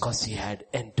నుండి వచ్చింది? Because he had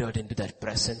entered into that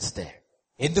presence there.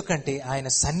 ఎందుకంటే ఆయన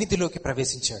సన్నిధిలోకి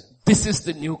ప్రవేశించాడు. This is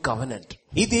the new covenant.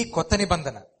 ఇది కొత్త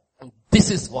నిబంధన. This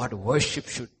is what worship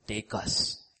should take us.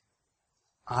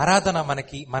 ఆరాధన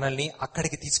మనల్ని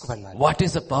అక్కడికి తీసుకువెళ్ళాలి. What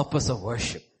is the purpose of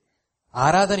worship?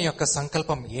 ఆరాధన యొక్క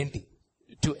సంకల్పం ఏంటి?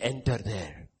 To enter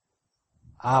there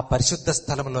ఆ పరిశుద్ధ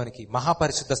స్థలంలోనికి,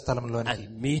 మహాపరిశుద్ధ స్థలంలోనికి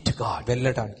and meet God.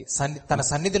 వెళ్ళటానికి, తన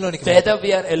సన్నిధిలోనికి. Whether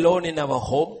we are alone in our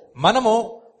home, మనము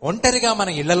ఒంటరిగా మన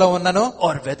ఇళ్లలో ఉన్నను,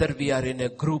 or whether we are in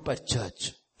a group at church,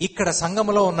 ఇక్కడ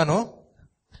సంఘములో ఉన్నను,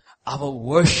 our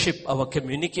worship, our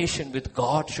communication with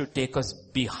God should take us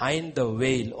behind the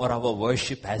veil, or our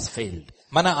worship has failed.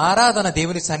 మన ఆరాధన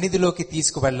దేవుని సన్నిధిలోకి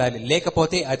తీసుకువెళ్ళాలి,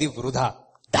 లేకపోతే అది వృధా.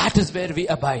 That is where we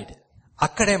abide.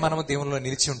 అక్కడే మనము దేవునిలో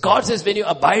నిలిచి ఉంటాం. God says when you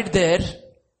abide there,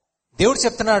 దేవుడు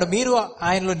చెప్తున్నాడు, మీరు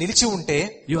ఆయనలో నిలిచి ఉంటే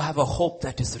you have a hope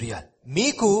that is real.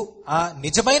 మీకు ఆ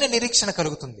నిజమైన నిరీక్షణ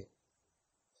కలుగుతుంది.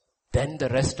 Then the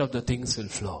rest of the things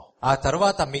will flow. ఆ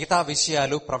తర్వాత మిగతా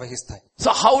విషయాలు ప్రవహిస్తాయి. So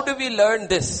how do we learn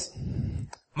this?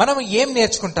 మనం ఏం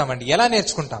నేర్చుకుంటామండి? ఎలా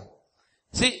నేర్చుకుంటాం?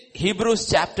 See, Hebrews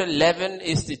chapter 11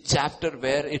 is the chapter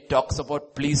where it talks about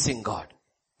pleasing God.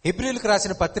 హెబ్రీయులకు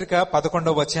రాసిన పత్రిక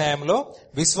 11వ అధ్యాయంలో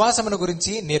విశ్వాసమును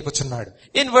గురించి నేర్పుచున్నాడు.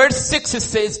 In verse 6 it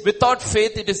says, without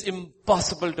faith it is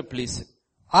impossible to please Him.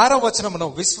 6వ వచనమును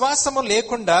విశ్వాసము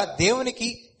లేకుండా దేవునికి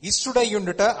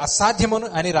ఇష్టుడయ్యుండుట అసాధ్యమును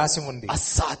అని రాసి ఉంది.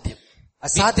 Asadhyam.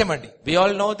 అసాధ్యమండి. We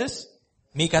all know this.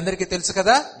 మీకందరికీ తెలుసు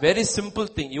కదా. Very simple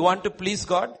thing. You want to please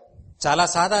God? చాలా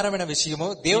సాధారణమైన విషయము.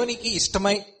 దేవునికి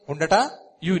ఇష్టమై ఉండట,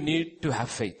 You need to have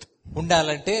faith.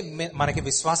 ఉండాలంటే మనకి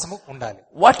విశ్వాసము ఉండాలి.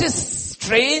 What is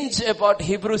strange about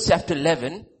Hebrews chapter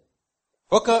 11?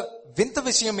 ఒక వింత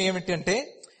విషయం ఏమిటంటే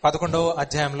 11వ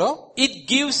అధ్యాయంలో it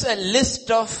gives a list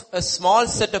of a small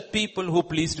set of people who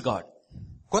pleased God.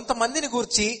 కొంతమందిని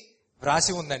గురించి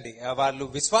రాసి ఉందండి, వాళ్ళు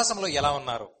విశ్వాసంలో ఎలా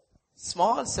ఉన్నారు.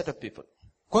 Small set of people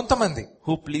కొంతమంది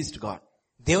who pleased God.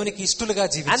 దేవునికి ఇష్టలుగా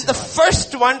And the జీవించారు.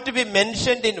 first one to be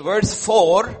mentioned in verse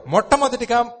 4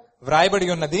 మొట్టమొదటిగా వ్రాయబడి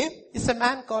ఉన్నది is a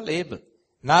man called Abel.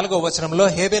 4వ వచనంలో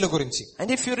హేబేలు గురించి. And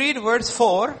if you read verse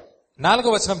 4,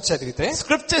 4వ వచనం చదివితే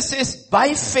Scripture says, by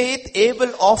faith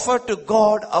Abel offered to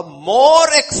God a more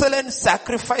excellent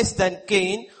sacrifice than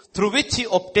Cain, through which he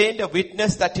obtained a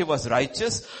witness that he was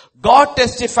righteous, God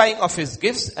testifying of his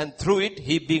gifts, and through it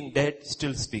he being dead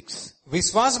still speaks.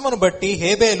 విశ్వాసమును బట్టి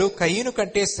హేబేలు కయీను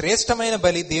కంటే శ్రేష్టమైన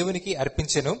బలి దేవునికి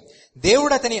అర్పించెను.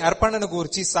 దేవుడు అతని అర్పణను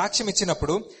గూర్చి సాక్ష్యం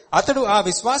ఇచ్చినప్పుడు అతడు ఆ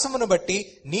విశ్వాసమును బట్టి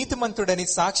నీతిమంతుడని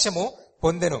సాక్ష్యము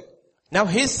పొందెను. Now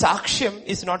his saksham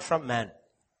is not from man.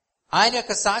 ఆయన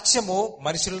యొక్క సాక్ష్యము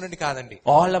మనుషుల నుండి కాదండి.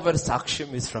 All our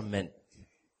saksham is from men.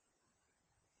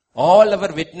 All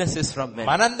our witness is from men.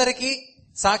 మనందరికీ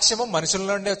సాక్ష్యము మనుషుల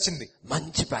నుండి వచ్చింది.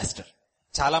 Manchi pastor.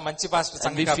 చాలా మంచి pastor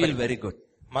And we feel very good.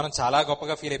 మనం చాలా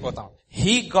గొప్పగా ఫీల్ అయిపోతాం.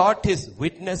 He got his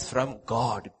witness from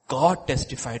God. God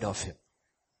testified of him.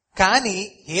 కానీ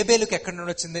హేబేలుకి ఎక్కడి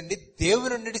నుండి వచ్చిందండి?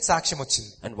 దేవుని నుండి సాక్ష్యం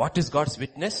వచ్చింది. And what is God's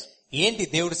witness? ఏంటి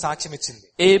దేవుడు సాక్ష్యం ఇచ్చింది?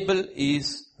 Abel is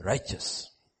righteous.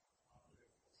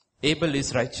 Abel is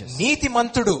righteous.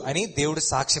 నీతిమంతుడు అని దేవుడు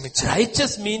సాక్ష్యం ఇచ్చాడు.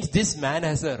 Righteous means this man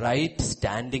has a right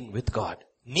standing with God.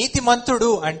 నీతిమంతుడు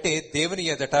అంటే దేవుని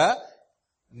ఎదుట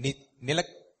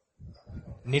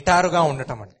నిటారుగా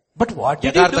ఉండటం అండి. But what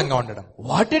did he యథార్థంగా do? ఉండడం.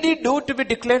 What did he do to be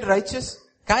declared righteous?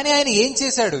 కానీ ఆయన ఏం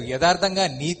చేశాడు? యథార్థంగా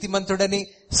నీతిమంతుడని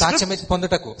సాక్ష్యం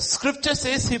పొందుటకు Scripture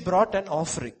says he brought an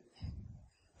offering.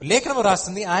 లేఖనం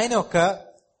రాస్తుంది ఆయన ఒక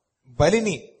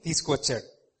బలిని తీసుకువచ్చాడు.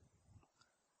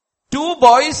 2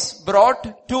 boys brought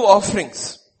 2 offerings.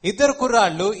 ఇద్దరు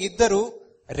కుర్రాళ్ళు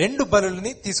 2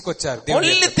 బలులని తీసుకొచ్చారు.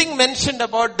 Only thing mentioned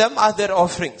about them are their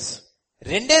offerings.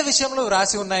 రెండే విషయంలో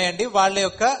రాసి ఉన్నాయండి వాళ్ళ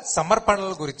యొక్క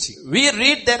సమర్పణల గురించి. We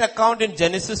read their account in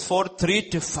Genesis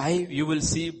 4:3-5. You will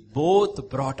see both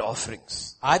brought offerings.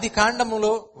 ఆది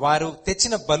కాండములో వారు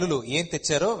తెచ్చిన బలులు ఏం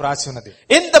తెచ్చారో రాసి ఉన్నది.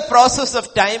 In the process of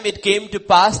time, it came to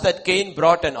pass that Cain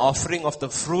brought an offering of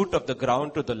the fruit of the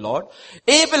ground to the Lord.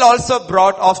 Abel also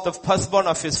brought of the firstborn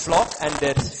of his flock and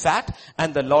their fat, and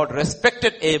the Lord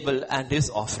respected Abel and his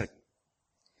offering.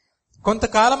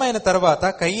 కొంతకాలమైన తర్వాత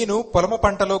కయీను పొలము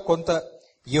పంటలో కొంత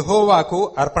యెహోవాకు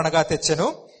అర్పణగా తెచ్చెను.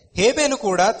 హేబేలు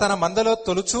కూడా తన మందలో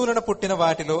తొలుచూలన పుట్టిన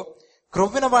వాటిలో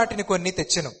క్రొవ్విన వాటిని కొన్ని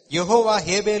తెచ్చెను. యెహోవా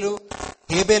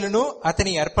హేబేలును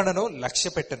అతని అర్పణను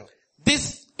లక్ష్యపెట్టెను. This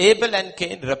Abel and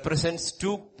Cain represents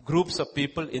two groups of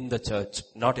people in the church,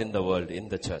 not in the world, in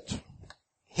the church.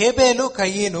 హేబేలు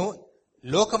కయీను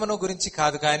లోకమును గురించి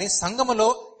కాదు కానీ సంఘములో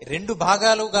రెండు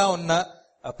భాగాలుగా ఉన్న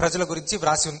ప్రజల గురించి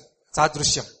వ్రాసి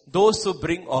సాదృశ్యం. Those who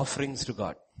bring offerings to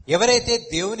God. ఎవరైతే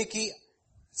దేవునికి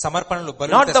సమర్పణలు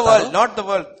బలులు Not the తెస్తారో, world, not the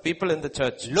world, people in the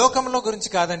church. లోకములో గురించి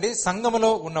కాదండి, సంఘములో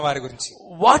ఉన్న వారి గురించి.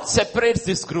 What separates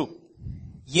this group?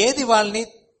 ఏది వాళ్ళని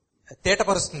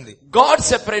తేటపరుస్తుంది? God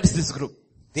separates this group.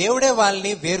 దేవుడే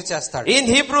వాళ్ళని వేరు చేస్తాడు. In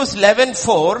Hebrews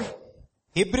 11:4,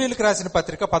 హెబ్రీయులకు రాసిన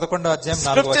పత్రిక 11వ అధ్యాయం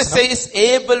 4వ Scripture వచనం, says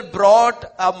Abel brought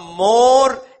a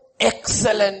more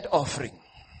excellent offering.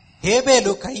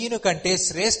 హేబేలు కయీను కంటే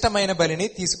శ్రేష్టమైన బలిని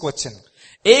తీసుకువచ్చెను.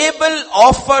 Abel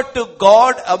offered to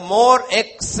God a more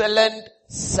excellent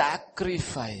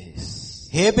sacrifice.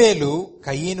 హేబేలు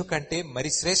కయీను కంటే మరి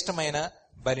శ్రేష్టమైన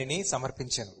బలిని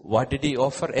సమర్పించెను. What did he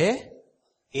offer?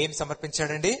 ఏం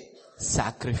సమర్పించాడండి?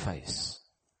 Sacrifice.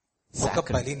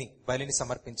 ఒక బలిని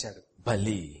సమర్పించాడు.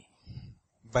 Bali.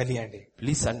 బలి అండి.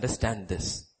 Please understand this.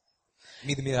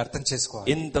 మీరు అర్థం చేసుకోవాలి.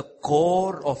 In the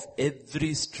core of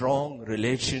every strong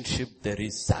relationship there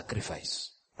is sacrifice.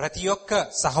 ప్రతి ఒక్క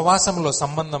సహవాసంలో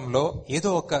సంబంధంలో ఏదో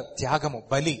ఒక త్యాగము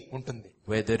బలి ఉంటుంది.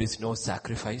 Where there is no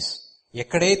sacrifice,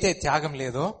 ఎక్కడైతే త్యాగం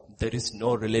లేదో there is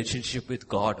no relationship with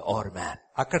God or man.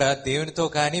 అక్కడ దేవునితో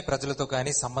గాని ప్రజలతో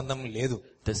గాని సంబంధం లేదు.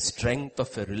 The strength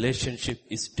of a relationship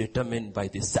is determined by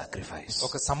this sacrifice.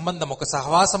 ఒక సంబంధం, ఒక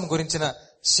సహవాసం గురించిన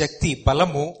శక్తి,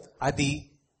 బలము అది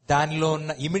దానిలో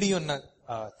ఉన్న ఇమిడి ఉన్న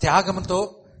త్యాగంతో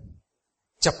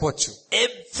చెప్పవచ్చు.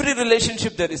 Every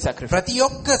relationship there is sacrifice. ప్రతి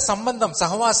ఒక్క సంబంధం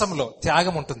సహవాసంలో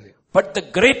త్యాగం ఉంటుంది. But the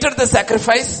greater the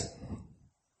sacrifice,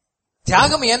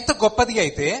 త్యాగం ఎంత గొప్పది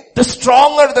అయితే the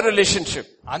stronger the relationship.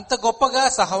 అంత గొప్పగా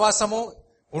సహవాసము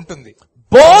ఉంటుంది.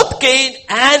 Both Cain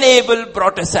and Abel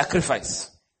brought a sacrifice.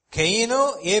 కయీను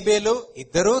Abel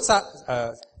ఇద్దరూ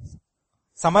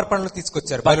సమర్పణలు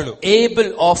తీసుకొచ్చారు, బలులు. Abel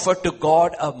offered to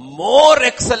God a more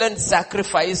excellent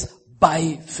sacrifice by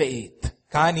faith.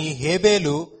 కానీ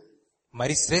హేబేలు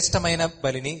మరి శ్రేష్టమైన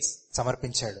బలిని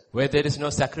సమర్పించాడు. Where there is no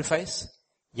sacrifice,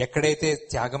 ఎక్కడైతే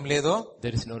త్యాగం లేదో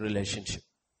there is no relationship.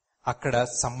 అక్కడ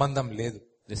సంబంధం లేదు.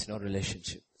 There is no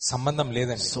relationship. సంబంధం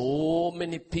లేదండి. So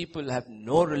many people have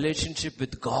no relationship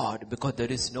with God because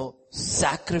there is no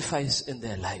sacrifice in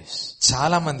their lives.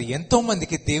 చాలా మంది, ఎంతో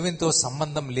మందికి దేవునితో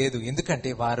సంబంధం లేదు,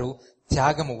 ఎందుకంటే వారు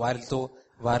త్యాగము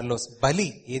వారిలో బలి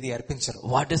ఏది అర్పించరు.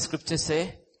 What does scripture say?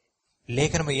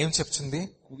 లేఖనము ఏం చెప్తుంది?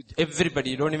 Everybody,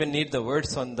 you don't even need the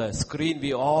words on the screen.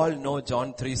 We all know John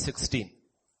 3:16.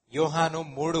 యోహాను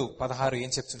 3:16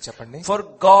 ఏం చెప్తుంది చెప్పండి? For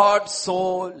God so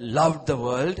loved the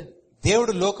world.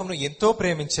 దేవుడు లోకమును ఎంతో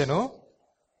ప్రేమించెను.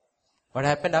 What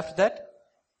happened after that?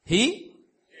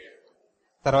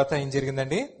 తర్వాత ఏం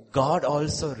జరిగిందండి? God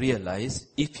also realized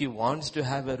if he wants to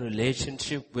have a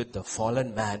relationship with the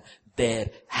fallen man, there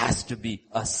has to be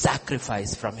a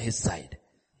sacrifice from his side.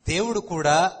 దేవుడు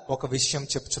కూడా ఒక విషయం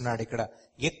చెప్తున్నాడు ఇక్కడ.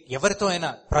 ఎవరితో అయినా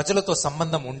ప్రజలతో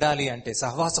సంబంధం ఉండాలి అంటే,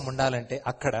 సహవాసం ఉండాలంటే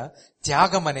అక్కడ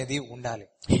త్యాగం అనేది ఉండాలి.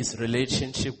 His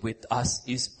relationship with us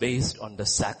is based on the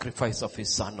sacrifice of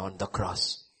his son on the cross.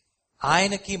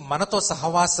 ఆయనకి మనతో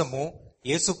సహవాసము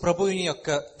యేసు ప్రభువుని యొక్క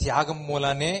త్యాగం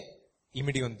మూలానే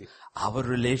ఇమిడి ఉంది. Our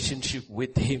relationship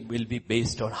with him will be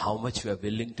based on how much we are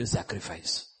willing to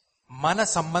sacrifice. మన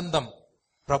సంబంధం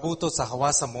ప్రభువుతో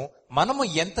సహవాసము మనము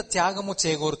ఎంత త్యాగము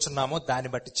చేయగోరుచున్నామో దాన్ని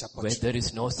బట్టి చెప్పవచ్చు. Where there is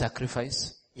no sacrifice,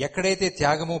 ఎక్కడైతే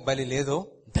త్యాగము బలి లేదో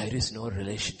there is no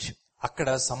relationship. అక్కడ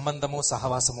సంబంధము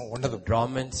సహవాసము ఉండదు.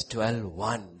 Romans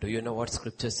 12:1. Do you know what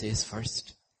scripture says first?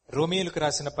 రోమీయులకు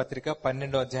రాసిన పత్రిక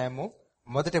 12వ అధ్యాయము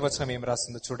మొదటి వచనం ఏం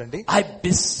రాస్తుందో చూడండి. I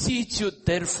beseech you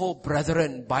therefore,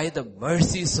 brethren, by the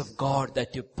mercies of God,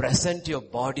 that you present your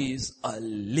bodies a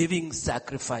living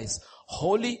sacrifice,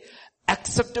 holy,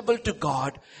 acceptable to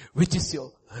God, which is your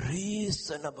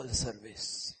reasonable service.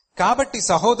 కాబట్టి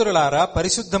సహోదరులారా,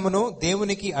 పరిశుద్ధమును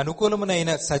దేవునికి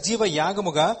అనుకూలమునైన సజీవ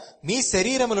యాగముగా మీ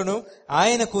శరీరములను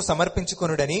ఆయనకు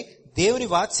సమర్పించుకొనుడని దేవుని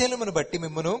వాత్సల్యమును బట్టి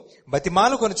మిమ్మును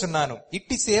బతిమాలుకొనుచున్నాను.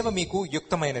 ఇట్టి సేవ మీకు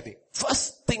యుక్తమైనది.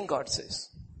 First thing God says,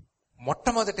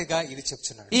 మొట్టమొదటిగా ఇది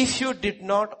చెప్తున్నాడు. if you did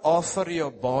not offer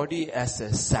your body as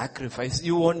a sacrifice,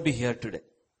 you won't be here today.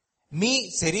 మీ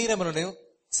శరీరములను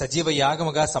సజీవ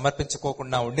యాగముగా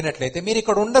సమర్పించుకోకుండా ఉండినట్లయితే మీరు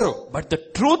ఇక్కడ ఉండరు. But the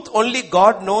truth, only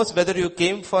God knows whether you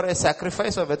came for a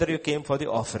sacrifice or whether you came for the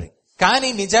offering. కానీ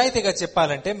నిజాయితీగా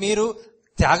చెప్పాలంటే మీరు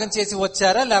త్యాగం చేసి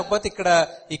వచ్చారా లేకపోతే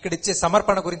ఇక్కడ ఇచ్చే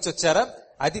సమర్పణ గురించి వచ్చారా,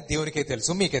 అది దేవునికే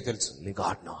తెలుసు, మీకే తెలుసు. Only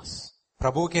God knows.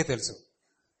 ప్రభువుకే తెలుసు.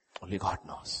 Only God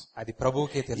knows. అది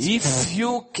ప్రభువుకే తెలుసు. If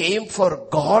you came for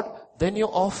God, then you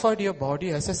offered your body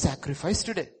as a sacrifice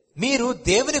today. మీరు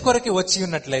దేవుని కొరకు వచ్చి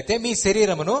ఉన్నట్లయితే మీ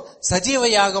శరీరమును సజీవ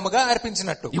యాగముగా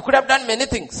అర్పించినట్టు. You could have done many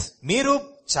things. మీరు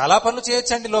చాలా పనులు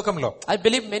చేయొచ్చండి లోకంలో. I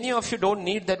believe many of you don't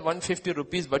need that 150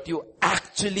 rupees, but you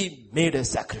actually made a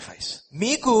sacrifice.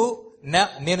 మీకు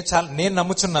నేను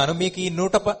నమ్ముచున్నాను, మీకు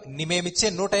ఈ మేమిచ్చే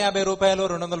 150 రూపాయలు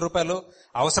 200 రూపాయలు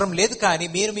అవసరం లేదు, కానీ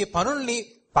మీరు మీ పనుల్ని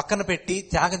పక్కన పెట్టి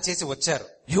త్యాగం చేసి వచ్చారు.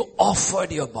 You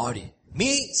offered your body. మీ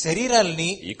శరీరాల్ని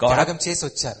త్యాగం చేసి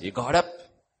వచ్చారు. You got up.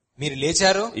 మీరు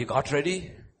లేచారు. You got ready.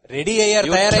 రెడీ అయ్యారు.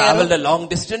 You traveled a long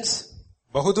distance.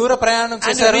 బహుదూర ప్రయాణం And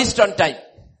you చేశారు. reached on time.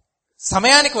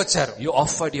 సమయానికి వచ్చారు. You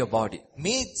offered your body.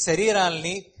 మీ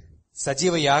శరీరాల్ని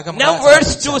సజీవ యాగం. Now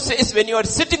verse 2 says, when you are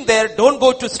sitting there, don't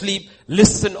go to sleep.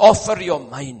 Listen, offer your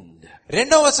mind.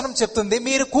 రెండవ వచనం చెప్తుంది,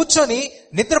 మీరు కూర్చొని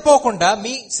నిద్రపోకుండా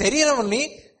మీ శరీరాన్ని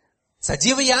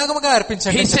సజీవ యాగముగా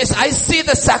అర్పించండి. He says, I see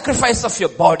the sacrifice of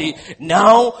your body.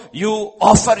 Now you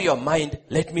offer your mind.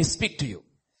 Let me speak to you.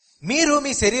 మీరు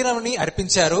మీ శరీరాన్ని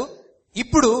అర్పించారు,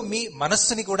 ఇప్పుడు మీ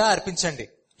మనస్సుని కూడా అర్పించండి.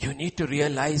 You need to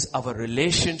realize our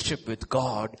relationship with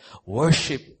God,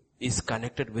 worship is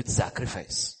connected with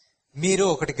sacrifice. మీరు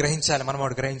ఒకటి గ్రహించాలి, మనం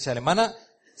ఒకటి గ్రహించాలి. మన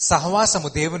సహవాసము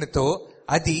దేవునితో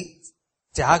అది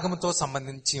త్యాగముతో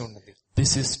సంబంధించి ఉన్నది.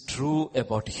 This is true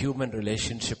about human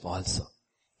relationship also.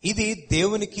 ఇది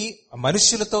దేవునికి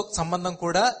మనుష్యులతో సంబంధం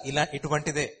కూడా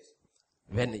ఇటువంటిదే.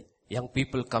 When young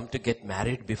people come to get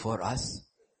married before us,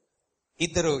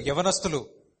 ఇద్దరు యవనస్తులు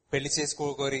పెళ్లి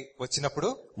చేసుకోగోరి వచ్చినప్పుడు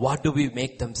what do we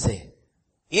make them say?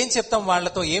 ఏం చెప్తాం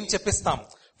వాళ్ళతో? ఏం చెప్పిస్తాం?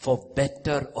 For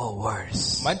better or worse.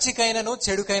 మంచికైనను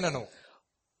చెడుకైనను.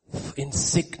 In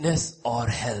sickness or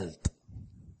health.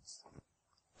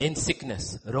 In sickness,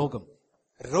 rogam.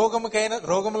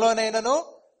 రోగంలోనైనను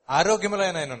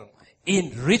ఆరోగ్యంలోనైనను. In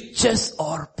riches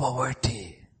or poverty.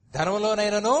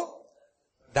 ధనములోనైనను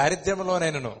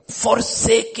దారిద్ర్యంలోనైనను.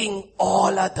 Forsaking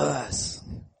all others.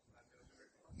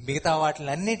 మిగతా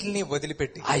వాటిలన్నిటిని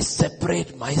వదిలిపెట్టి, I separate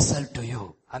myself to you.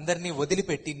 అందరినీ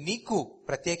వదిలిపెట్టి నీకు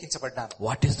ప్రత్యేకించబడ్డాను.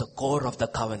 What is the core of the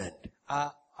covenant?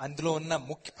 అందులో ఉన్న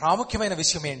ప్రాముఖ్యమైన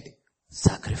విషయం ఏంటి?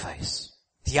 Sacrifice.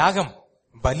 త్యాగం,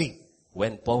 బలి.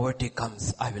 When poverty comes,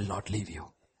 I will not leave you.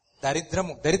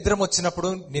 దరిద్రం వచ్చినప్పుడు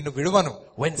నిన్ను విడువను.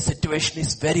 When situation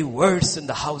is very worse in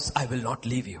the house, I will not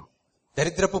leave you.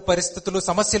 దరిద్రపు పరిస్థితులు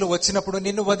సమస్యలు వచ్చినప్పుడు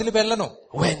నిన్ను వదిలి వెళ్ళను.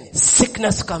 When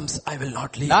sickness comes, I will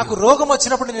not leave నాకు you. రోగం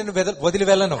వచ్చినప్పుడు నిన్ను వదిలి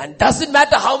వెళ్ళను. And doesn't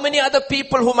matter how many other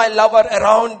people whom I love are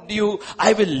around you,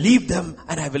 I will leave them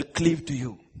and I will cleave to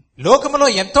you. లోకములో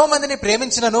ఎంతో మందిని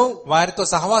ప్రేమించినను వారితో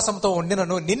సహవాసంతో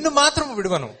ఉండినను నిన్ను మాత్రం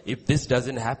విడువను. If this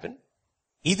doesn't happen,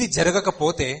 ఇది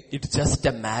జరగకపోతే it's just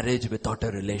a marriage without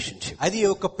a relationship. అది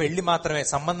ఒక పెళ్లి మాత్రమే,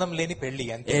 సంబంధం లేని పెళ్లి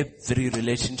అంతే. Every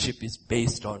relationship is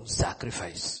based on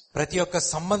sacrifice. ప్రతి ఒక్క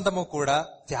సంబంధము కూడా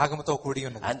త్యాగముతో కూడి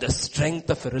ఉన్నది. And the strength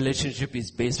of a relationship is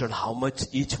based on how much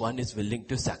each one is willing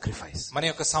to sacrifice. మన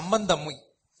యొక్క సంబంధము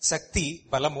శక్తి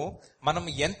బలము మనం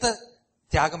ఎంత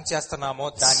త్యాగం చేస్తున్నామో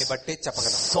దాన్ని బట్టే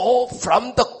చెప్పగలం. So from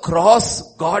the cross,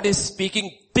 God is speaking,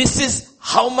 this is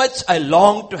how much I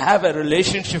long to have a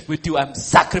relationship with you. I'm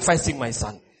sacrificing my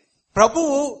son.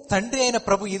 ప్రభువు, తండ్రి అయిన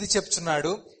ప్రభు ఇది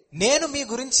చెప్తున్నాడు, నేను మీ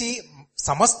గురించి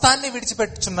సమస్తాన్ని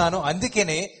విడిచిపెట్టుచున్నాను,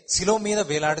 అందుకనే శిలువ మీద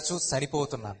వేలాడుచు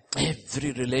చనిపోతున్నాను.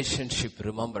 Every relationship,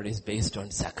 remember, is based on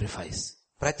sacrifice.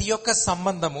 ప్రతి ఒక్క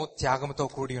సంబంధము త్యాగముతో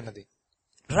కూడి ఉన్నది.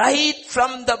 Right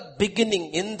from the beginning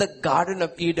in the Garden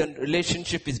of Eden,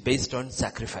 relationship is based on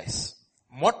sacrifice.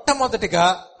 మొట్టమొదటిగా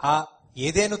ఆ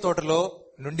ఏదెను తోటలో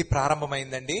నుండి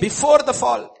ప్రారంభమైందండి. Before the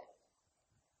fall.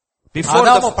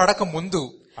 ఆదాము పడక ముందు.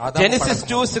 Genesis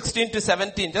 2:16 to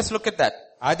 17. Just look at that.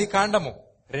 ఆది కాండము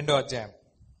 2వ అధ్యాయం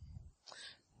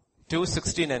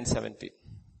 2:16 and 17.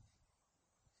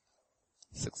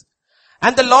 6.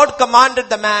 And the Lord commanded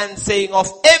the man, saying, of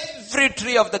every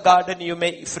tree of the garden you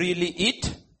may freely eat,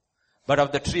 but of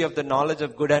the tree of the knowledge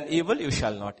of good and evil you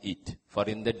shall not eat. For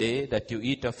in the day that you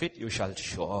eat of it, you shall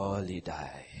surely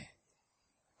die.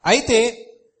 అయితే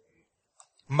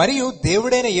మరియు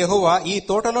దేవుడైన యెహోవా, ఈ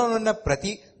తోటలో ఉన్న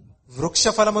ప్రతి వృక్ష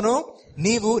ఫలమును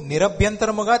నీవు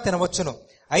నిరభ్యంతరముగా తినవచ్చును,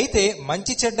 అయితే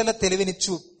మంచి చెడ్డల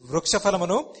తెలివినిచ్చు వృక్ష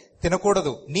ఫలమును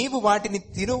తినకూడదు, నీవు వాటిని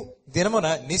తిను దినమున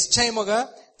నిశ్చయముగా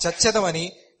చచ్చెదవని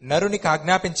నరునికి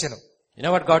ఆజ్ఞాపించెను. You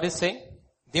know what God is saying?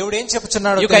 దేవుడు ఏం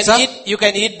చెప్పుచున్నాడు? You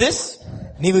can eat this.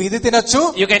 నీవు ఇది తినొచ్చు.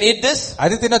 You can eat this.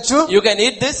 అది తినొచ్చు. You can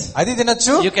eat this. అది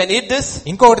తినొచ్చు. You can eat this.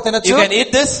 ఇంకొకటి తినొచ్చు. You can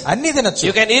eat this. అన్ని తినొచ్చు.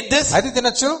 You can eat this. అది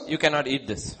తినొచ్చు. You cannot eat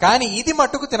this. కానీ ఇది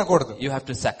మట్టుకు తినకూడదు. You have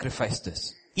to sacrifice this.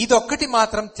 ఇదొక్కటి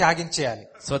మాత్రం త్యాగించేయాలి.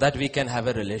 So that we can have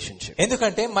a relationship.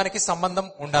 ఎందుకంటే మనకి సంబంధం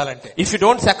ఉండాలంటే. If you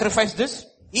don't sacrifice this,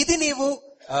 ఇది నీవు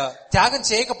త్యాగం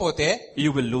చేయకపోతే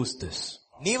you will lose this.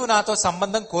 నీవు నాతో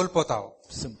సంబంధం కోల్పోతావు.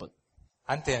 Simple.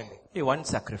 అంతే అండి. One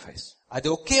sacrifice. అది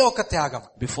ఒకే ఒక త్యాగం.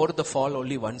 Before the fall,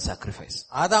 only one sacrifice.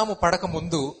 ఆదాము పడక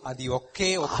ముందు అది ఒకే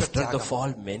ఒక After the త్యాగం.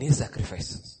 fall, many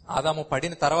sacrifices. ఆదాము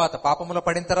పడిన తర్వాత, పాపములో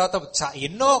పడిన తర్వాత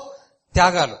ఎన్నో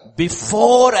త్యాగాలు.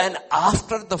 Before and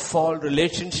after the fall,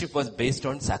 relationship was based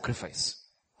on sacrifice.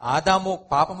 ఆదాము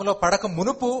పాపములో పడక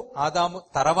మునుపు, ఆదాము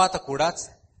తర్వాత కూడా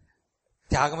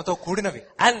త్యాగముతో కూడినవి.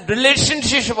 And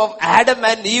relationship of Adam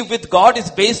and Eve with God is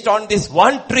based on this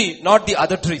one tree, not the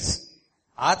other trees.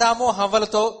 ఆదాము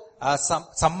హవ్వలతో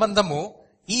సంబంధము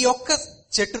ఈ ఒక్క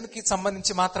చెట్టుకి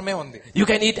సంబంధించి మాత్రమే ఉంది. You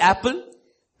can eat apple.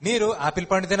 మీరు ఆపిల్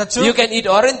పండు తినొచ్చు. You can eat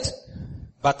orange.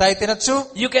 బత్తాయి తినొచ్చు.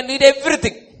 You can eat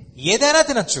everything. ఏదైనా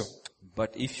తినొచ్చు.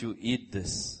 But if you eat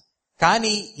this,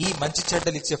 కానీ ఈ మంచి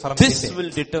చెడ్డలు ఇచ్చే ఫలం this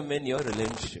will determine your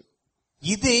relationship.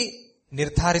 ఇది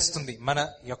నిర్ధారిస్తుంది మన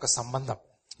యొక్క సంబంధం.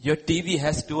 Your TV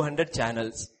has 200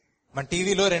 channels. మన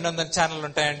టీవీలో 200 ఛానల్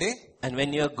ఉంటాయండి. And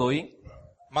when you are going,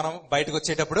 మనం బయటకు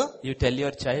వచ్చేటప్పుడు you tell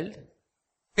your child,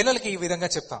 పిల్లలకి ఈ విధంగా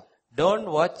చెప్తాం, don't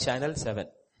watch channel 7.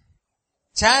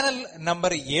 Channel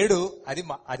number 7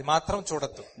 అది మాత్రం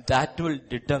చూడొద్దు. That will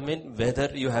determine whether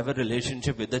you have a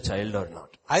relationship with the child or not.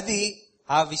 అది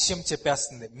ఆ విషయం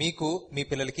చెప్పేస్తుంది మీకు మీ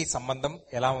పిల్లలకి సంబంధం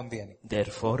ఎలా ఉంది అని.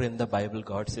 Therefore in the Bible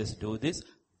God says, do this,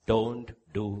 don't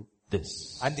do this.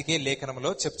 అందుకే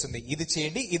లేఖనంలో చెప్తుంది, ఇది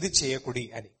చేయండి, ఇది చేయకుడి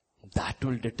అని. That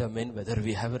will determine whether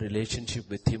we have a relationship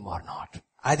with him or not.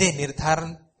 అదే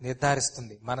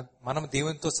నిర్ధారిస్తుంది మనం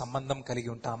దేవునితో సంబంధం కలిగి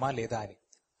ఉంటామా లేదా అని.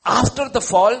 After the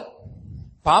fall,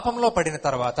 పాపంలో పడిన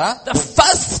తర్వాత the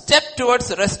first step towards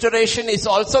restoration is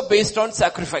also based on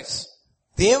sacrifice.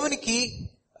 దేవునికి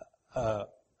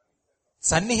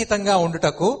సన్నిహితంగా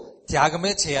ఉండుటకు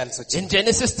త్యాగమే చేయాల్సి వచ్చింది. In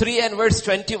Genesis 3 and verse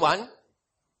 21,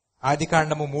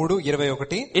 ఆదికాండము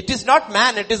 3:21, it is not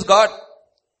man, it is God.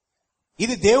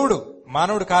 ఇది దేవుడు,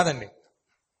 మానవుడు కాదండి.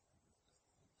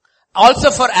 Also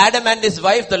for Adam and his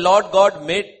wife, the Lord God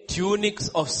made tunics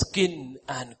of skin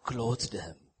and clothed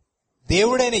them.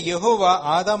 దేవుడైన యెహోవా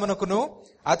ఆదామునకును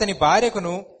అతని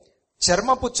భార్యకును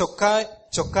చర్మపు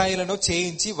చొక్కాయిలను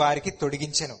చేయించి వారికి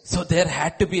తొడిగించెను. So there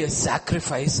had to be a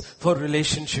sacrifice for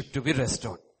relationship to be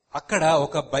restored. అక్కడ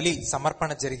ఒక బలి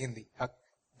సమర్పణ జరిగింది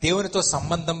దేవునితో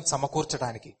సంబంధం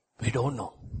సమకూర్చడానికి. We don't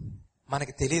know.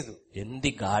 మనకి తెలియదు. In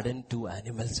the garden 2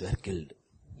 animals were killed.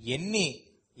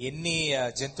 ఎన్ని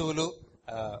జంతువులు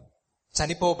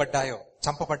చంపబడ్డాయో.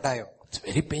 It's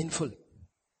very painful.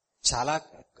 చాలా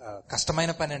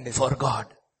కష్టమైన పని అండి For God.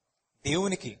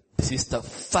 దేవునికి This is the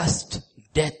first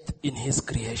death in his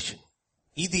creation.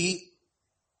 ఇది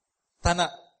తన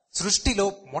సృష్టిలో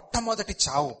మొట్టమొదటి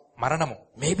చావు, మరణము.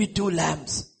 Maybe 2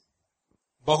 lambs.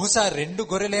 బహుశా 2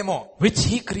 గొర్రెలేమో. Which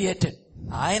he created.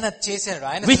 ఆయన చేశాడు,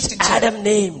 ఆయన Which సృష్టించాడు. Adam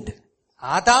named.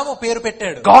 ఆదాము పేరు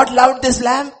పెట్టాడు. God loved this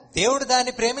lamb. దేవుడు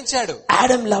దాన్ని ప్రేమించాడు.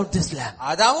 Adam loved this lamb.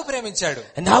 ఆదాము ప్రేమించాడు.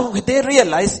 And now they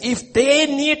realize if they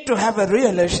need to have a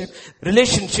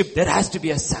relationship, there has to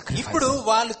be a sacrifice. ఇప్పుడు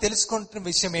వాళ్ళు తెలుసుకుంటున్న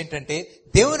విషయం ఏంటంటే,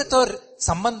 దేవునితో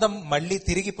సంబంధం మళ్ళీ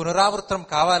తిరిగి పునరావృతం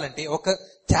కావాలంటే ఒక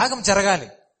త్యాగం జరగాలి.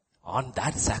 On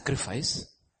that sacrifice,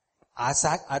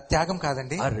 ఆ త్యాగం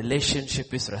కాదండి, our relationship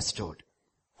is restored.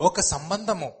 ఒక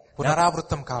సంబంధము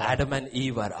పునరావృతం కావాలి. Adam and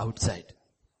Eve are outside.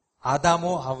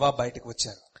 ఆదాము హవ్వ బయటకు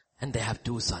వచ్చారు. And they have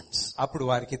 2 sons. అప్పుడు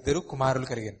వారికి 2 కుమారులు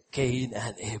కలిగారు, Cain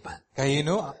and Abel.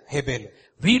 కయీను, హేబేలు.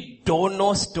 We don't know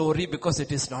story because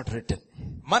it is not written.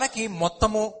 మనకి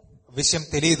మొత్తము విషయం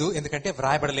తెలియదు, ఎందుకంటే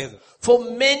వ్రాయబడలేదు. For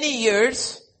many years,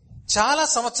 చాలా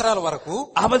సంవత్సరాల వరకు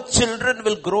our children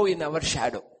will grow in our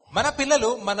shadow. మన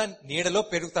పిల్లలు మన నీడలో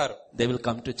పెరుగుతారు. They will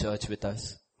come to church with us.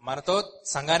 మనతో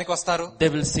సంఘానికి వస్తారు.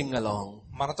 They will sing along.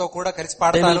 మనతో కూడా కలిసి They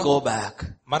పాడతారు. will go back.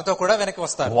 మనతో కూడా వెనక్కి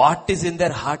వస్తారు. What is in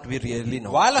their heart we really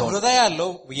know. వాళ్ళ హృదయాల్లో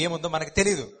ఏముందో మనకు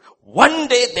తెలియదు. One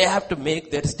day they have to make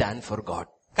their stand for God.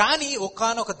 కానీ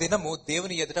ఒకానొక దినము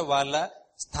దేవుని ఎదుట వాళ్ళ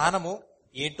స్థానము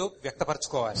ఏంటో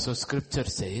వ్యక్తపరచుకోవాలి. So scripture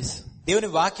says, దేవుని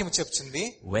వాక్యం చెప్తుంది,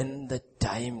 when the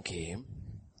time came,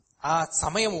 ఆ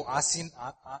సమయము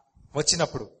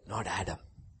వచ్చినప్పుడు, not Adam,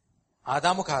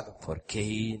 ఆదాము కాదు, for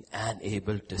Cain and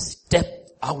Abel to step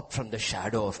out from the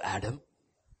shadow of Adam,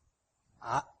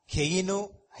 కయీను,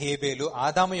 హేబేలు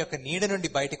ఆదాము యొక్క నీడ నుండి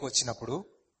బయటకు వచ్చినప్పుడు,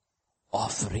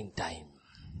 offering time.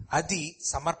 అది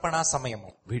సమర్పణా సమయము.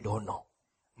 We don't know.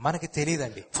 మనకి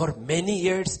తెలియదండి. For many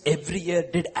years, every year,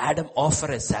 did Adam offer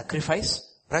a sacrifice?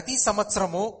 ప్రతి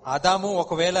సంవత్సరము ఆదాము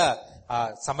ఒకవేళ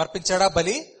సమర్పించాడా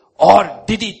బలి? Or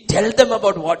did he tell them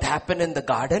about what happened in the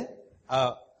garden?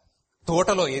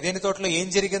 తోటలో, ఏదైనా తోటలో ఏం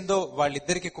జరిగిందో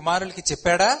వాళ్ళిద్దరికి కుమారులకి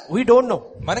చెప్పాడా? We don't know.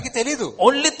 మనకి తెలీదు.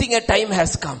 Only thing, a time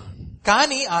has come.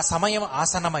 కానీ ఆ సమయం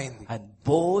ఆసన్నమైంది. And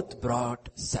both brought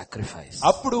sacrifice.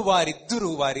 అప్పుడు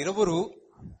వారిరువురు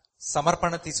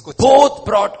సమర్పణ తీసుకొచ్చారు. Both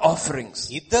brought offerings.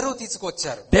 ఇద్దరూ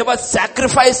తీసుకొచ్చారు. There was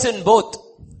sacrifice in both.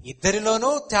 ఇద్దరిలోనూ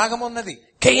త్యాగం ఉన్నది.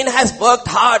 Cain has worked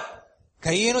hard.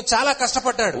 కయీను చాలా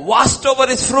కష్టపడ్డాడు. Washed over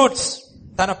his fruits.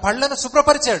 తన పళ్ళను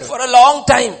శుభ్రపరిచాడు. For a long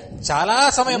time. చాలా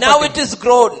సమయం. Now it is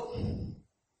grown.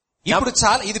 ఇప్పుడు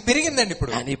చాలా ఇది పెరిగిందండి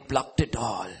ఇప్పుడు. And he plucked it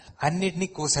all. అన్నిటినీ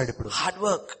కోసాడు ఇప్పుడు. Hard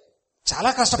work. చాలా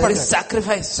కష్టపడ్డాడు.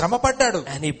 Sacrifice. శ్రమ పడ్డాడు.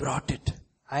 And he brought it.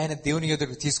 ఆయన దేవుని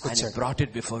ఎదుటకు తీసుకొచ్చాడు. And he brought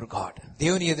it before God.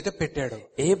 దేవుని ఎదుట పెట్టాడు.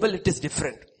 Abel, it is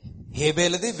different.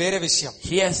 హేబేలుది వేరే విషయం.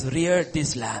 He has reared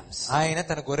these lambs. ఆయన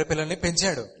తన గొర్రె పిల్లల్ని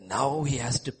పెంచాడు. Now he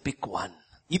has to pick one.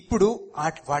 ఇప్పుడు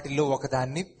వాటిల్లో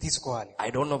ఒకదాన్ని తీసుకోవాలి. I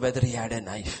don't know whether he had a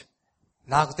knife.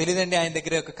 నాకు తెలియదండి ఆయన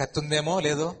దగ్గర ఒక కత్తి ఉందేమో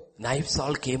లేదో. Knives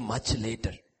all came much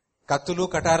later. కత్తులు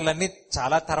కటారులన్నీ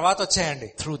చాలా తర్వాత వచ్చాయండి.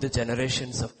 Through the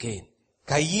generations of Cain.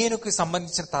 కయ్యేనుకు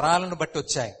సంబంధించిన తరాలను బట్టి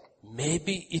వచ్చాయి.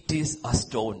 Maybe it is a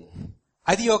stone.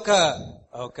 అది ఒక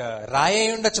రాయి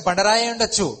ఉండొచ్చు, బండరాయి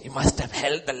ఉండొచ్చు. He must have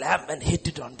held the lamb and hit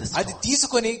it on the stone. అది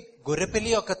తీసుకొని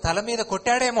గొర్రెపిల్లి యొక్క తల మీద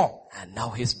కొట్టాడేమో. And now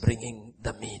he's bringing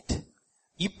the meat.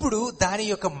 ఇప్పుడు దాని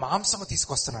యొక్క మాంసము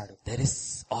తీసుకొస్తున్నాడు. There is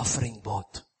offering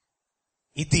both.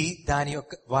 ఇది దాని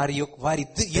యొక్క వారి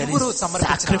ఇరువురు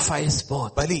సమర్పించిన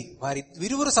బలి, వారి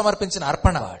ఇరువురు సమర్పించిన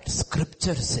అర్పణ.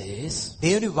 Scripture says,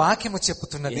 దేవుని వాక్యము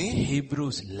చెప్పుతున్నది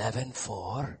Hebrews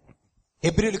 11:4,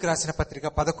 హెబ్రీయులకు రాసిన పత్రిక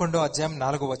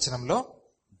 11:4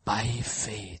 by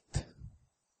faith,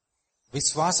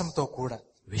 విశ్వాసంతో కూడా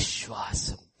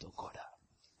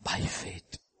by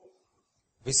faith,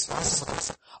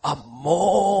 విశ్వాసంతో a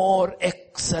more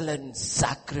excellent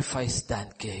sacrifice than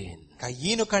Cain.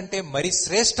 కయీను కంటే మరి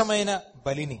శ్రేష్టమైన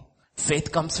బలిని. Faith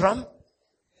comes from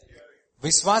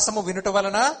విశ్వాసము వినుట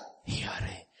వలన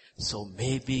hearing. So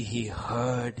maybe he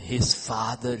heard his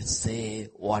father say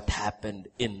what happened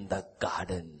in the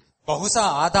garden. బహుశా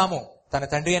ఆదాము తన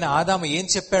తండ్రి అయిన ఆదాము ఏం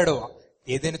చెప్పాడో,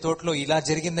 ఏదైనా తోటలో ఇలా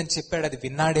జరిగిందని చెప్పాడు, అది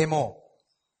విన్నాడేమో.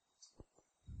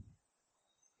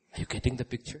 Are you getting the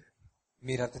picture?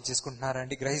 మీరు అర్థం చేసుకుంటున్నారా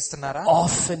అండి, గ్రహిస్తున్నారా?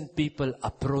 Often people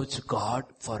approach God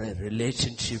for a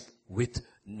relationship with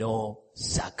no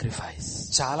sacrifice.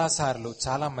 చాలా సార్లు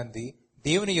చాలా మంది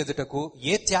దేవుని ఎదుటకు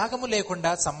ఏ త్యాగము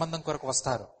లేకుండా సంబంధం కొరకు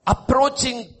వస్తారు.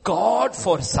 Approaching God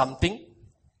for something,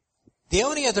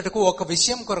 దేవుని ఎదుటకు ఒక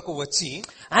విషయం కొరకు వచ్చి,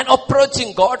 and approaching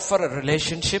God for a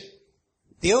relationship,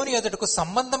 దేవుని ఎదుటకు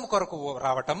సంబంధం కొరకు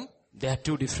రావటం, they are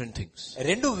two different things.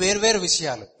 రెండు వేర్వేరు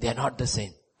విషయాలు. They are not the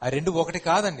same. ఆ రెండు ఒకటి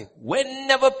కాదండి.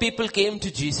 Whenever people came to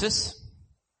Jesus,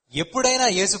 ఎప్పుడైనా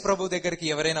యేసు ప్రభు దగ్గరికి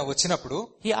ఎవరైనా వచ్చినప్పుడు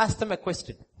he asked them a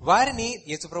question. వారిని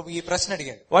యేసు ప్రభు ఈ ప్రశ్న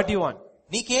అడిగాడు. What do you want?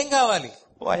 నీకేం కావాలి?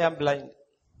 Oh, I am blind.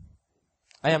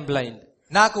 I am blind.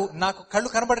 నాకు కళ్ళు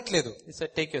కనబడట్లేదు. He said,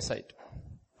 take your sight.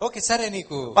 Okay సరే,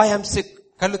 నీకు I am sick.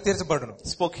 కళ్ళు తెరచబడును.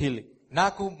 Spoke healing.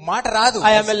 నాకు మాట రాదు.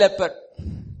 I am a leper.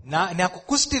 నాకు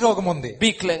కుష్టి రోగం ఉంది.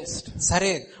 Be cleansed.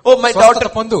 సరే, oh my daughter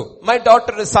పొందు. My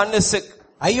daughter son is sick.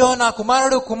 అయ్యో నా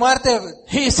కుమార్తె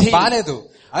బాలేదు.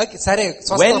 సరే,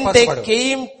 when they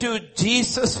came to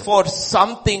Jesus for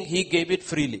something, he gave it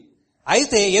freely.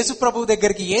 అయితే యేసు ప్రభు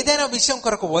దగ్గరికి ఏదైనా విషయం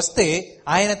కొరకు వస్తే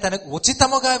ఆయన తనకు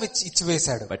ఉచితముగా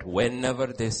ఇచ్చివేశాడు. But whenever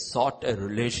they sought a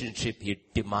relationship, he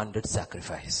demanded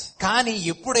sacrifice. కానీ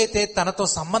ఎప్పుడైతే తనతో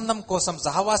సంబంధం కోసం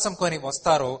సహవాసం కొని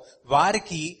వస్తారో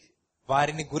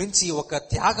వారిని గురించి ఒక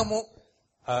త్యాగము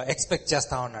ఎక్స్పెక్ట్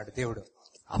చేస్తా ఉన్నాడు దేవుడు.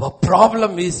 Our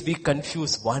problem is we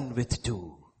confuse one with two.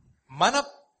 మన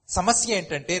సమస్య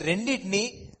ఏంటంటే రెండింటిని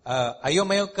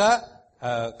అయోమయంగా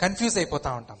కన్ఫ్యూజ్ అయిపోతా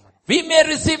ఉంటాం. We may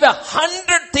receive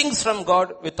 100 things from God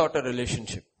without a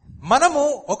relationship. మనము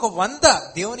ఒక 100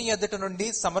 దేవుని ఎదుట నుండి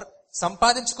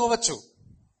సంపాదించుకోవచ్చు.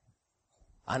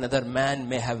 Another man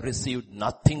may have received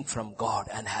nothing from God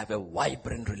and have a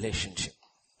vibrant relationship.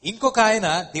 ఇంకొక ఆయన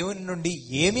దేవుని నుండి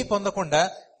ఏమీ పొందకుండా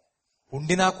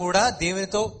ఉండినా కూడా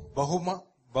దేవునితో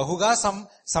బహుగా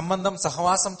సంబంధం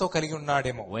సహవాసంతో కలిగి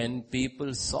ఉన్నాడేమో. When people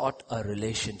sought a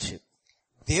relationship,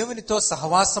 దేవునితో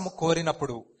సహవాసము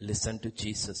కోరినప్పుడు, listen to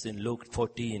Jesus in Luke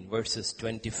 14 verses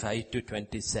 25 to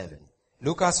 27.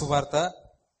 లూకా సువార్త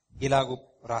ఇలాగు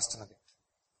రాస్తున్నది.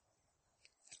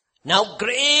 Now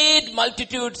great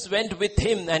multitudes went with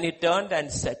him, and he turned and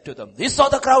said to them, he saw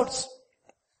the crowds.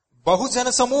 బహుజన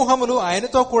సమూహములు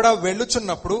ఆయనతో కూడా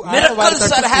వెళ్ళుచున్నప్పుడు miracles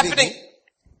are happening.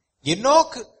 ఎన్నో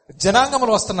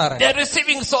జనాంగములు వస్తున్నారు. They are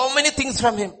receiving so many things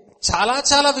from him.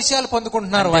 చాలా విషయాలు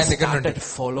పొందుకుంటున్నారు ఆయన దగ్గర నుండి.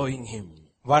 Following him.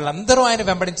 వాళ్ళందరూ ఆయన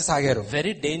వెంబడించసాగారు.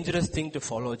 Very dangerous thing to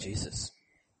follow Jesus.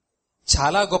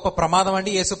 చాలా గొప్ప ప్రమాదం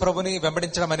అండి యేసు ప్రభుని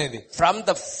వెంబడించడం అనేది. From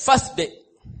the first day,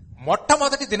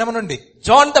 మొట్టమొదటి దినం నుండి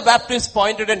John the Baptist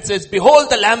pointed and says, behold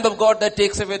the Lamb of God that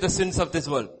takes away the sins of this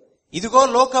world. ఇదిగో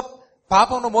లోక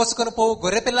పాపమును మోసుకొని పోవు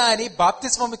గొర్రెపిల్ల అని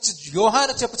బాప్తిస్మం ఇచ్చి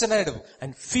యోహాను చెప్పుచున్నాడు.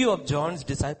 And few of John's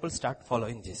disciples start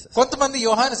following Jesus. కొంతమంది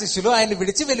యోహాను శిష్యులు ఆయన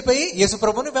విడిచి వెళ్లిపోయి యేసు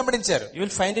ప్రభువుని వెంబడించారు. You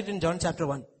will find it in John chapter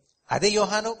 1. అదే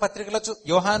యోహాను పత్రికలో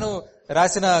యోహాను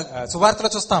రాసిన సువార్తలో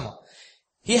చూస్తాము.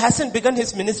 He hasn't begun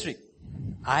his ministry.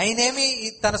 ఆయనేమి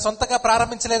తన సొంతగా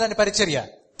ప్రారంభించలేదని పరిచర్య.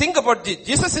 Think about it.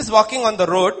 Jesus is walking on the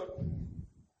road.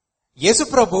 యేసు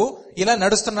ప్రభు ఇలా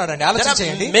నడుస్తున్నాడని ఆలోచన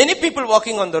చేయండి. Many people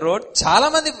walking on the road. చాలా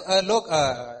మంది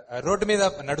రోడ్డు మీద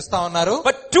నడుస్తా ఉన్నారు.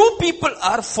 But two people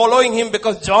are following him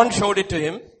because John showed it to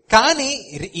him. కానీ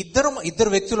ఇద్దరు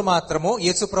వ్యక్తులు మాత్రము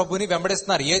యేసు ప్రభుని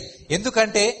వెంబడిస్తున్నారు.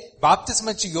 ఎందుకంటే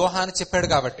బాప్తిస్మం ఇచ్చి యోహాను చెప్పాడు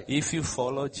కాబట్టి. If you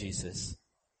follow Jesus,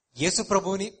 యేసు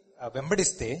ప్రభుని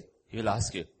వెంబడిస్తే he will ask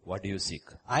you, what do you seek?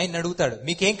 ఆయన అడుగుతాడు,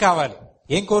 మీకేం కావాలి,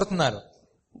 ఏం కోరుతున్నారు?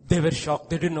 They were shocked.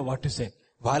 They didn't know what to say.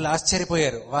 వాళ్ళు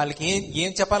ఆశ్చర్యపోయారు. వాళ్ళకి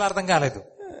ఏం చెప్పాలో అర్థం కాలేదు.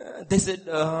 They said,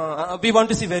 we want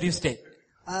to see where you stay.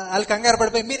 వాళ్ళు కంగారు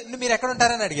పడిపోయి మీరు ఎక్కడ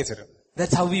ఉంటారని అడిగేశారు.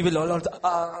 That's how we will all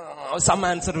some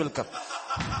answer will come.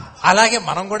 అలాగే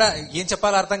మనం కూడా ఏం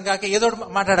చెప్పాలో అర్థం కాక ఏదో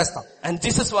మాట్లాడేస్తాం. And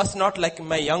Jesus was not like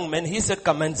my young men. He said,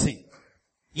 come and see.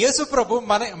 యేసు ప్రభు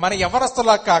మన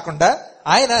యవ్వనస్తులా కాకుండా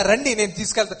ఆయన రండి నేను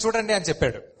తీసుకెళ్తా చూడండి అని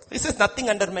చెప్పాడు. This is nothing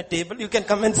under my table. You can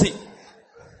come and see.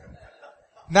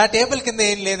 నా టేబుల్ కింద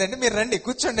ఏం లేదండి, మీరు రండి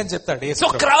కూర్చోండి అని చెప్తాడు. So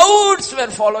crowds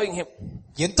were following him.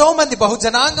 ఎంతో మంది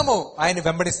బహుజనాంగము ఆయన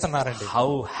వెంబడిస్తున్నారండి. How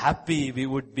happy we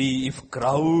would be if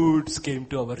crowds came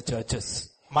to our churches.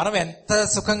 మనం ఎంత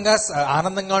సుఖంగా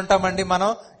ఆనందంగా ఉంటామండి. మనం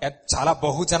చాలా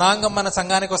బహుజనాంగం మన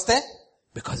సంఘానికి వస్తే.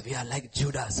 Because we are like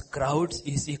Judas. Crowds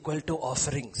is equal to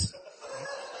offerings.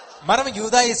 మనం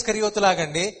యూదా ఇస్కరియోతు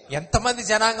లాగండి, ఎంతమంది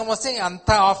జనాంగం వస్తే అంత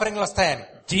ఆఫరింగ్లు వస్తాయని.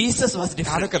 Jesus was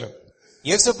different.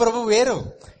 యేసు ప్రభు వేరు.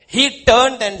 He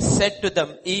turned and said to them,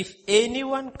 if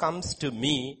anyone comes to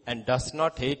me and does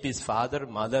not hate his father,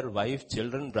 mother, wife,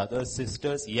 children, brothers,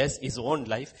 sisters, yes, his own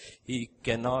life, he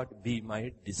cannot be my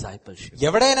discipleship.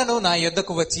 ఎవడైనాను నా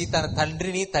యొద్దకు వచ్చి తన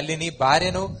తండ్రిని, తల్లిని,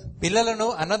 భార్యను, పిల్లలను,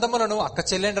 అన్నదమ్ములను, అక్క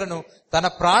చెల్లెండ్రను, తన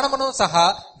ప్రాణమును సహా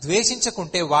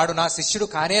ద్వేషించకుంటే వాడు నా శిష్యుడు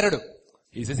కానేరడు.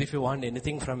 He says, if you want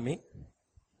anything from me,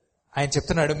 ఆయన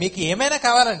చెప్తున్నాడు, మీకు ఏమైనా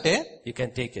కావాలంటే you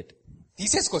can take it.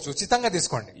 తీసేసుకోవచ్చు, ఉచితంగా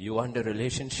తీసుకోండి. You want a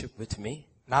relationship with me?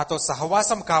 నాతో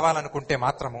సహవాసం కావాలనుకుంటే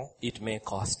మాత్రము it may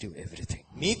cost you everything.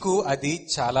 మీకు అది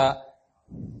చాలా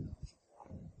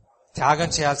త్యాగం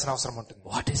చేయాల్సిన అవసరం ఉంటుంది.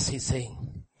 What is he saying?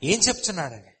 ఏం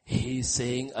చెప్తున్నాడని? He is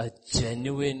saying a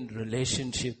genuine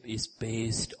relationship is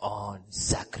based on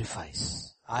sacrifice.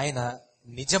 ఆయన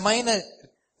నిజమైన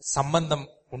సంబంధం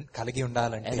కలిగి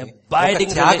ఉండాలంటే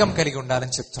త్యాగం కలిగి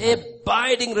ఉండాలని చెప్తున్నాడు.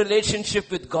 Abiding relationship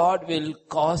with God will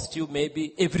cost you maybe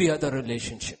every other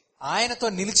relationship. ఆయనతో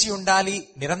నిలిచి ఉండాలి,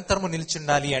 నిరంతరము నిలిచి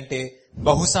ఉండాలి అంటే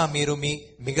బహుశా మీరు మీ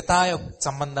మిగతా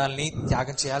సంబంధాలని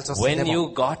త్యాగం చేయాల్సి వస్తుంది. When you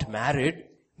got married,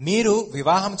 మీరు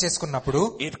వివాహం చేసుకున్నప్పుడు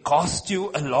it cost you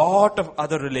a lot of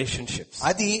other relationships.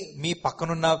 అది మీ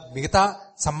పక్కనున్న మిగతా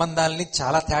సంబంధాలని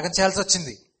చాలా త్యాగం చేయాల్సి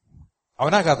వచ్చింది.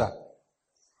 అవునా కదా?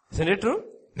 Isn't it true?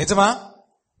 నిజమా?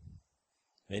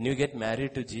 When you get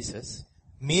married to Jesus,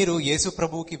 మీరు యేసు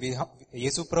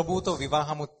ప్రభువుతో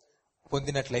వివాహము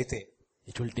పొందినట్లయితే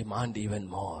it will demand even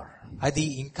more. అది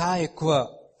ఇంకా ఎక్కువ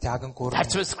త్యాగం కోరుతుంది.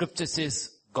 That's what scripture says.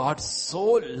 God so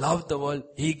loved the world,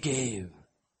 he gave.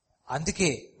 అందుకే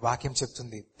వాక్యం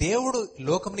చెప్తుంది, దేవుడు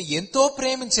లోకముని ఎంతో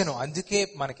ప్రేమించెను, అందుకే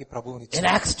మనకి ప్రభువుని ఇచ్చాడు. In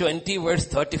Acts 20 verse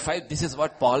 35, this is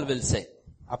what Paul will say.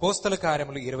 అపోస్తల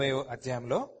కార్యములు 20వ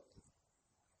అధ్యాయంలో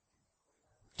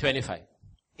 25.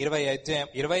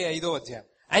 25వ అధ్యాయం.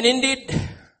 And indeed,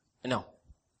 no,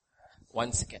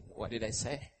 one second, what did I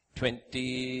say?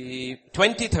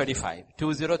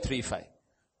 2035.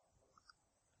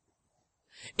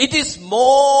 It is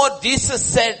more, Jesus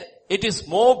said, it is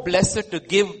more blessed to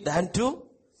give than to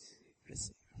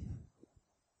receive.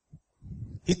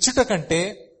 ఇచ్చుట కంటే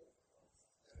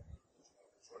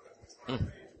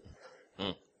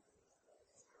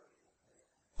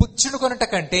పుచ్చుకొనుట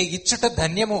కంటే ఇచ్చుట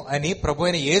ధన్యము అని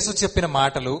ప్రభువైన యేసు చెప్పిన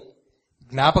మాటలు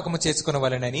జ్ఞాపకము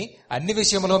చేసుకొనవలెనని అన్ని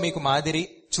విషయములో మీకు మాదిరి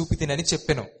చూపితినని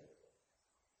చెప్పెను.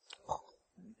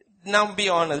 Now be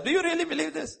honest. Do you really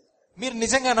believe this? మీరు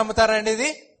నిజంగా నమ్ముతారా అండి ఇది?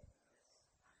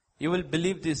 You will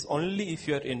believe this only if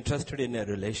you are interested in a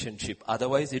relationship.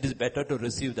 Otherwise, it is better to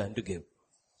receive than to give.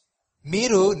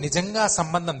 మీరు నిజంగా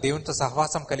సంబంధం దేవునితో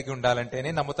సహవాసం కలిగి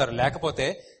ఉండాలంటేనే నమ్ముతారు. లేకపోతే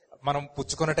మనం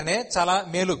పుచ్చుకొనటనే చాలా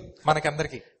మేలు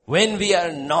మనకందరికి. When we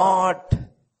are not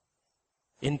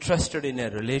interested in a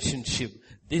relationship,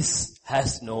 this has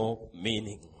no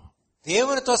meaning.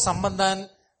 దేవునితో సంబంధాన్ని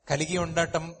కలిగి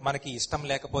ఉండటం మనకి ఇష్టం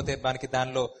లేకపోతే, మనకి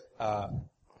దానిలో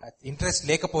ఇంట్రెస్ట్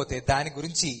లేకపోతే దాని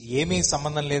గురించి ఏమీ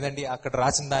సంబంధం లేదండి అక్కడ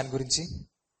రాసిన దాని గురించి.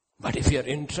 But if you are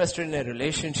interested in a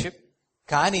relationship,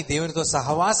 కానీ దేవునితో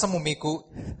సహవాసము మీకు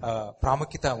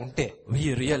ప్రాముఖ్యత ఉంటే, we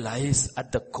realize at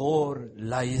the core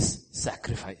lies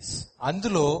sacrifice.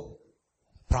 అందులో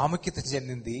ప్రాముఖ్యత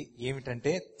చెందింది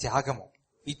ఏమిటంటే త్యాగము,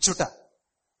 ఇచ్చుట.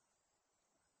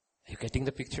 Are you getting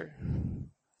the picture?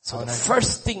 So the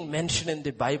first thing mentioned in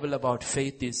the Bible about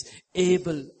faith is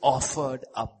Abel offered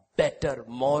a better,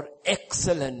 more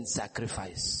excellent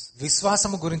sacrifice.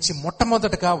 విశ్వాసము గురించి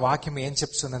మొట్టమొదటగా వాక్యం ఏం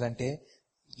చెప్తున్నదంటే,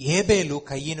 ఏబేలు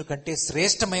కయ్యను కంటే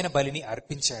శ్రేష్టమైన బలిని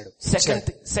అర్పించాడు.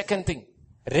 Second thing.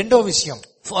 రెండో విషయం,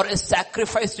 for a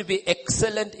sacrifice to be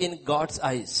excellent in God's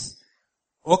eyes.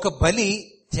 ఒక బలి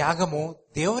త్యాగము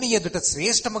దేవుని ఎదుట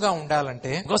శ్రేష్టముగా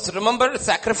ఉండాలంటే, because remember,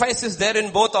 sacrifice is there in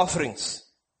both offerings.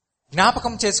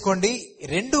 జ్ఞాపకం చేసుకోండి,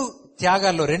 రెండు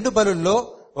త్యాగాల్లో, రెండు బలుల్లో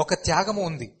ఒక త్యాగము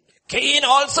ఉంది. Cain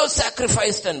also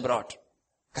sacrificed and brought.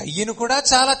 కయ్యను కూడా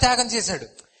చాలా త్యాగం చేశాడు.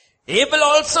 Abel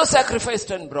also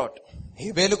sacrificed and brought.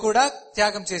 హేబేలు కూడా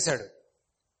త్యాగం చేశాడు.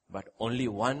 But only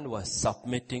one was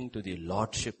submitting to the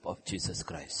lordship of Jesus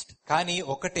Christ. కానీ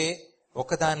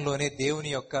ఒకదానిలోనే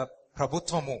దేవుని యొక్క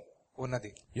ప్రభుత్వము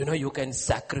ఉన్నది. You know, you can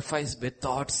sacrifice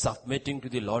without submitting to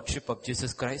the lordship of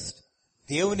Jesus Christ.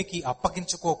 దేవునికి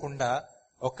అప్పగించుకోకుండా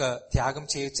ఒక త్యాగం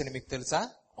చేయొచ్చని మీకు తెలుసా?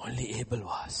 Only Abel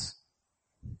was.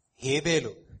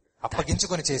 హేబేలు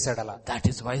అప్పగించుకొని చేశాడు అలా. That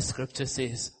is why scripture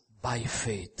says, by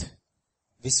faith.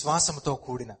 విశ్వాసముతో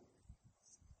కూడిన.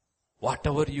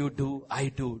 Whatever you do, I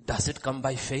do. Does it come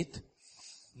by faith?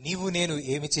 నీవు నేను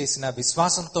ఏమి చేసినా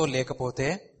విశ్వాసంతో లేకపోతే,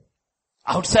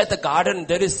 outside the garden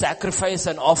there is sacrifice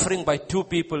and offering by two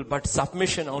people, but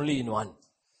submission only in one.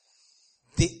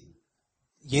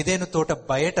 ఏదైను తోట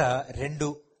బయట రెండు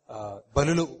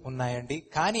బలులు ఉన్నాయండి,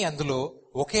 కానీ అందులో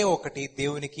ఒకే ఒకటి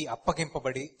దేవునికి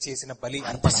అప్పగింపబడి చేసిన బలి.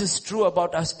 This is true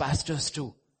about us pastors too.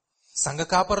 సంఘ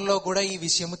కాపరులో కూడా ఈ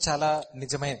విషయము చాలా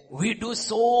నిజమే. We do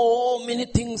so many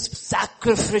things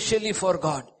sacrificially for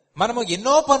God. మనము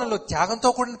ఎన్నో పనులు, త్యాగంతో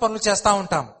కూడిన పనులు చేస్తా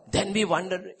ఉంటాం. Then we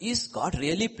wonder, is God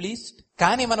really pleased?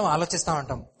 కానీ మనం ఆలోచిస్తా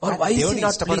ఉంటాం, దేవుడికి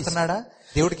ఇష్టపడుతున్నాడా,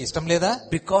 దేవుడికి ఇష్టం లేదా?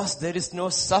 Because there is no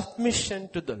submission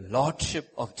to the lordship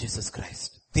of Jesus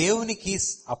Christ. దేవునికి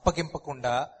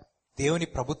అప్పగింపకుండా, దేవుని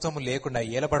ప్రభుత్వము లేకుండా,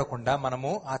 ఏలబడకుండా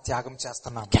మనము ఆ త్యాగం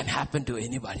చేస్తున్నాం. Can happen to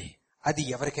anybody. అది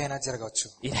ఎవరికైనా జరగవచ్చు.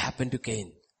 It happened to Cain.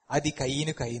 అది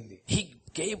కయ్యనుకు అయింది. He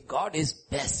gave God his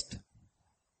best.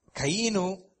 కయ్యను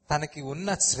తనకి ఉన్న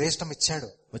శ్రేష్టం ఇచ్చాడు.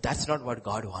 But that's not what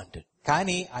God wanted.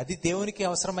 కానీ అది దేవునికి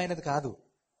అవసరమైనది కాదు.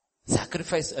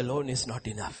 Sacrifice alone is not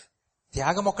enough.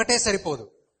 త్యాగం ఒక్కటే సరిపోదు.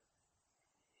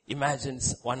 Imagine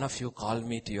one of you call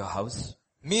me to your house.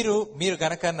 మీరు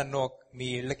గనక మీ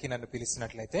ఇళ్ళకి నన్ను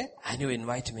పిలిచినట్లయితే, and you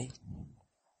invite me,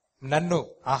 నన్ను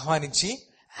ఆహ్వానించి,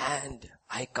 and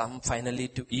I come finally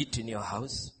to eat in your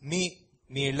house. మీ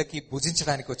ఇళ్ళకి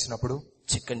భుజించడానికి వచ్చినప్పుడు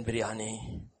చికెన్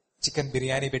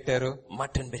బిర్యానీ పెట్టారు,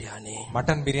 మటన్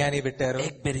బిర్యానీ పెట్టారు,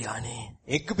 ఎగ్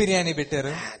బిర్యానీ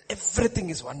పెట్టారు. Everything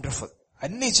is wonderful.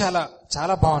 అన్ని చాలా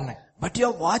చాలా బాగున్నాయి. But you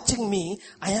are watching me,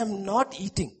 I am not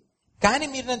eating. కానీ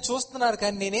మీరు నన్ను చూస్తున్నారు,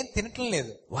 కానీ నేనేం తినటం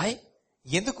లేదు. Why?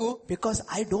 ఎందుకు? Because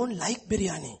I don't like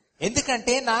biryani.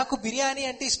 ఎందుకంటే నాకు బిర్యానీ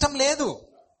అంటే ఇష్టం లేదు.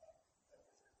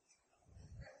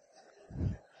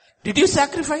 Did you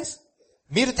sacrifice?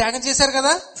 మీరు త్యాగం చేశారు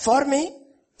కదా for me.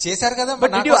 చేశారు కదా.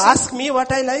 But did you ask me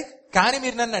what I like? కానీ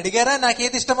మీరు నన్ను అడిగారా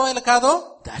నాకేది ఇష్టమో ఇలా కాదో?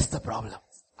 That's the problem.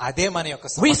 అదే మన యొక్క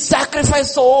సమస్య. We sacrifice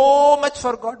so much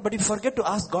for God, but we forget to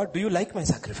ask God, do you like my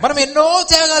sacrifice? మనం ఎన్నో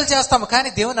త్యాగాలు చేస్తాము, కానీ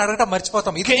దేవుని అడగటం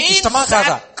మర్చిపోతాం. ఇది ఇష్టమా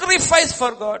కాదా? Sacrifice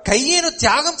for God. కయ్యను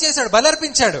త్యాగం చేశాడు,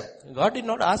 బలర్పించాడు. God did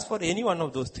not ask for any one of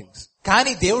those things.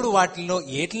 కానీ దేవుడు వాటిలో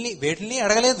వేటిని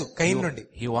అడగలేదు కయ్యను నుండి.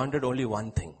 He wanted only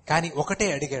one thing. కానీ ఒకటే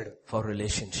అడిగాడు, for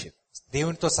relationship.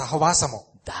 దేవునితో సహవాసము.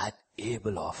 That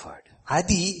Abel offered.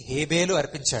 అది హేబేలు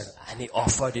అర్పించాడు. And he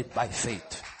offered it by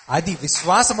faith. అది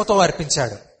విశ్వాసముతో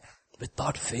అర్పించాడు.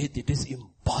 Without faith it is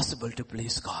impossible to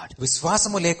please God.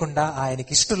 విశ్వాసము లేకుండా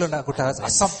ఆయనకి ఇష్టలునగుట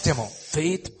అసాధ్యము.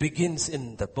 Faith begins in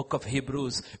the book of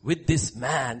Hebrews with this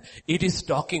man. It is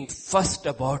talking first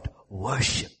about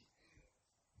worship.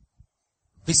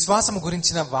 విశ్వాసము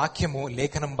గురించిన వాక్యము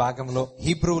లేఖనం భాగంలో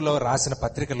హీబ్రూలో రాసిన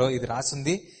పత్రికలో ఇది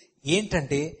రాసింది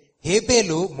ఏంటంటే,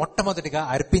 హేబేలు మొట్టమొదటిగా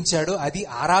అర్పించాడు, అది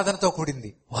ఆరాధనతో కూడింది.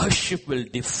 Worship will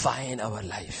define our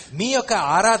life. మీ యొక్క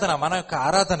ఆరాధన, మన యొక్క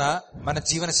ఆరాధన మన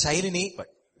జీవన శైలిని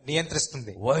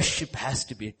నియంత్రిస్తుంది. Worship has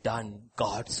to be done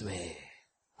God's way.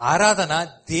 ఆరాధన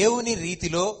దేవుని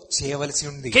రీతిలో చేయవలసి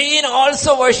ఉంది. Cain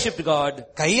also worshipped God.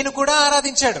 కయ్యను కూడా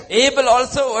ఆరాధించాడు. Abel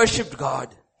also worshipped God.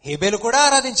 హేబేలు కూడా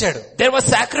ఆరాధించాడు. There was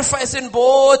sacrifice in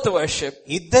both worship.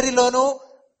 ఇద్దరిలోనూ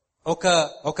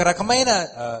ఒక రకమైన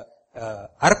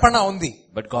అర్పణ ఉంది.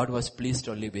 But God was pleased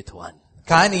only with one.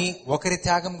 కానీ ఒకరి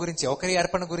త్యాగం గురించి, ఒకరి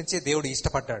అర్పణ గురించి దేవుడు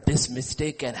ఇష్టపడ్డాడు. This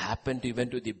mistake can happen even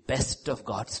to the best of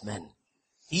God's men.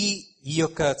 ఈ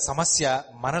యొక్క సమస్య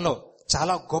మనలో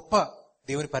చాలా గొప్ప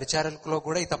దేవుని పరిచారకులో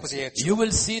కూడా ఈ తప్పు చేయొచ్చు. You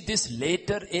will see this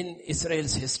later in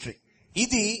Israel's history.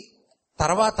 ఇది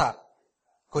తర్వాత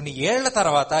కొన్ని ఏళ్ల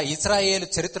తర్వాత ఇశ్రాయేలు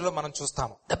చరిత్రలో మనం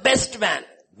చూస్తాము. The best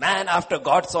man after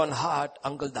God's own heart,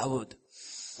 Uncle Dawood.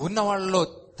 ఉన్న వాళ్ళలో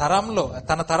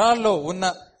తన తరాల్లో ఉన్న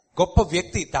గొప్ప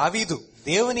వ్యక్తి దావీదు,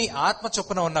 దేవుని ఆత్మ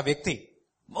చొప్పున ఉన్న వ్యక్తి.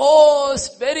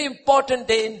 Most very important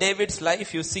day in David's life.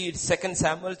 You see it 2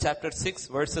 Samuel chapter 6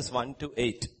 verses 1 to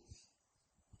 8.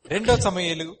 2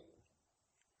 సమూయేలు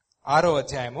 6వ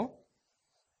అధ్యాయము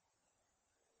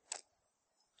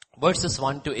verses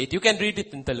 1 to 8. You can read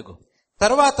it in Telugu.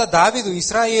 తర్వాత దావీదు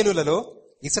ఇశ్రాయేలీయులలో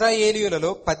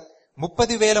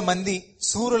 30,000 మంది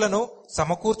శూరులను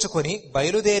సమకూర్చుకొని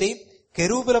బయలుదేరి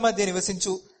కెరూబుల మధ్య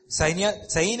నివసించు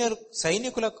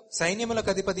సైన్యములకు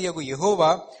అధిపతియగు యెహోవా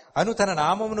అను తన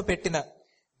నామమును పెట్టిన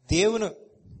దేవుని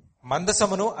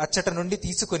మందసమును అచ్చట నుండి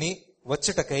తీసుకుని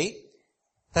వచ్చుటకై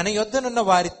తన యొద్దనున్న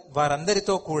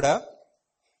వారందరితో కూడా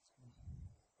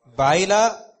బాయిలా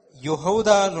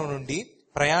యెహూదాలో నుండి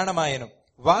ప్రయాణమాయెను.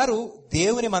 వారు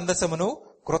దేవుని మందసమును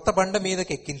క్రొత్త బండ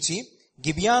మీదకెక్కించి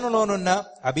గిబియానులోనున్న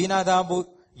అబీనాదాబు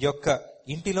యొక్క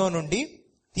ఇంటిలో నుండి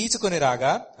తీసుకుని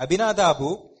రాగా అబీనాదాబు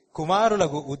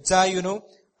కుమారులకు ఉజ్జాయును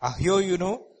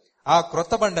అహ్యోయును ఆ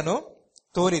క్రొత్త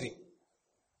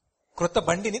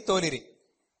బండిని తోలిరి.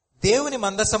 దేవుని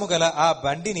మందసము గల ఆ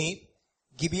బండిని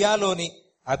గిబియాలోని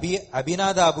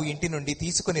అబీనాదాబు ఇంటి నుండి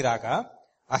తీసుకుని రాగా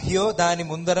అహ్యో దాని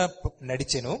ముందర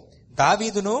నడిచెను.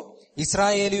 దావీదును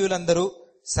ఇశ్రాయేలీయులందరూ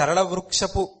సరళ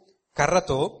వృక్షపు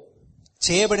కర్రతో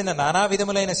చేయబడిన నానా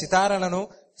విధములైన సితారలను,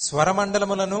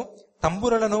 స్వరమండలములను,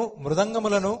 తంబురలను,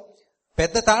 మృదంగములను,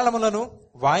 పెద్ద తాళములను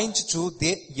వాయించుచు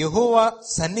యెహోవా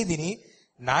సన్నిధిని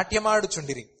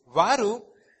నాట్యమాడుచుండిరి. వారు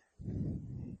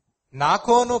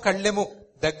నాకోను కళ్ళెము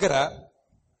దగ్గర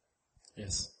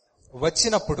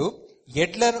వచ్చినప్పుడు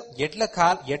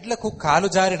ఎడ్లకు కాలు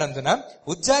జారినందున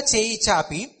ఉజ్జా చేయి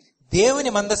చాపి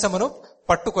దేవుని మందసమును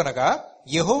పట్టుకొనగా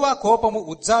యెహోవా కోపము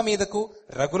ఉజ్జా మీదకు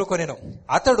రగులుకొనెను.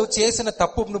 అతడు చేసిన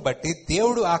తప్పును బట్టి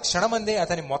దేవుడు ఆ క్షణమందే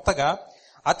అతని మొత్తగా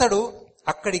అతడు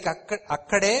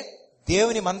అక్కడే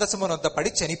దేవుని మందసమునొద్ద పడి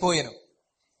చనిపోయెను.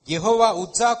 యెహోవా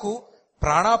ఉజ్జాకు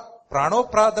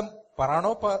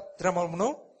ప్రాణోపద్రవమును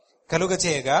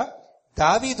కలుగచేయగా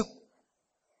దావీదు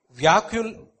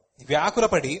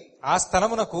వ్యాకులపడి ఆ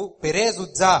స్థలమునకు పెరేజ్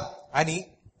ఉజ్జా అని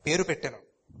పేరు పెట్టెను.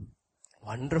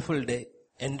 Wonderful day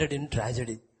ended in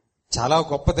tragedy. చాలా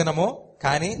గొప్ప దినము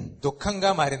కానీ దుఃఖంగా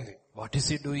మారింది. What is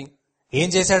he doing? ఏం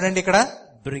చేశాడండి ఇక్కడ?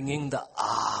 Bringing the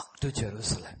ark to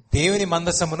Jerusalem. దేవుని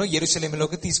మందసమును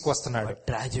యెరూషలేములోకి తీసుకువస్తున్నాడు.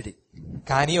 Tragedy.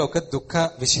 కానీ ఒక దుఃఖ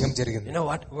విషయం జరిగింది. You know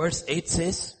what verse 8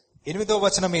 says? 8వ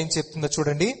వచనం ఏం చెప్తుందో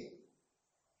చూడండి.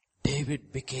 David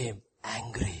became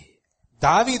angry.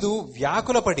 దావీదు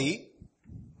వ్యాకులపడి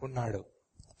ఉన్నాడు,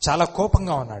 చాలా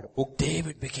కోపంగా ఉన్నాడు.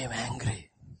 David became angry.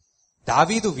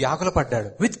 దావీదు వ్యాకులపడ్డాడు.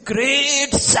 With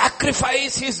great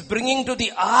sacrifice he is bringing to the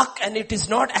ark and it is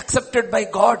not accepted by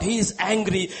God. He is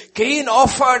angry. Cain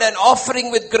offered an offering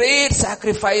with great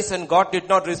sacrifice and God did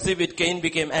not receive it. Cain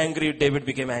became angry. David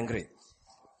became angry.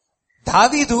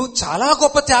 దావీదు చాలా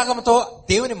గొప్ప త్యాగంతో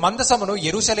దేవుని మందసమును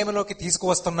యెరూషలేములోకి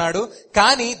తీసుకువస్తున్నాడు,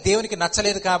 కానీ దేవునికి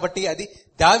నచ్చలేదు కాబట్టి అది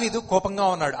దావీదు కోపంగా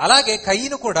ఉన్నాడు. అలాగే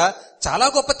కయీను కూడా చాలా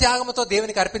గొప్ప త్యాగంతో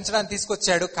దేవునికి అర్పించడానికి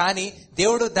తీసుకొచ్చాడు, కానీ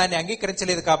దేవుడు దాన్ని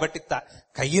అంగీకరించలేదు కాబట్టి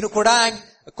కయీను కూడా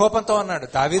కోపంతో ఉన్నాడు.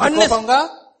 దావీదు కోపంగా,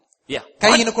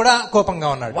 కయీను కూడా కోపంగా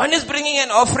ఉన్నాడు. One is bringing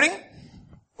an offering.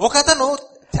 ఒకతను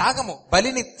త్యాగము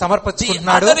బలిని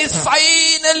సమర్పించుకుంటున్నాడు. The other is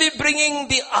finally bringing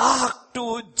the ark to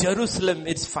Jerusalem,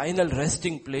 its final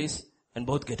resting place, and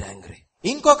both get angry.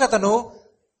 ఇంకొకతను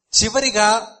చివరిగా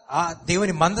ఆ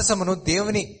దేవుని మందసమును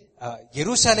దేవుని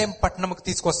యెరూషలేం పట్టణముకు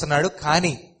తీసుకొస్తున్నాడు,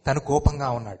 కానీ తను కోపంగా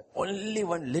ఉన్నాడు. Only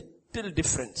one little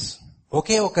difference.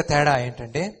 ఒకే ఒక తేడా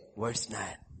ఏంటంటే verse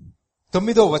 9.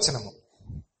 9వ వచనము.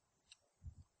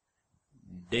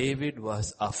 David was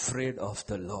afraid of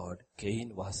the Lord. Cain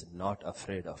was not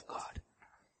afraid of God.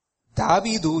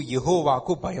 దావీదు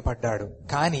యెహోవాకు భయపడ్డాడు,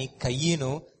 కానీ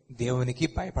కయీను దేవునికి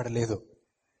భయపడలేదు.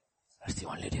 That's the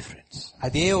only difference.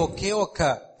 అదే ఒకే ఒక్క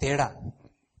తేడా.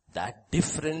 That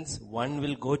difference, one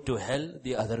will go to hell,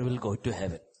 the other will go to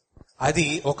heaven. అది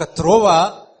ఒక త్రోవ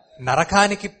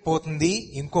నరకానికి పోతుంది,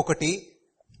 ఇంకొకటి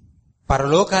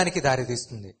పరలోకానికి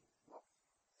దారితీస్తుంది.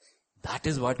 That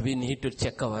is what we need to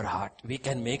check our heart. We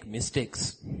can make mistakes.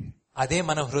 అదే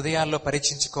మన హృదయాల్లో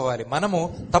పరీక్షించుకోవాలి. మనము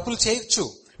తప్పులు చేయొచ్చు.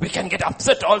 We can get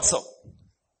upset also.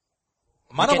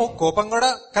 మనము కోపం కూడా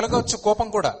కలగవచ్చు. కోపం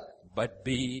కూడా but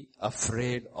be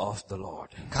afraid of the Lord.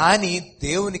 కానీ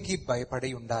దేవునికి భయపడి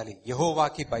ఉండాలి,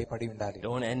 యెహోవాకి భయపడి ఉండాలి.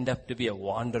 Don't end up to be a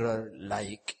wanderer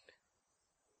like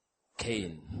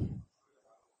Cain.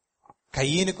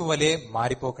 కయీనుకు వలె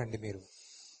మారిపోకండి మీరు.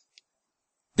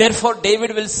 Therefore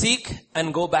David will seek and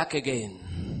go back again.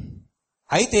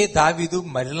 అయితే దావీదు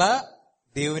మరలా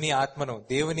దేవుని ఆత్మను,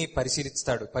 దేవుని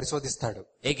పరిశోధిస్తాడు.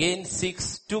 Again seeks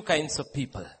two kinds of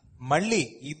people. మళ్ళీ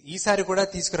ఈసారి కూడా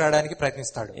తీసుకురావడానికి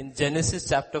ప్రయత్నిస్తాడు. In Genesis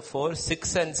chapter 4,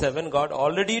 6 and 7, God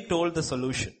already told the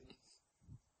solution.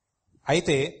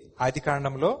 అయితే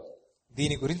ఆదికాండంలో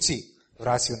దీని గురించి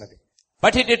వ్రాసి ఉన్నది.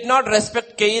 But he did not respect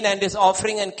Cain and his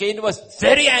offering, and Cain was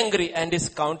very angry and his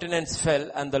countenance fell.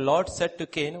 And the Lord said to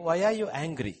Cain, why are you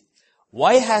angry?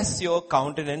 Why has your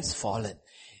countenance fallen?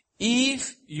 If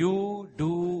you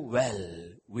do well,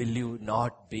 will you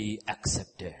not be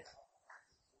accepted?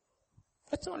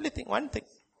 That's the only thing, one thing.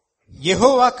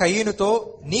 యెహోవా కయీనుతో,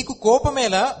 నీకు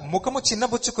కోపమేలా, ముఖము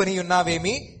చిన్నబుచ్చుకొని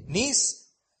ఉన్నావేమి? నీవు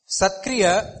సత్క్రియ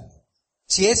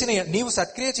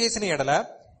చేసిన ఎడల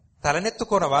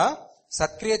తలనెత్తుకొనవా?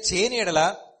 సత్క్రియ చేయని ఎడల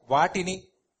వాటిని.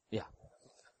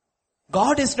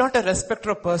 God is not a respecter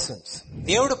of persons.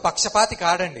 దేవుడు పక్షపాతి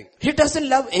కాడండి. He doesn't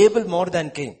love Abel more than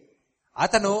Cain.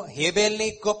 అతను హేబేల్ని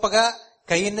గొప్పగా,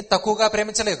 కయీన్ని తక్కువగా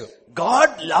ప్రేమించలేదు. God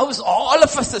loves all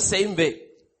of us the same way.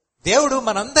 దేవుడు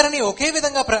మనందరినీ ఒకే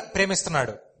విధంగా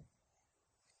ప్రేమిస్తున్నాడు.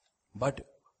 But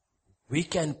we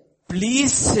can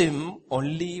please him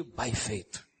only by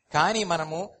faith. కానీ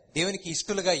మనము దేవునికి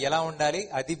ఇష్టలుగా ఎలా ఉండాలి?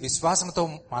 అది విశ్వాసంతో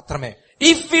మాత్రమే.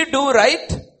 If we do right,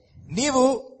 నీవు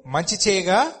మంచి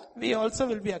చేయగా we also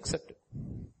will be accepted.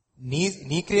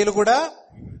 నీ క్రియలు కూడా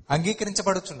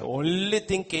అంగీకరించబడుచును. Only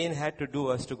thing Cain had to do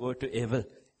was to go to Abel.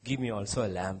 Give me also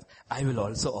a lamb. I will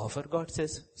also offer. God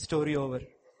says, story over.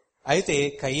 అయితే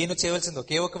కయీను చేయవలసింది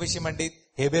ఒకే ఒక విషయం అండి.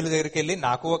 హేబేలు దగ్గరికి వెళ్లి,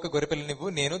 నాకు ఒక గొర్రెపిల్లనివ్వు,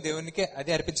 నేను దేవునికి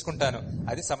అది అర్పించుకుంటాను.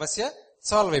 అది సమస్య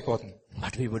సాల్వ్ అయిపోతుంది.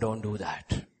 But we don't do that.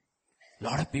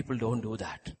 Lot of people don't do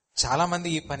that. చాలా మంది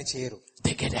ఈ పని చేయరు.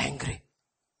 They get angry.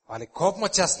 వాళ్ళకి కోపం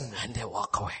వచ్చేస్తుంది. And they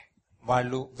walk away.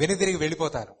 వాళ్ళు వెనుదిరిగి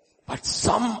వెళ్లిపోతారు. But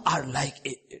some are like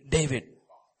David.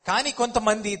 కానీ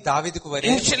కొంతమంది దావీదుకు వలె.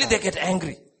 Initially they get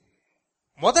angry.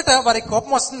 మొదట వారికి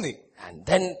కోపం వస్తుంది. And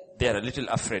then they are a little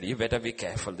afraid. You better be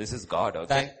careful. This is God.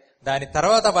 Okay. దాని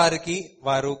తర్వాత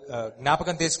వారు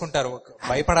జ్ఞాపకం తీసుకుంటారు,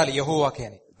 భయపడాలి యెహోవాకి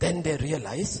అని. Then they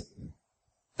realize.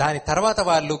 దాని తర్వాత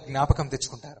వాళ్ళు జ్ఞాపకం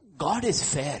తెచ్చుకుంటారు. God is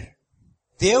fair.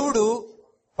 దేవుడు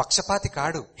పక్షపాతి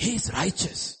కాడు. He is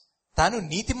righteous. తాను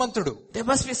నీతిమంతుడు. There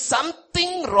must be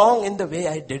something wrong in the way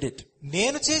I did it.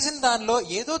 నేను చేసిన దానిలో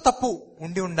ఏదో తప్పు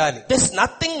ఉండి ఉండాలి. There's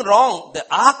nothing wrong. The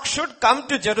ark should come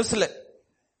to Jerusalem.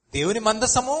 దేవుని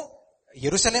మందసము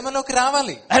యెరూషలేములోకి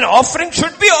రావాలి. An offering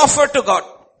should be offered to God.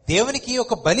 దేవునికి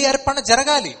ఒక బలి అర్పణ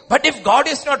జరగాలి. But if God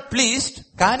is not pleased,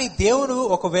 కానీ దేవుడు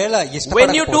ఒకవేళ ఇష్టపడకపోతే,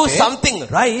 when you do something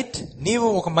right, నీవు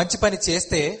ఒక మంచి పని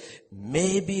చేస్తే,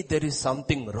 maybe there is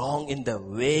something wrong in the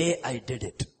way I did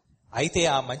it. అయితే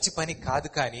ఆ మంచి పని కాదు,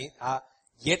 కానీ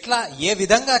ఏ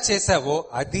విధంగా చేశావో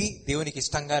అది దేవునికి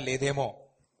ఇష్టంగా లేదేమో.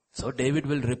 So David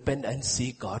will repent and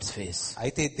seek God's face.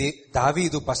 అయితే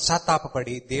దావీదు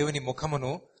పశ్చాత్తాపపడి దేవుని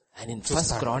ముఖమును. And in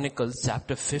 1 Chronicles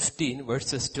chapter 15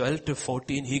 verses 12 to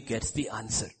 14 he gets the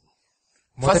answer.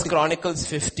 1 Chronicles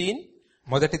 15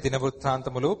 మొదటి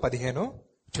దినవృత్తాంతములు 15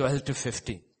 12 to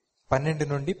 15.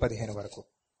 12 నుండి 15 వరకు.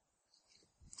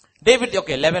 David,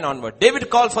 okay, 11 onward. David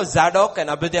called for Zadok and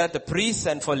Abiathar the priests,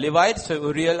 and for Levites, for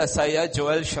Uriel, Asaiah,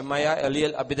 Joel, Shemaiah,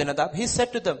 Eliel, Abinadab. He said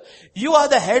to them, you are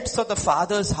the heads of the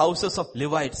fathers' houses of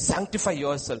Levites. Sanctify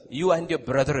yourself, you and your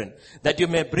brethren, that you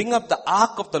may bring up the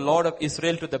ark of the Lord of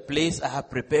Israel to the place I have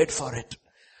prepared for it.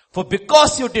 For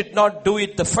because you did not do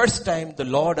it the first time, the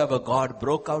Lord our God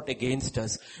broke out against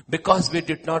us, because we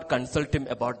did not consult him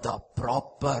about the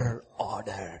proper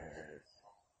order.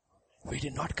 We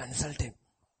did not consult him.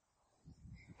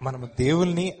 మనము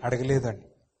దేవుల్ని అడగలేదండి.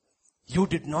 You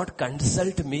did not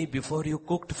consult me before you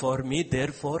cooked for me,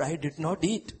 therefore I did not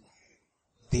eat.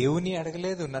 దేవుని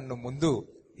అడగలేదు, నన్ను ముందు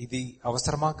ఇది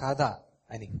అవసరమా కాదా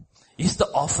అని. Is the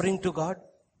offering to God?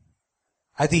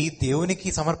 అది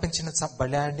దేవునికి సమర్పించిన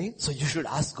బలి అండి. So you should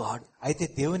ask God. అయితే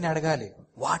దేవుని అడగాలి.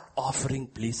 What offering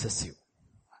pleases you?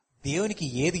 దేవునికి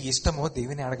ఏది ఇష్టమో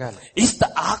దేవుని అడగాలి. Is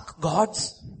the ark God's?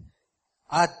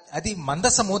 అది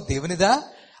మందసము దేవునిదా?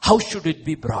 How should it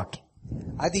be brought?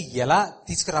 అది ఎలా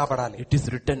తీసుకురాబడాలి? It is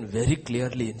written very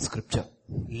clearly in scripture.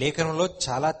 లేఖనంలో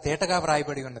చాలా తేటగా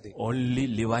వ్రాయబడి ఉన్నది. Only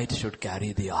Levites should carry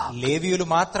the ark. లేవీయులు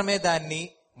మాత్రమే దాన్ని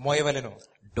మోయవలెను.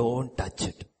 Don't touch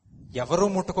it. ఎవరూ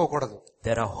ముట్టుకోకూడదు.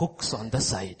 There are hooks on the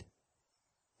side.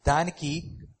 దానికి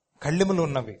కళ్ళెములు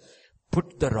ఉన్నవి. Put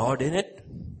the rod in it.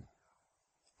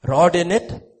 Rod in it.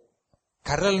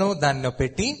 కర్రలను దానిలో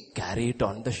పెట్టి carry it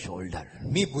on the shoulder.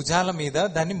 మీ భుజాల మీద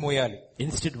దాన్ని మోయాలి.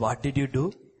 Instead, what did you do?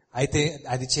 అయితే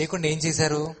అది చేయకుండా ఏం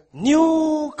చేశారు? New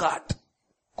cart.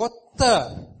 కొత్త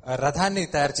రథాన్ని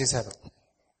తయారు చేశారు.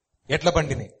 ఎడ్ల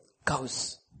బండిని. Cows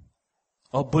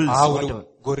or bulls, ఆవులు, whatever.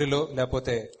 గొర్రెలు,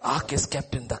 లేకపోతే Ark is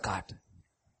kept in the cart.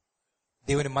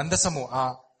 దేవుని మందసము ఆ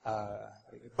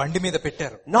బండి మీద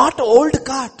పెట్టారు. Not old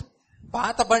cart.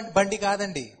 పాత బండి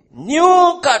కాదండి, New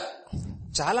cart.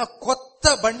 చాలా కొత్త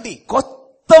బండి,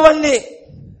 కొత్తవండి.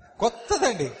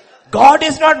 కొత్తదండి. God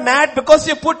is not mad because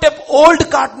you put up old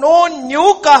cart. No, new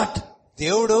cart.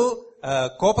 దేవుడు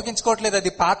కోపగించుకోవట్లేదు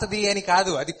అది పాతది అని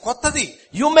కాదు, అది కొత్తది.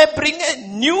 You may bring a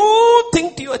new thing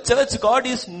to your church. God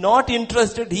is not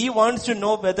interested. He wants to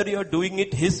know whether you are doing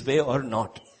it His way or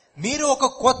not. మీరు ఒక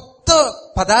కొత్త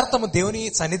పదార్థము దేవుని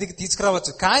సన్నిధికి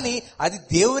తీసుకురావచ్చు, కానీ అది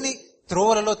దేవుని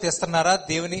త్రోవలలో తెస్తున్నారా,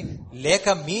 దేవుని లేక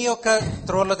మీ యొక్క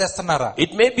త్రోవలో తెస్తున్నారా?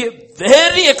 It may be a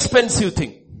very expensive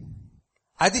thing.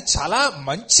 అది చాలా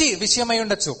మంచి విషయమై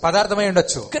ఉండొచ్చు, పదార్థమై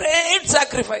ఉండొచ్చు, Great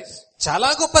sacrifice. చాలా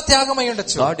గొప్ప త్యాగమై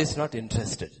ఉండొచ్చు. God is not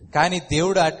interested. కానీ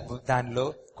దేవుడు దానిలో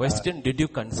Question, did you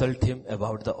consult Him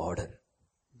about the order?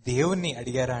 దేవుణ్ణి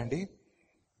అడిగారా అండి?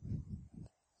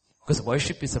 Because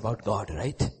worship is about God,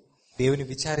 right? దేవుని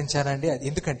విచారించారా అండి?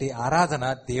 ఎందుకంటే ఆరాధన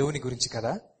దేవుని గురించి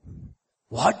కదా.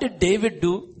 What did David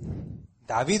do?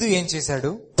 దావీదు ఏం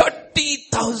చేశాడు?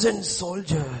 30,000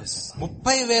 soldiers.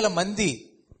 30,000 మంది,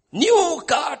 New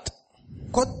cart.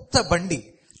 కొత్త బండి,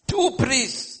 2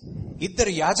 priests.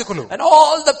 2 యాజకులు, And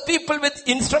all the people with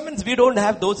instruments. We don't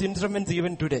have those instruments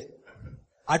even today.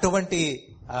 అటువంటి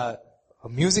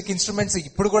మ్యూజిక్ ఇన్స్ట్రుమెంట్స్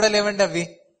ఇప్పుడు కూడా లేవండి అవి.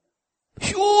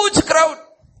 Huge crowd.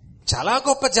 చాలా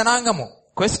గొప్ప జనాంగము.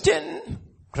 Question.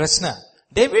 ప్రశ్న,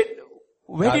 David,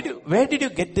 where did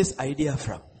you get this idea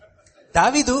from?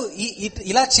 దావీదు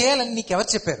ఇలా చేయాలని నీకెవరు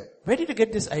చెప్పారు? Where did you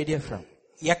get this idea from?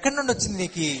 ఎక్కడి నుండి వచ్చింది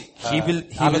నీకు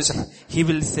ఆలోచన? He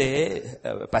will say,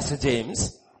 Pastor James,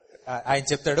 ఆయన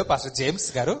చెప్తాడు, పాస్టర్ జేమ్స్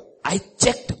గారు, I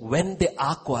checked when the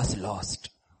ark was lost.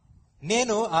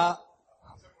 నేను ఆ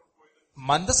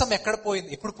మందసం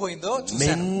ఎప్పుడు పోయిందో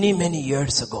చూశాను. Many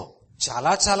years ago.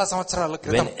 చాలా సంవత్సరాల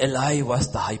క్రితం. When Eli was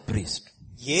the high priest.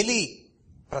 Eli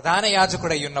ప్రధాన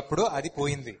యాజకుడై ఉన్నప్పుడు అది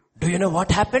పోయింది. Do you know what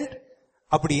happened?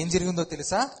 అప్పుడు ఏం జరిగిందో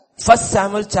తెలుసా? 1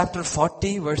 Samuel chapter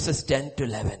 40 verses 10 to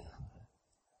 11.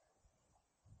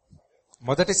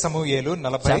 మొదటి సమూయేలు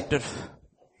 40 chapter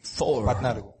 4.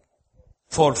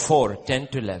 14. 4, 10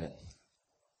 to 11.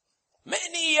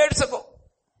 Many years ago.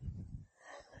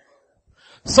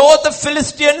 So the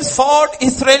Philistines fought,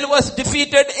 Israel was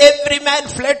defeated, every man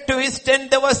fled to his tent.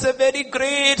 There was a very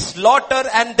great slaughter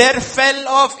and there fell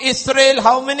of Israel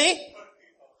how many?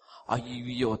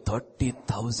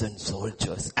 30,000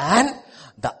 soldiers. And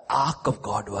the ark of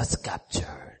God was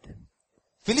captured.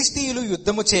 ఫిలిష్తీయులు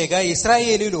యుద్ధము చేయగా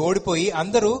ఇశ్రాయేలీయులు ఓడిపోయి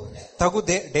అందరూ తగు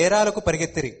డేరాలకు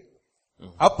పరిగెత్తిరి.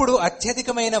 అప్పుడు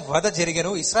అత్యధికమైన వధ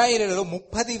జరిగెను. ఇశ్రాయేలీయులలో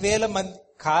 30,000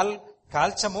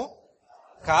 మంది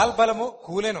కాల్బలము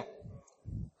కూలెను,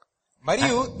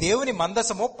 మరియు దేవుని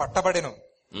మందసము పట్టబడెను.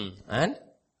 And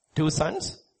 2 sons?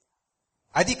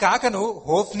 అది కాకను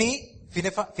హోఫ్ని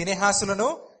ఫినెహాసులను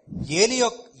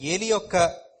ఏలి యొక్క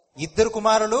 2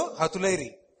 కుమారులు హతులైరి.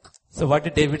 So what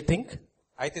did David think?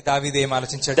 అయితే దావీదు ఏం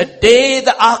ఆలోచించాడు? The day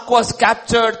the ark was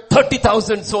captured,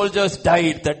 30,000 soldiers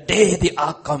died. The day the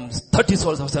ark comes,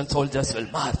 30,000 soldiers will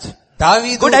march.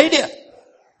 దావీదు, good idea.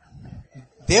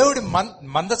 దేవుడి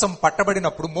మందసం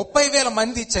పట్టబడినప్పుడు 30,000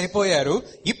 మంది చనిపోయారు.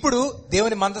 ఇప్పుడు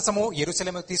దేవుని మందసము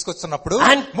యెరూషలేముకు తీసుకొస్తున్నప్పుడు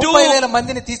 30,000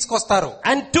 మందిని తీసుకొస్తారు.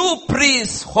 And 2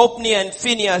 priests, Hophni and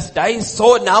Phinehas, die. So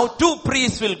now 2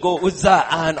 priests will go, Uzzah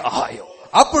and Ahio.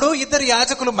 అప్పుడు 2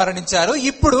 యాజకులు మరణించారు.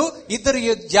 ఇప్పుడు 2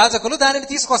 యాజకులు దానిని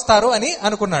తీసుకొస్తారు అని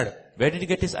అనుకున్నాడు. Where did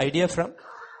he get his idea from?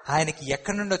 ఆయనకి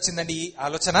ఎక్కడి నుండి వచ్చిందండి ఈ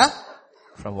ఆలోచన?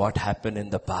 From what happened in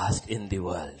the past in the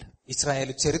world.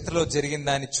 ఇశ్రాయేలు చరిత్రలో జరిగిన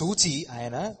దాన్ని చూచి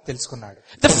ఆయన తెలుసుకున్నాడు.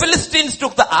 The Philistines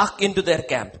took the ark into their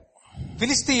camp.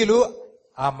 ఫిలిష్తీయులు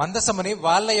ఆ మందసముని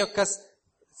వాళ్ళ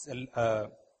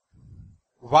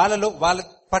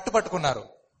పట్టుకున్నారు.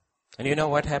 And you know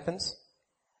what happens?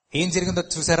 ఏం జరిగిందో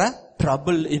చూసారా?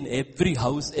 Trouble in every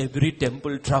house, every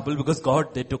temple, trouble because God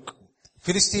they took.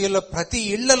 ఫిలిష్తీయుల్లో ప్రతి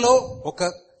ఇళ్లలో ఒక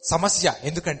సమస్య,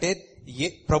 ఎందుకంటే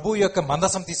ప్రభు యొక్క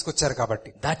మందసం తీసుకొచ్చారు కాబట్టి.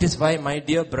 That is why, my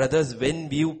dear brothers, when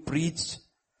you preach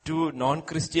to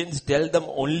non-Christians, tell them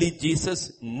only Jesus,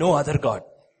 no other God.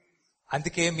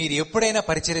 అందుకే మీరు ఎప్పుడైనా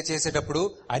పరిచర్య చేసేటప్పుడు,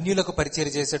 అన్యులకు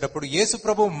పరిచర్య చేసేటప్పుడు యేసు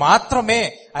ప్రభు మాత్రమే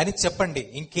అని చెప్పండి,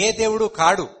 ఇంకే దేవుడు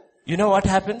కాడు. You know what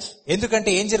happens? ఎందుకంటే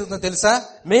ఏం జరుగుతుందో తెలుసా?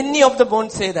 Many of them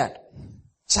won't say that.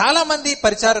 చాలా మంది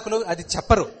పరిచారకులు అది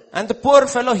చెప్పరు. And the poor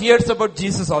fellow hears about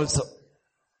Jesus also.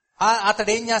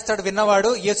 అతడు ఏం చేస్తాడు? విన్నవాడు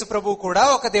యేసు ప్రభు కూడా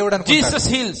ఒక దేవుడు అనుకుంటాడు. Jesus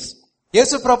heals.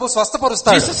 Yesu Prabhu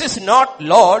స్వస్థపరుస్తాడు. Jesus is not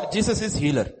Lord, Jesus is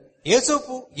healer.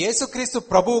 యేసుక్రీస్తు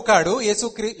ప్రభువు కాడు,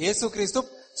 యేసుక్రీస్తు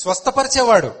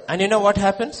స్వస్థపరిచేవాడు. And you know what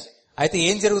happens? అయితే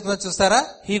ఏం జరుగుతుందో చూస్తారా?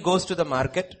 He goes to the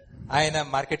market. ఆయన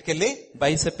మార్కెట్ కి వెళ్ళి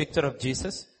buys a picture of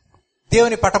Jesus.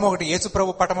 దేవుని పటం ఒకటి, యేసు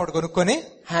ప్రభు పటం ఒకటి కొనుక్కొని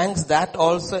hangs that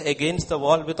also against the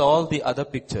wall with all the other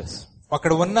pictures.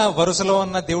 అక్కడ ఉన్న వరుసలో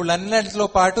ఉన్న దేవుళ్ళన్నిటిలో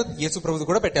పాటు యేసు ప్రభువు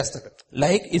కూడా పెట్టేస్తాడు.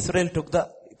 Like Israel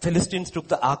Philistines took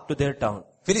the ark to their town.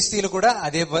 ఫిలిస్తీన్లు కూడా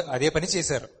అదే పని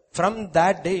చేశారు. From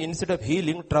that day, instead of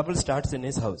healing, trouble starts in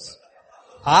his house.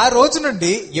 ఆ రోజు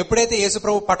నుండి ఎప్పుడైతే యేసు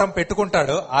ప్రభు పటం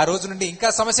పెట్టుకుంటాడో ఆ రోజు నుండి ఇంకా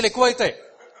సమస్యలు ఎక్కువ అవుతాయి.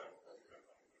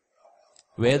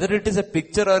 Whether it is a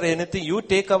picture or anything, you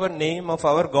take our name of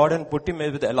our God and put him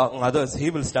with along others, he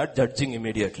will start judging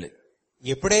immediately.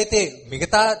 ఎప్పుడైతే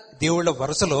మిగతా దేవుళ్ళ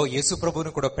వరుసలో యేసు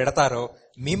ప్రభువుని కూడా పెడతారో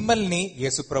మిమ్మల్ని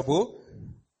యేసు ప్రభు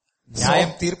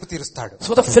న్యాయం తీర్పు తీరుస్తాడు.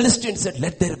 So the Philistines said,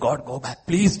 let their God go back.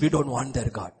 Please, we don't want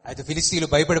their God. అయితే ఫిలిస్తీయులు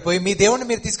భయపడిపోయి మీ దేవుణ్ణి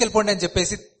మీరు తీసుకెళ్ళిపోండి అని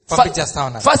చెప్పేసి పంపించేస్తా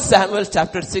ఉన్నారు. 1 Samuel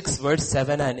chapter 6 verse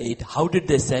 7 and 8. How did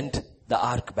they send the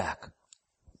ark back?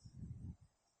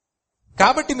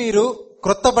 కాబట్టి మీరు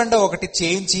క్రొత్త బండ ఒకటి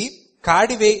చేయించి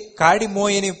కాడి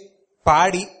మోయని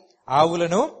పాడి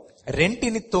ఆవులను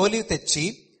రెంటిని తోలి తెచ్చి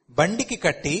బండికి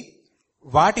కట్టి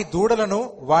వాటి దూడలను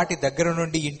వాటి దగ్గర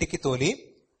నుండి ఇంటికి తోలి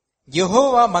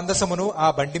యెహోవా మందసమును ఆ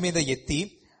బండి మీద ఎత్తి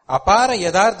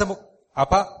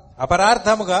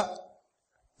అపరార్థముగా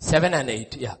 7 and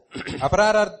 8, yeah.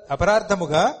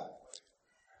 అపరార్థముగా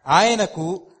ఆయనకు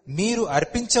మీరు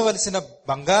అర్పించవలసిన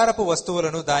బంగారపు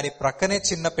వస్తువులను దాని ప్రక్కనే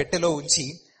చిన్న పెట్టెలో ఉంచి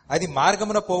అది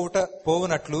మార్గమున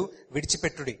పోవునట్లు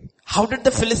విడిచిపెట్టుడి. How did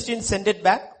the Philistines send it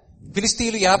back?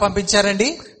 ఫిలిస్తీయులు ఎలా పంపించారండి?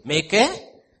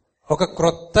 ఒక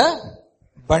క్రొత్త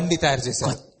బండి తయారు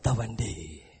చేశారు.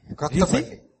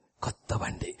 కొత్త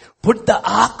బండి. Put the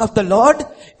ark of the Lord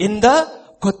in the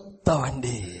కొత్త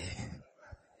బండి.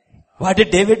 What did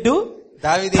David do?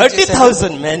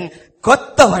 30,000 men,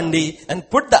 కొత్త బండి, and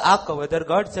put the ark over there.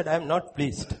 God said, I am not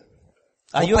pleased.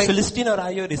 Are you a Philistine or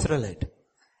are you an Israelite?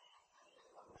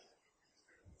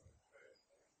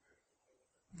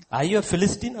 Are you a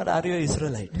Philistine or are you an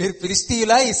Israelite? మీరు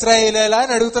ఫిలిస్తీయులా ఇశ్రాయేలీలా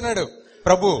అని అడుగుతున్నాడు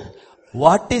ప్రభు.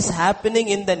 What is happening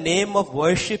in the name of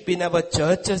worship in our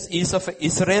churches is of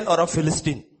Israel or of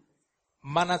Philistine?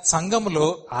 మన సంఘములో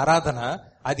ఆరాధన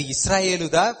అది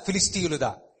ఇశ్రాయేలుదా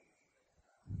ఫిలిస్తీయులుదా?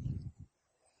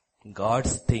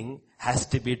 God's thing has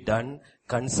to be done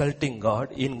consulting God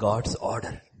in God's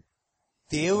order.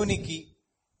 దేవునికి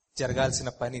జరగాల్సిన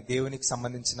పని, దేవునికి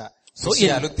సంబంధించిన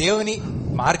విషయాలు దేవుని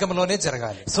మార్గంలోనే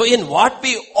జరగాలి. So in what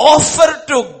we offer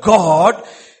to God,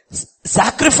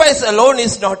 sacrifice alone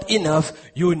is not enough.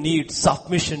 You need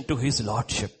submission to His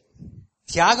Lordship.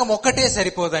 త్యాగం ఒక్కటే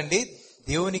సరిపోదండి,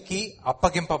 దేవునికి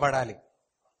అప్పగింపబడాలి,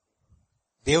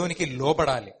 దేవునికి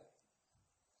లోబడాలి.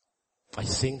 Are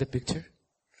you seeing the picture?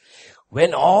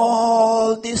 When all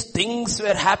these things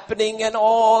were happening and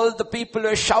all the people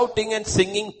were shouting and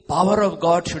singing, power of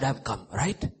God should have come,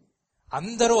 right?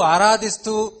 అందరూ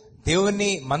ఆరాధిస్తూ దేవుని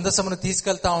మందసమును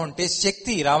తీసుకెళ్తా ఉంటే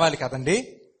శక్తి రావాలి కదండి.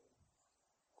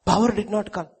 Power did not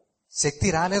come. శక్తి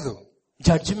రాలేదు.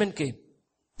 Judgment came.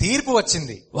 తీర్పు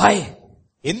వచ్చింది. Why?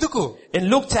 ఎందుకు? In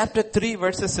Luke chapter 3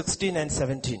 verses 16 and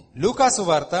 17. లూకాసు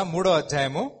వార్త 3వ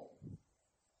అధ్యాయము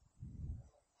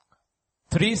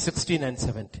 3:16 and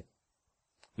 17.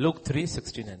 Luke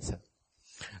 3:16 and 17.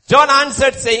 John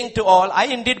answered saying to all, I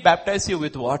indeed baptize you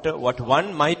with water, but one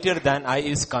mightier than I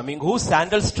is coming, whose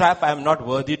sandal strap I am not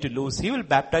worthy to loose. He will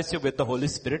baptize you with the Holy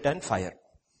Spirit and fire.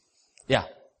 Yeah.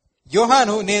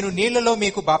 యోహాను, నేను నీళ్లలో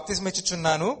మీకు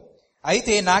బాప్తిస్మిచ్చుచున్నాను,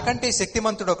 అయితే నాకంటే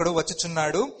శక్తిమంతుడొకడు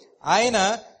వచ్చుచున్నాడు, ఆయన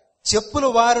చెప్పుల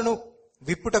వారును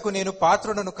విప్పుటకు నేను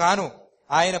పాత్రుడను కాను,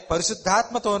 ఆయన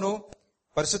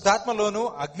పరిశుద్ధాత్మలోను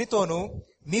అగ్నితోను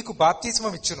మీకు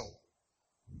బాప్తిస్మం ఇచ్చును.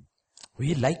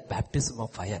 We like baptism of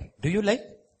fire. Do you like?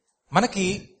 మనకి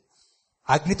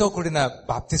అగ్నితో కూడిన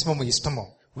బాప్తిస్మము ఇష్టము.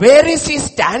 Where is he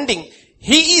standing?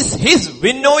 His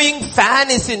winnowing fan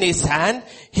is in his hand.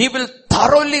 He will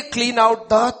thoroughly clean out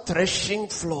the threshing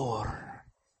floor.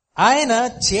 ఆయన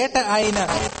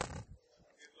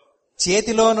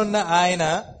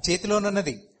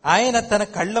చేతిలోనున్నది ఆయన తన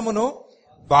కళ్ళమును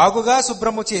బాగుగా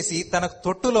శుభ్రము చేసి తన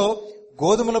తొట్టులో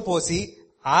గోధుమలు పోసి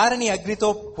ఆరని అగ్నితో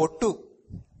పొట్టు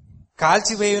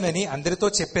కాల్చివేయునని అందరితో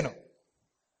చెప్పెను.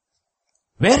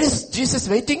 Where is Jesus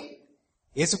waiting?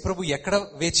 యేసు ప్రభు ఎక్కడ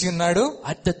వేచి ఉన్నాడు?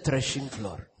 At the threshing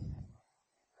floor.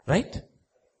 Right?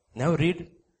 Now read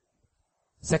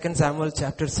 2 Samuel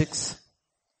chapter 6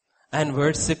 and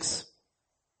verse 6.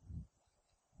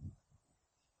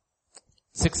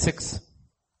 6:6.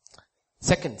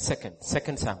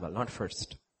 Second Samuel, not first.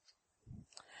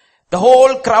 The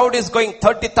whole crowd is going,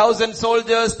 30,000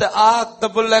 soldiers, the ark, the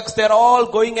bullocks, they're all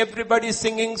going, everybody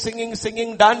singing,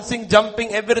 dancing, jumping,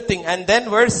 everything. And then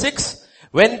verse 6,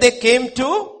 when they came to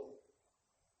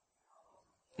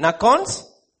Nacon's,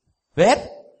 where?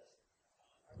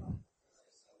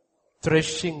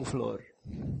 Threshing floor.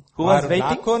 Who was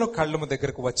waiting? నాకోను కళ్ళము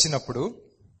దగ్గరకు వచ్చినప్పుడు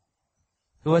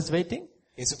Who was waiting?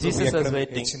 Jesus was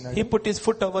waiting. He put his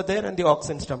foot over there and the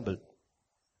oxen stumbled.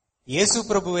 యేసు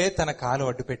ప్రభువే తన కాలు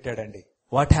అడ్డు పెట్టాడండి.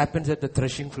 What happens at the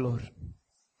threshing floor?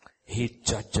 He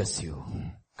judges you.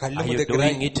 Are you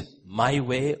doing it my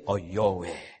way or your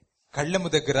way? కళ్ళము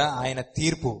దగ్గర ఆయన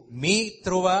తీర్పు, మీ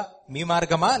త్రోవ, మీ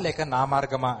మార్గమా లేక నా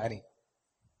మార్గమా అని.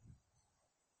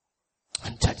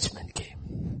 And judgment came.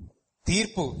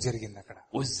 తీర్పు జరిగింది అక్కడ.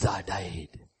 Uzzah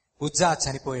died. ఉజ్జా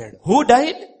చనిపోయాడు. Who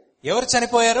died? ఎవరు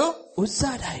చనిపోయారు?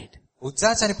 Uzzah died.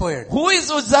 ఉజ్జా చనిపోయాడు. Who is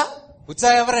Uzzah?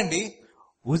 ఉజ్జా ఎవరండి?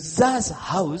 Uzzah's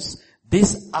house, this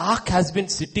ark has been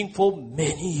sitting for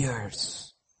many years.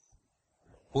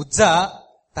 Uzzah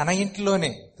తన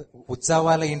ఇంట్లోనే, ఉజ్జా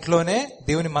వాళ్ళ ఇంట్లోనే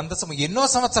దేవుని మందసము ఎన్నో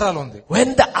సంవత్సరాలు ఉంది. When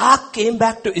the ark came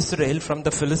back to Israel from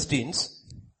the Philistines,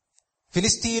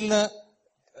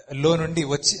 ఫిలిస్తీన్లో నుండి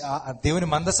వచ్చి దేవుని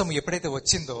మందసము ఎప్పుడైతే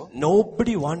వచ్చిందో,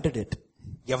 nobody wanted it.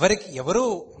 ఎవరు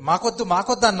మాకొద్దు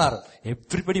అన్నారు.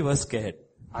 Everybody was scared.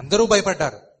 అందరూ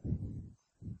భయపడ్డారు.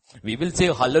 We will say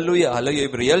hallelujah, hallelujah.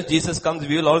 If real Jesus comes,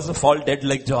 we will also fall dead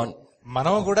like John.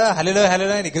 మనం కూడా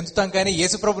హల్లెలూయా అని గెంతుతాం, కానీ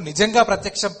యేసు ప్రభు నిజంగా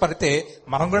ప్రత్యక్షం పడితే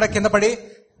మనం కూడా కింద పడి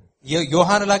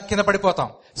యోహానులా కింద పడిపోతాం.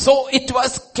 So it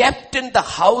was kept in the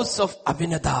house of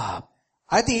Abinadab.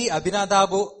 అది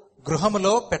అబినాదాబు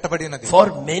గృహములో పెట్టబడినది. For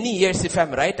many years, if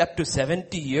I'm right, up to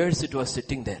 70 years it was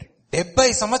sitting there.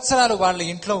 70 సంవత్సరాలు వాళ్ళ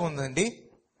ఇంట్లో ఉందండి.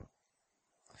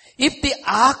 If the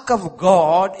ark of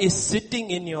God is sitting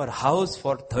in your house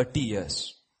for 30 years,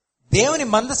 దేవుని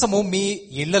మందసము మీ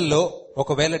ఇళ్లలో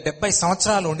ఒకవేళ 70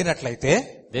 సంవత్సరాలు ఉండినట్లయితే,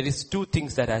 there is two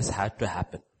things that has had to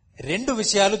happen. 2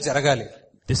 విషయాలు జరగాలి.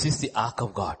 This is the ark of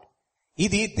God.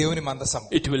 ఇది దేవుని మందసము.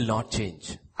 It will not change.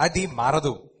 అది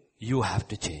మారదు. You have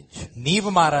to change. నీవు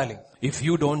మారాలి. If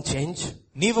you don't change,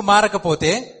 నీవు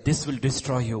మారకపోతే this will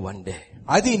destroy you one day.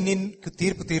 అది నీకు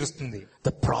తీర్పు తీరుస్తుంది.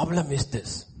 The problem is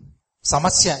this.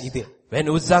 సమస్య ఇదే. When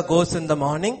Uzzah goes in the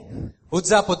morning,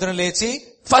 Uzzah పొద్దున లేచి,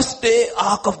 first day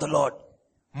ark of the Lord.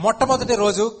 మొట్టమొదటి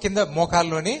రోజు కింద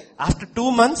మోకాల్లోని, After 2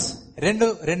 months, రెండు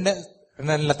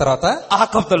నెలల తర్వాత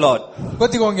ark of the Lord.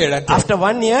 కొద్దిగా వంగాడు. After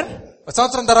 1 year,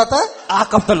 సంవత్సరం తర్వాత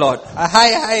ark of the Lord.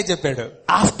 Hi చెప్పాడు.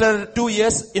 After 2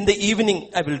 years, in the evening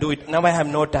I will do it. Now I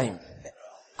have no time.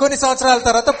 కొన్ని సంవత్సరాల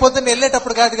తర్వాత పొద్దున్న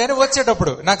వెళ్ళేటప్పుడు కాదు కానీ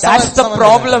వచ్చేటప్పుడు నాకు. That's the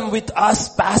problem with us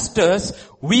pastors.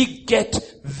 We get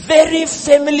very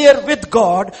familiar with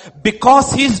God because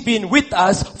He's been with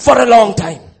us for a long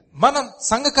time. మనం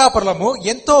సంఘ కాపరులము,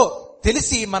 ఎంతో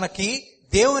తెలిసి మనకి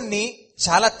దేవుణ్ణి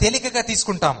చాలా తేలికగా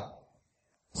తీసుకుంటాము.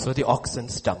 So the oxen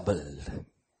stumbled.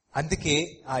 అందుకే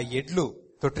ఆ ఎడ్లు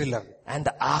తొట్టిల్లారు. And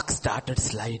the ark started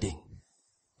sliding.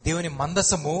 దేవుని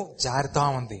మందసము జారుతా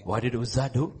ఉంది. What did Uzzah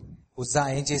do? Uzzah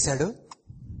ఏం చేశాడు?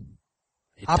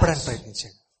 ఆపడానికి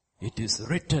ప్రయత్నించాడు. It is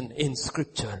written in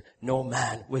scripture, no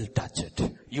man will touch it.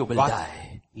 You will die.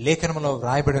 లేఖనంలో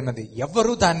రాయబడి ఉన్నది,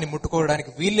 ఎవ్వరూ దాన్ని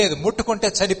ముట్టుకోవడానికి వీల్లేదు, ముట్టుకుంటే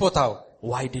చనిపోతావు.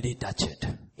 Why did he touch it?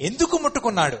 ఎందుకు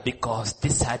ముట్టుకున్నాడు? Because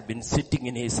this had been sitting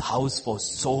in his house for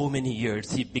so many years.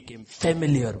 He became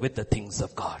familiar with the things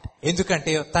of God.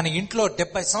 ఎందుకంటే తన ఇంట్లో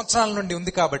 70 సంవత్సరాల నుండి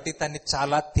ఉంది కాబట్టి తన్ని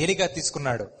చాలా తేలిగా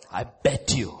తీసుకున్నాడు. I bet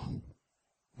you,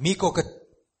 మీకు ఒక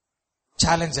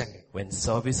ఛాలెంజ్ అండి. when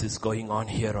service is going on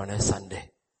here on a Sunday,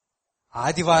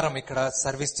 ఆదివారం ఇక్కడ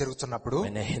సర్వీస్ జరుగుతున్నప్పుడు,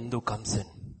 when a Hindu comes in,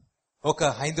 ఒక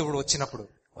హైందవుడు వచ్చినప్పుడు,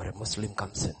 or a Muslim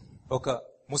comes in, ఒక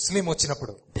ముస్లిం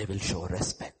వచ్చినప్పుడు, they will show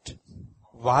respect.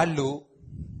 వాళ్ళు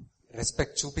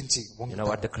రెస్పెక్ట్ చూపించి, You know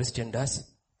what the Christian does?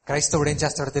 క్రైస్తవుడు ఏం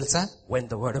చేస్తాడో తెలుసా? When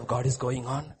the word of God is going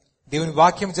on, దేవుని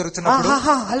వాక్యం జరుగుతున్నప్పుడు,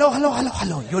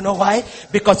 hello. You know why?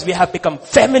 Because we have become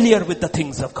familiar with the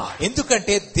things of God.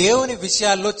 ఎందుకంటే దేవుని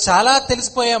విషయాల్లో చాలా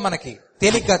తెలిసిపోయా మనకి,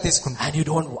 తేలిగ్గా తీసుకుంటాం. And you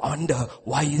don't wonder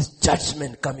why is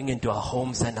judgment coming into our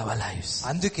homes and our lives.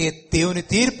 అందుకే దేవుని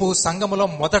తీర్పు సంఘములో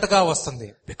మొదటగా వస్తుంది.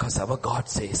 Because our God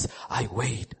says, I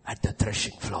wait at the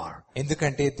threshing floor.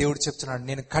 ఎందుకంటే దేవుడు చెప్తున్నాడు,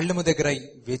 నేను కళ్ళెము దగ్గర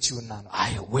వేచి ఉన్నాను.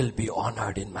 I will be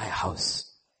honored in my house.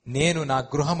 నేను నా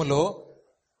గృహములో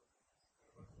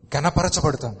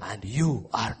ఘనపరచబడతాను. And you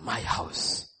are my house.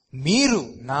 మీరు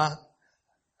నా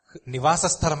నివాస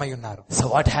స్థలమై ఉన్నారు. So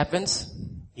what happens?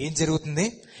 ఏం జరుగుతుంది?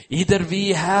 Either we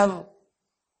have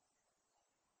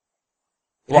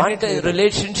want a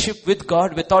relationship with God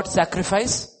without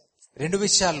sacrifice. రెండు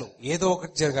విషయాలు ఏదో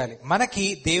ఒకటి జరగాలి. మనకి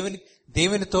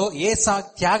దేవునితో ఏ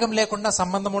త్యాగం లేకుండా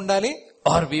సంబంధం ఉండాలి,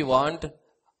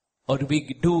 or we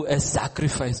do a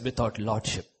sacrifice without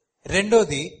lordship.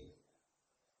 రెండోది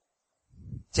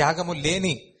త్యాగము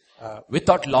లేని,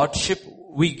 without lordship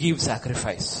we give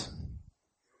sacrifice.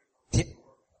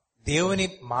 దేవుని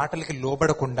మాటలకి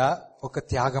లోబడకుండా ఒక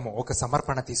త్యాగము, ఒక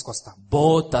సమర్పణ తీసుకొస్తాం.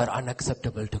 Both are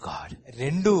unacceptable to God.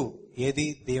 రెండు ఏది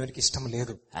దేవునికి ఇష్టం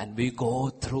లేదు. And we go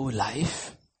through life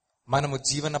మనము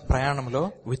జీవన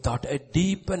ప్రయాణంలో without a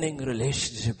deepening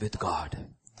relationship with God.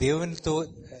 దేవునితో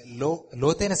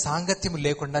లోతైన సాంగత్యం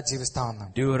లేకుండా జీవిస్తా ఉన్నాం.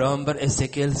 Do you remember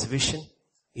Ezekiel's vision?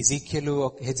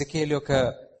 హెజెకియేలు యొక్క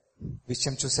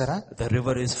విషయం చూసారా? The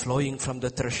river is flowing from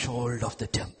the threshold of the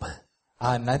temple.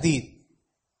 ఆ నది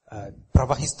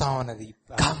ప్రవహిస్తా ఉన్నది.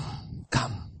 Come,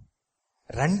 come.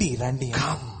 రండి రండి,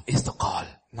 Come is the call.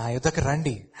 నా యొద్దకు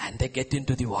రండి. And they get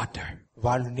into the water.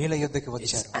 వాళ్ళు నీళ్ళ యొద్దకు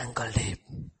It's వచ్చారు. ankle deep.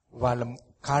 వాళ్ళ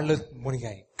కాళ్ళు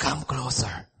మునిగాయి. Come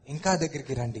closer. ఇంకా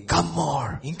దగ్గరికి రండి. Come more.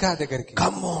 ఇంకా దగ్గరికి.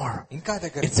 Come more. ఇంకా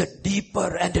దగ్గరికి. It's a deeper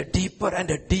and a deeper and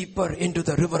a deeper into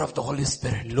the river of the Holy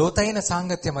Spirit. లోతైన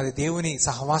సాంగత్యం అది దేవుని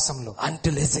సహవాసంలో.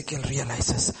 Until Ezekiel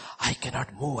realizes, I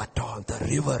cannot move at all. The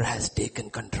river has taken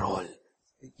control.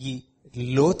 ఈ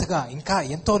లోతుగా, ఇంకా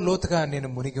ఎంతో లోతుగా నేను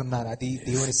మునిగి ఉన్నాను. అది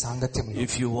దేవుని సాంగత్యం.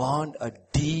 If you want a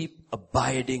deep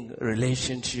abiding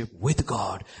relationship with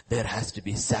God, there has to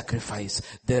be sacrifice.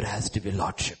 There has to be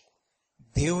lordship.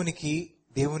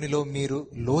 దేవునిలో మీరు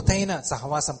లోతైన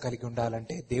సహవాసం కలిగి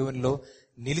ఉండాలంటే దేవునిలో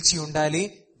నిలిచి ఉండాలి,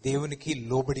 దేవునికి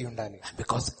లోబడి ఉండాలి.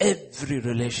 Because every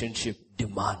relationship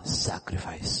demands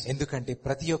sacrifice. ఎందుకంటే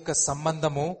ప్రతి ఒక్క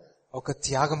సంబంధము ఒక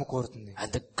త్యాగము కోరుతుంది.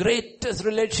 And the greatest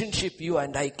relationship you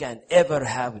and I can ever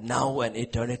have now and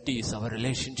eternity is our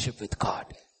relationship with God.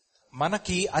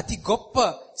 మనకి అతి గొప్ప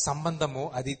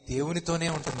సంబంధము అది దేవునితోనే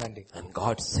ఉంటుందండి. And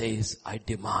God says, I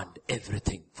demand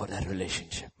everything for that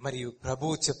relationship. మరియు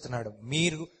ప్రభువు చెప్తున్నాడు,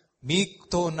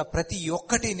 మీతో ఉన్న ప్రతి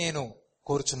ఒక్కటి నేను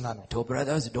కోరుచున్నాను. So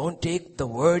brothers, don't take the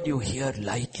word you hear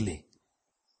lightly.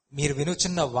 మీరు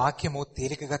వినుచున్న వాక్యము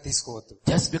తేలికగా తీసుకోవద్దు.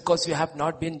 Just because you have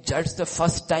not been judged the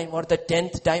first time or the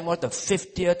 10th time or the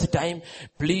 50th time,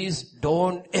 please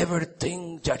don't ever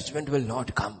think judgment will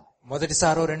not come.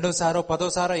 మొదటిసారో, రెండోసారో,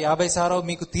 10సారో, 50సారో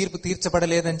మీకు తీర్పు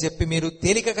తీర్చబడలేదని చెప్పి మీరు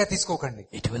తేలికగా తీసుకోకండి.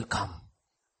 It will come.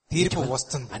 తీర్పు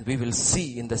వస్తుంది. And we will see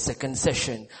in the second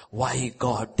session why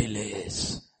God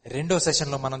delays. రెండో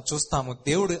session లో మనం చూస్తాము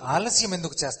దేవుడు ఆలస్యం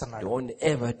ఎందుకు చేస్తున్నాడు. Don't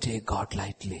ever take God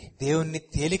lightly. దేవుణ్ణి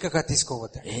తేలికగా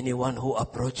తీసుకోవద్దు. Anyone who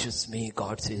approaches me,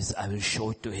 God says, I will show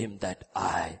to him that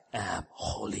I am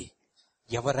holy.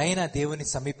 ఎవరైనా దేవుని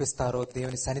సమీపిస్తారో,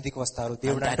 దేవుని సన్నిధికి వస్తారో,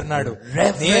 దేవుడు అంటున్నాడు,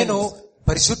 నేను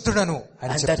పరిశుద్ధుడను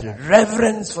అని చెప్తున్నాడు. And that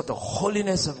reverence for the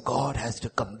holiness of God has to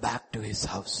come back to his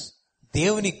house.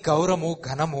 దేవుని గౌరవము,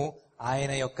 ఘనము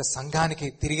ఆయన యొక్క సంఘానికి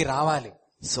తిరిగి రావాలి.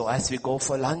 So as we go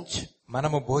for lunch,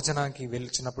 మనము భోజనానికి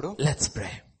వెళ్ళుచున్నప్పుడు let's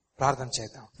pray. ప్రార్థన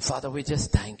చేద్దాం. Father, we just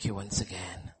thank you once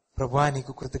again. ప్రభువా,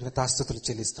 నీకు కృతజ్ఞతాస్తుతులు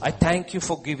చెల్లిస్తున్నాను. I thank you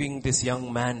for giving this young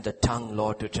man the tongue,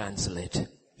 Lord, to translate.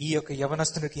 ఈ యొక్క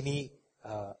యవనస్తునికి నీ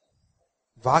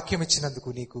వాక్యం ఇచ్చినందుకు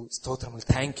నీకు స్తోత్రములు.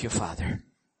 Thank you, Father.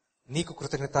 నీకు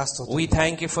కృతజ్ఞతాస్తుతులు. We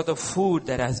thank you for the food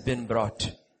that has been brought.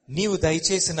 నీవు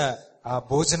దయచేసిన ఆ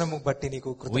భోజనము బట్టి నీకు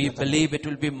We కృతజ్ఞత. believe it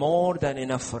will be more than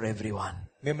enough for everyone.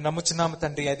 మేము నమ్ముచున్నాము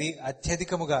తండ్రి, అది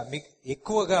అత్యధికముగా మీకు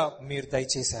ఎక్కువగా మీరు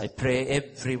దయచేశారు. I pray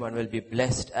everyone will be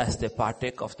blessed as they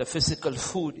partake of the physical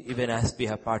food, even as we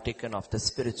have partaken of the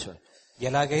spiritual.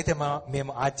 ఎలాగైతే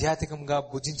మేము ఆధ్యాత్మికంగా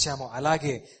భుజించామో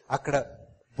అలాగే అక్కడ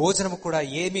భోజనము కూడా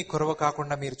ఏమీ కొరవ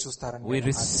కాకుండా మీరు చూస్తారని We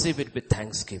receive it with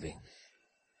thanksgiving.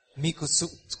 మీకు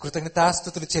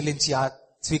కృతజ్ఞతాస్తుతులు చెల్లించి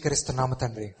స్వీకరిస్తున్నాము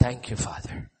తండ్రి. Thank you,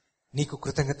 Father. నీకు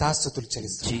కృతజ్ఞతాస్తుతులు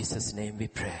చెల్లిస్తున్నాము. In Jesus' name we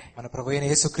pray. మన ప్రభువైన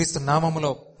యేసుక్రీస్తు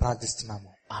నామములో ప్రార్థిస్తున్నాము.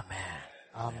 Amen.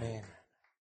 ఆమేన్.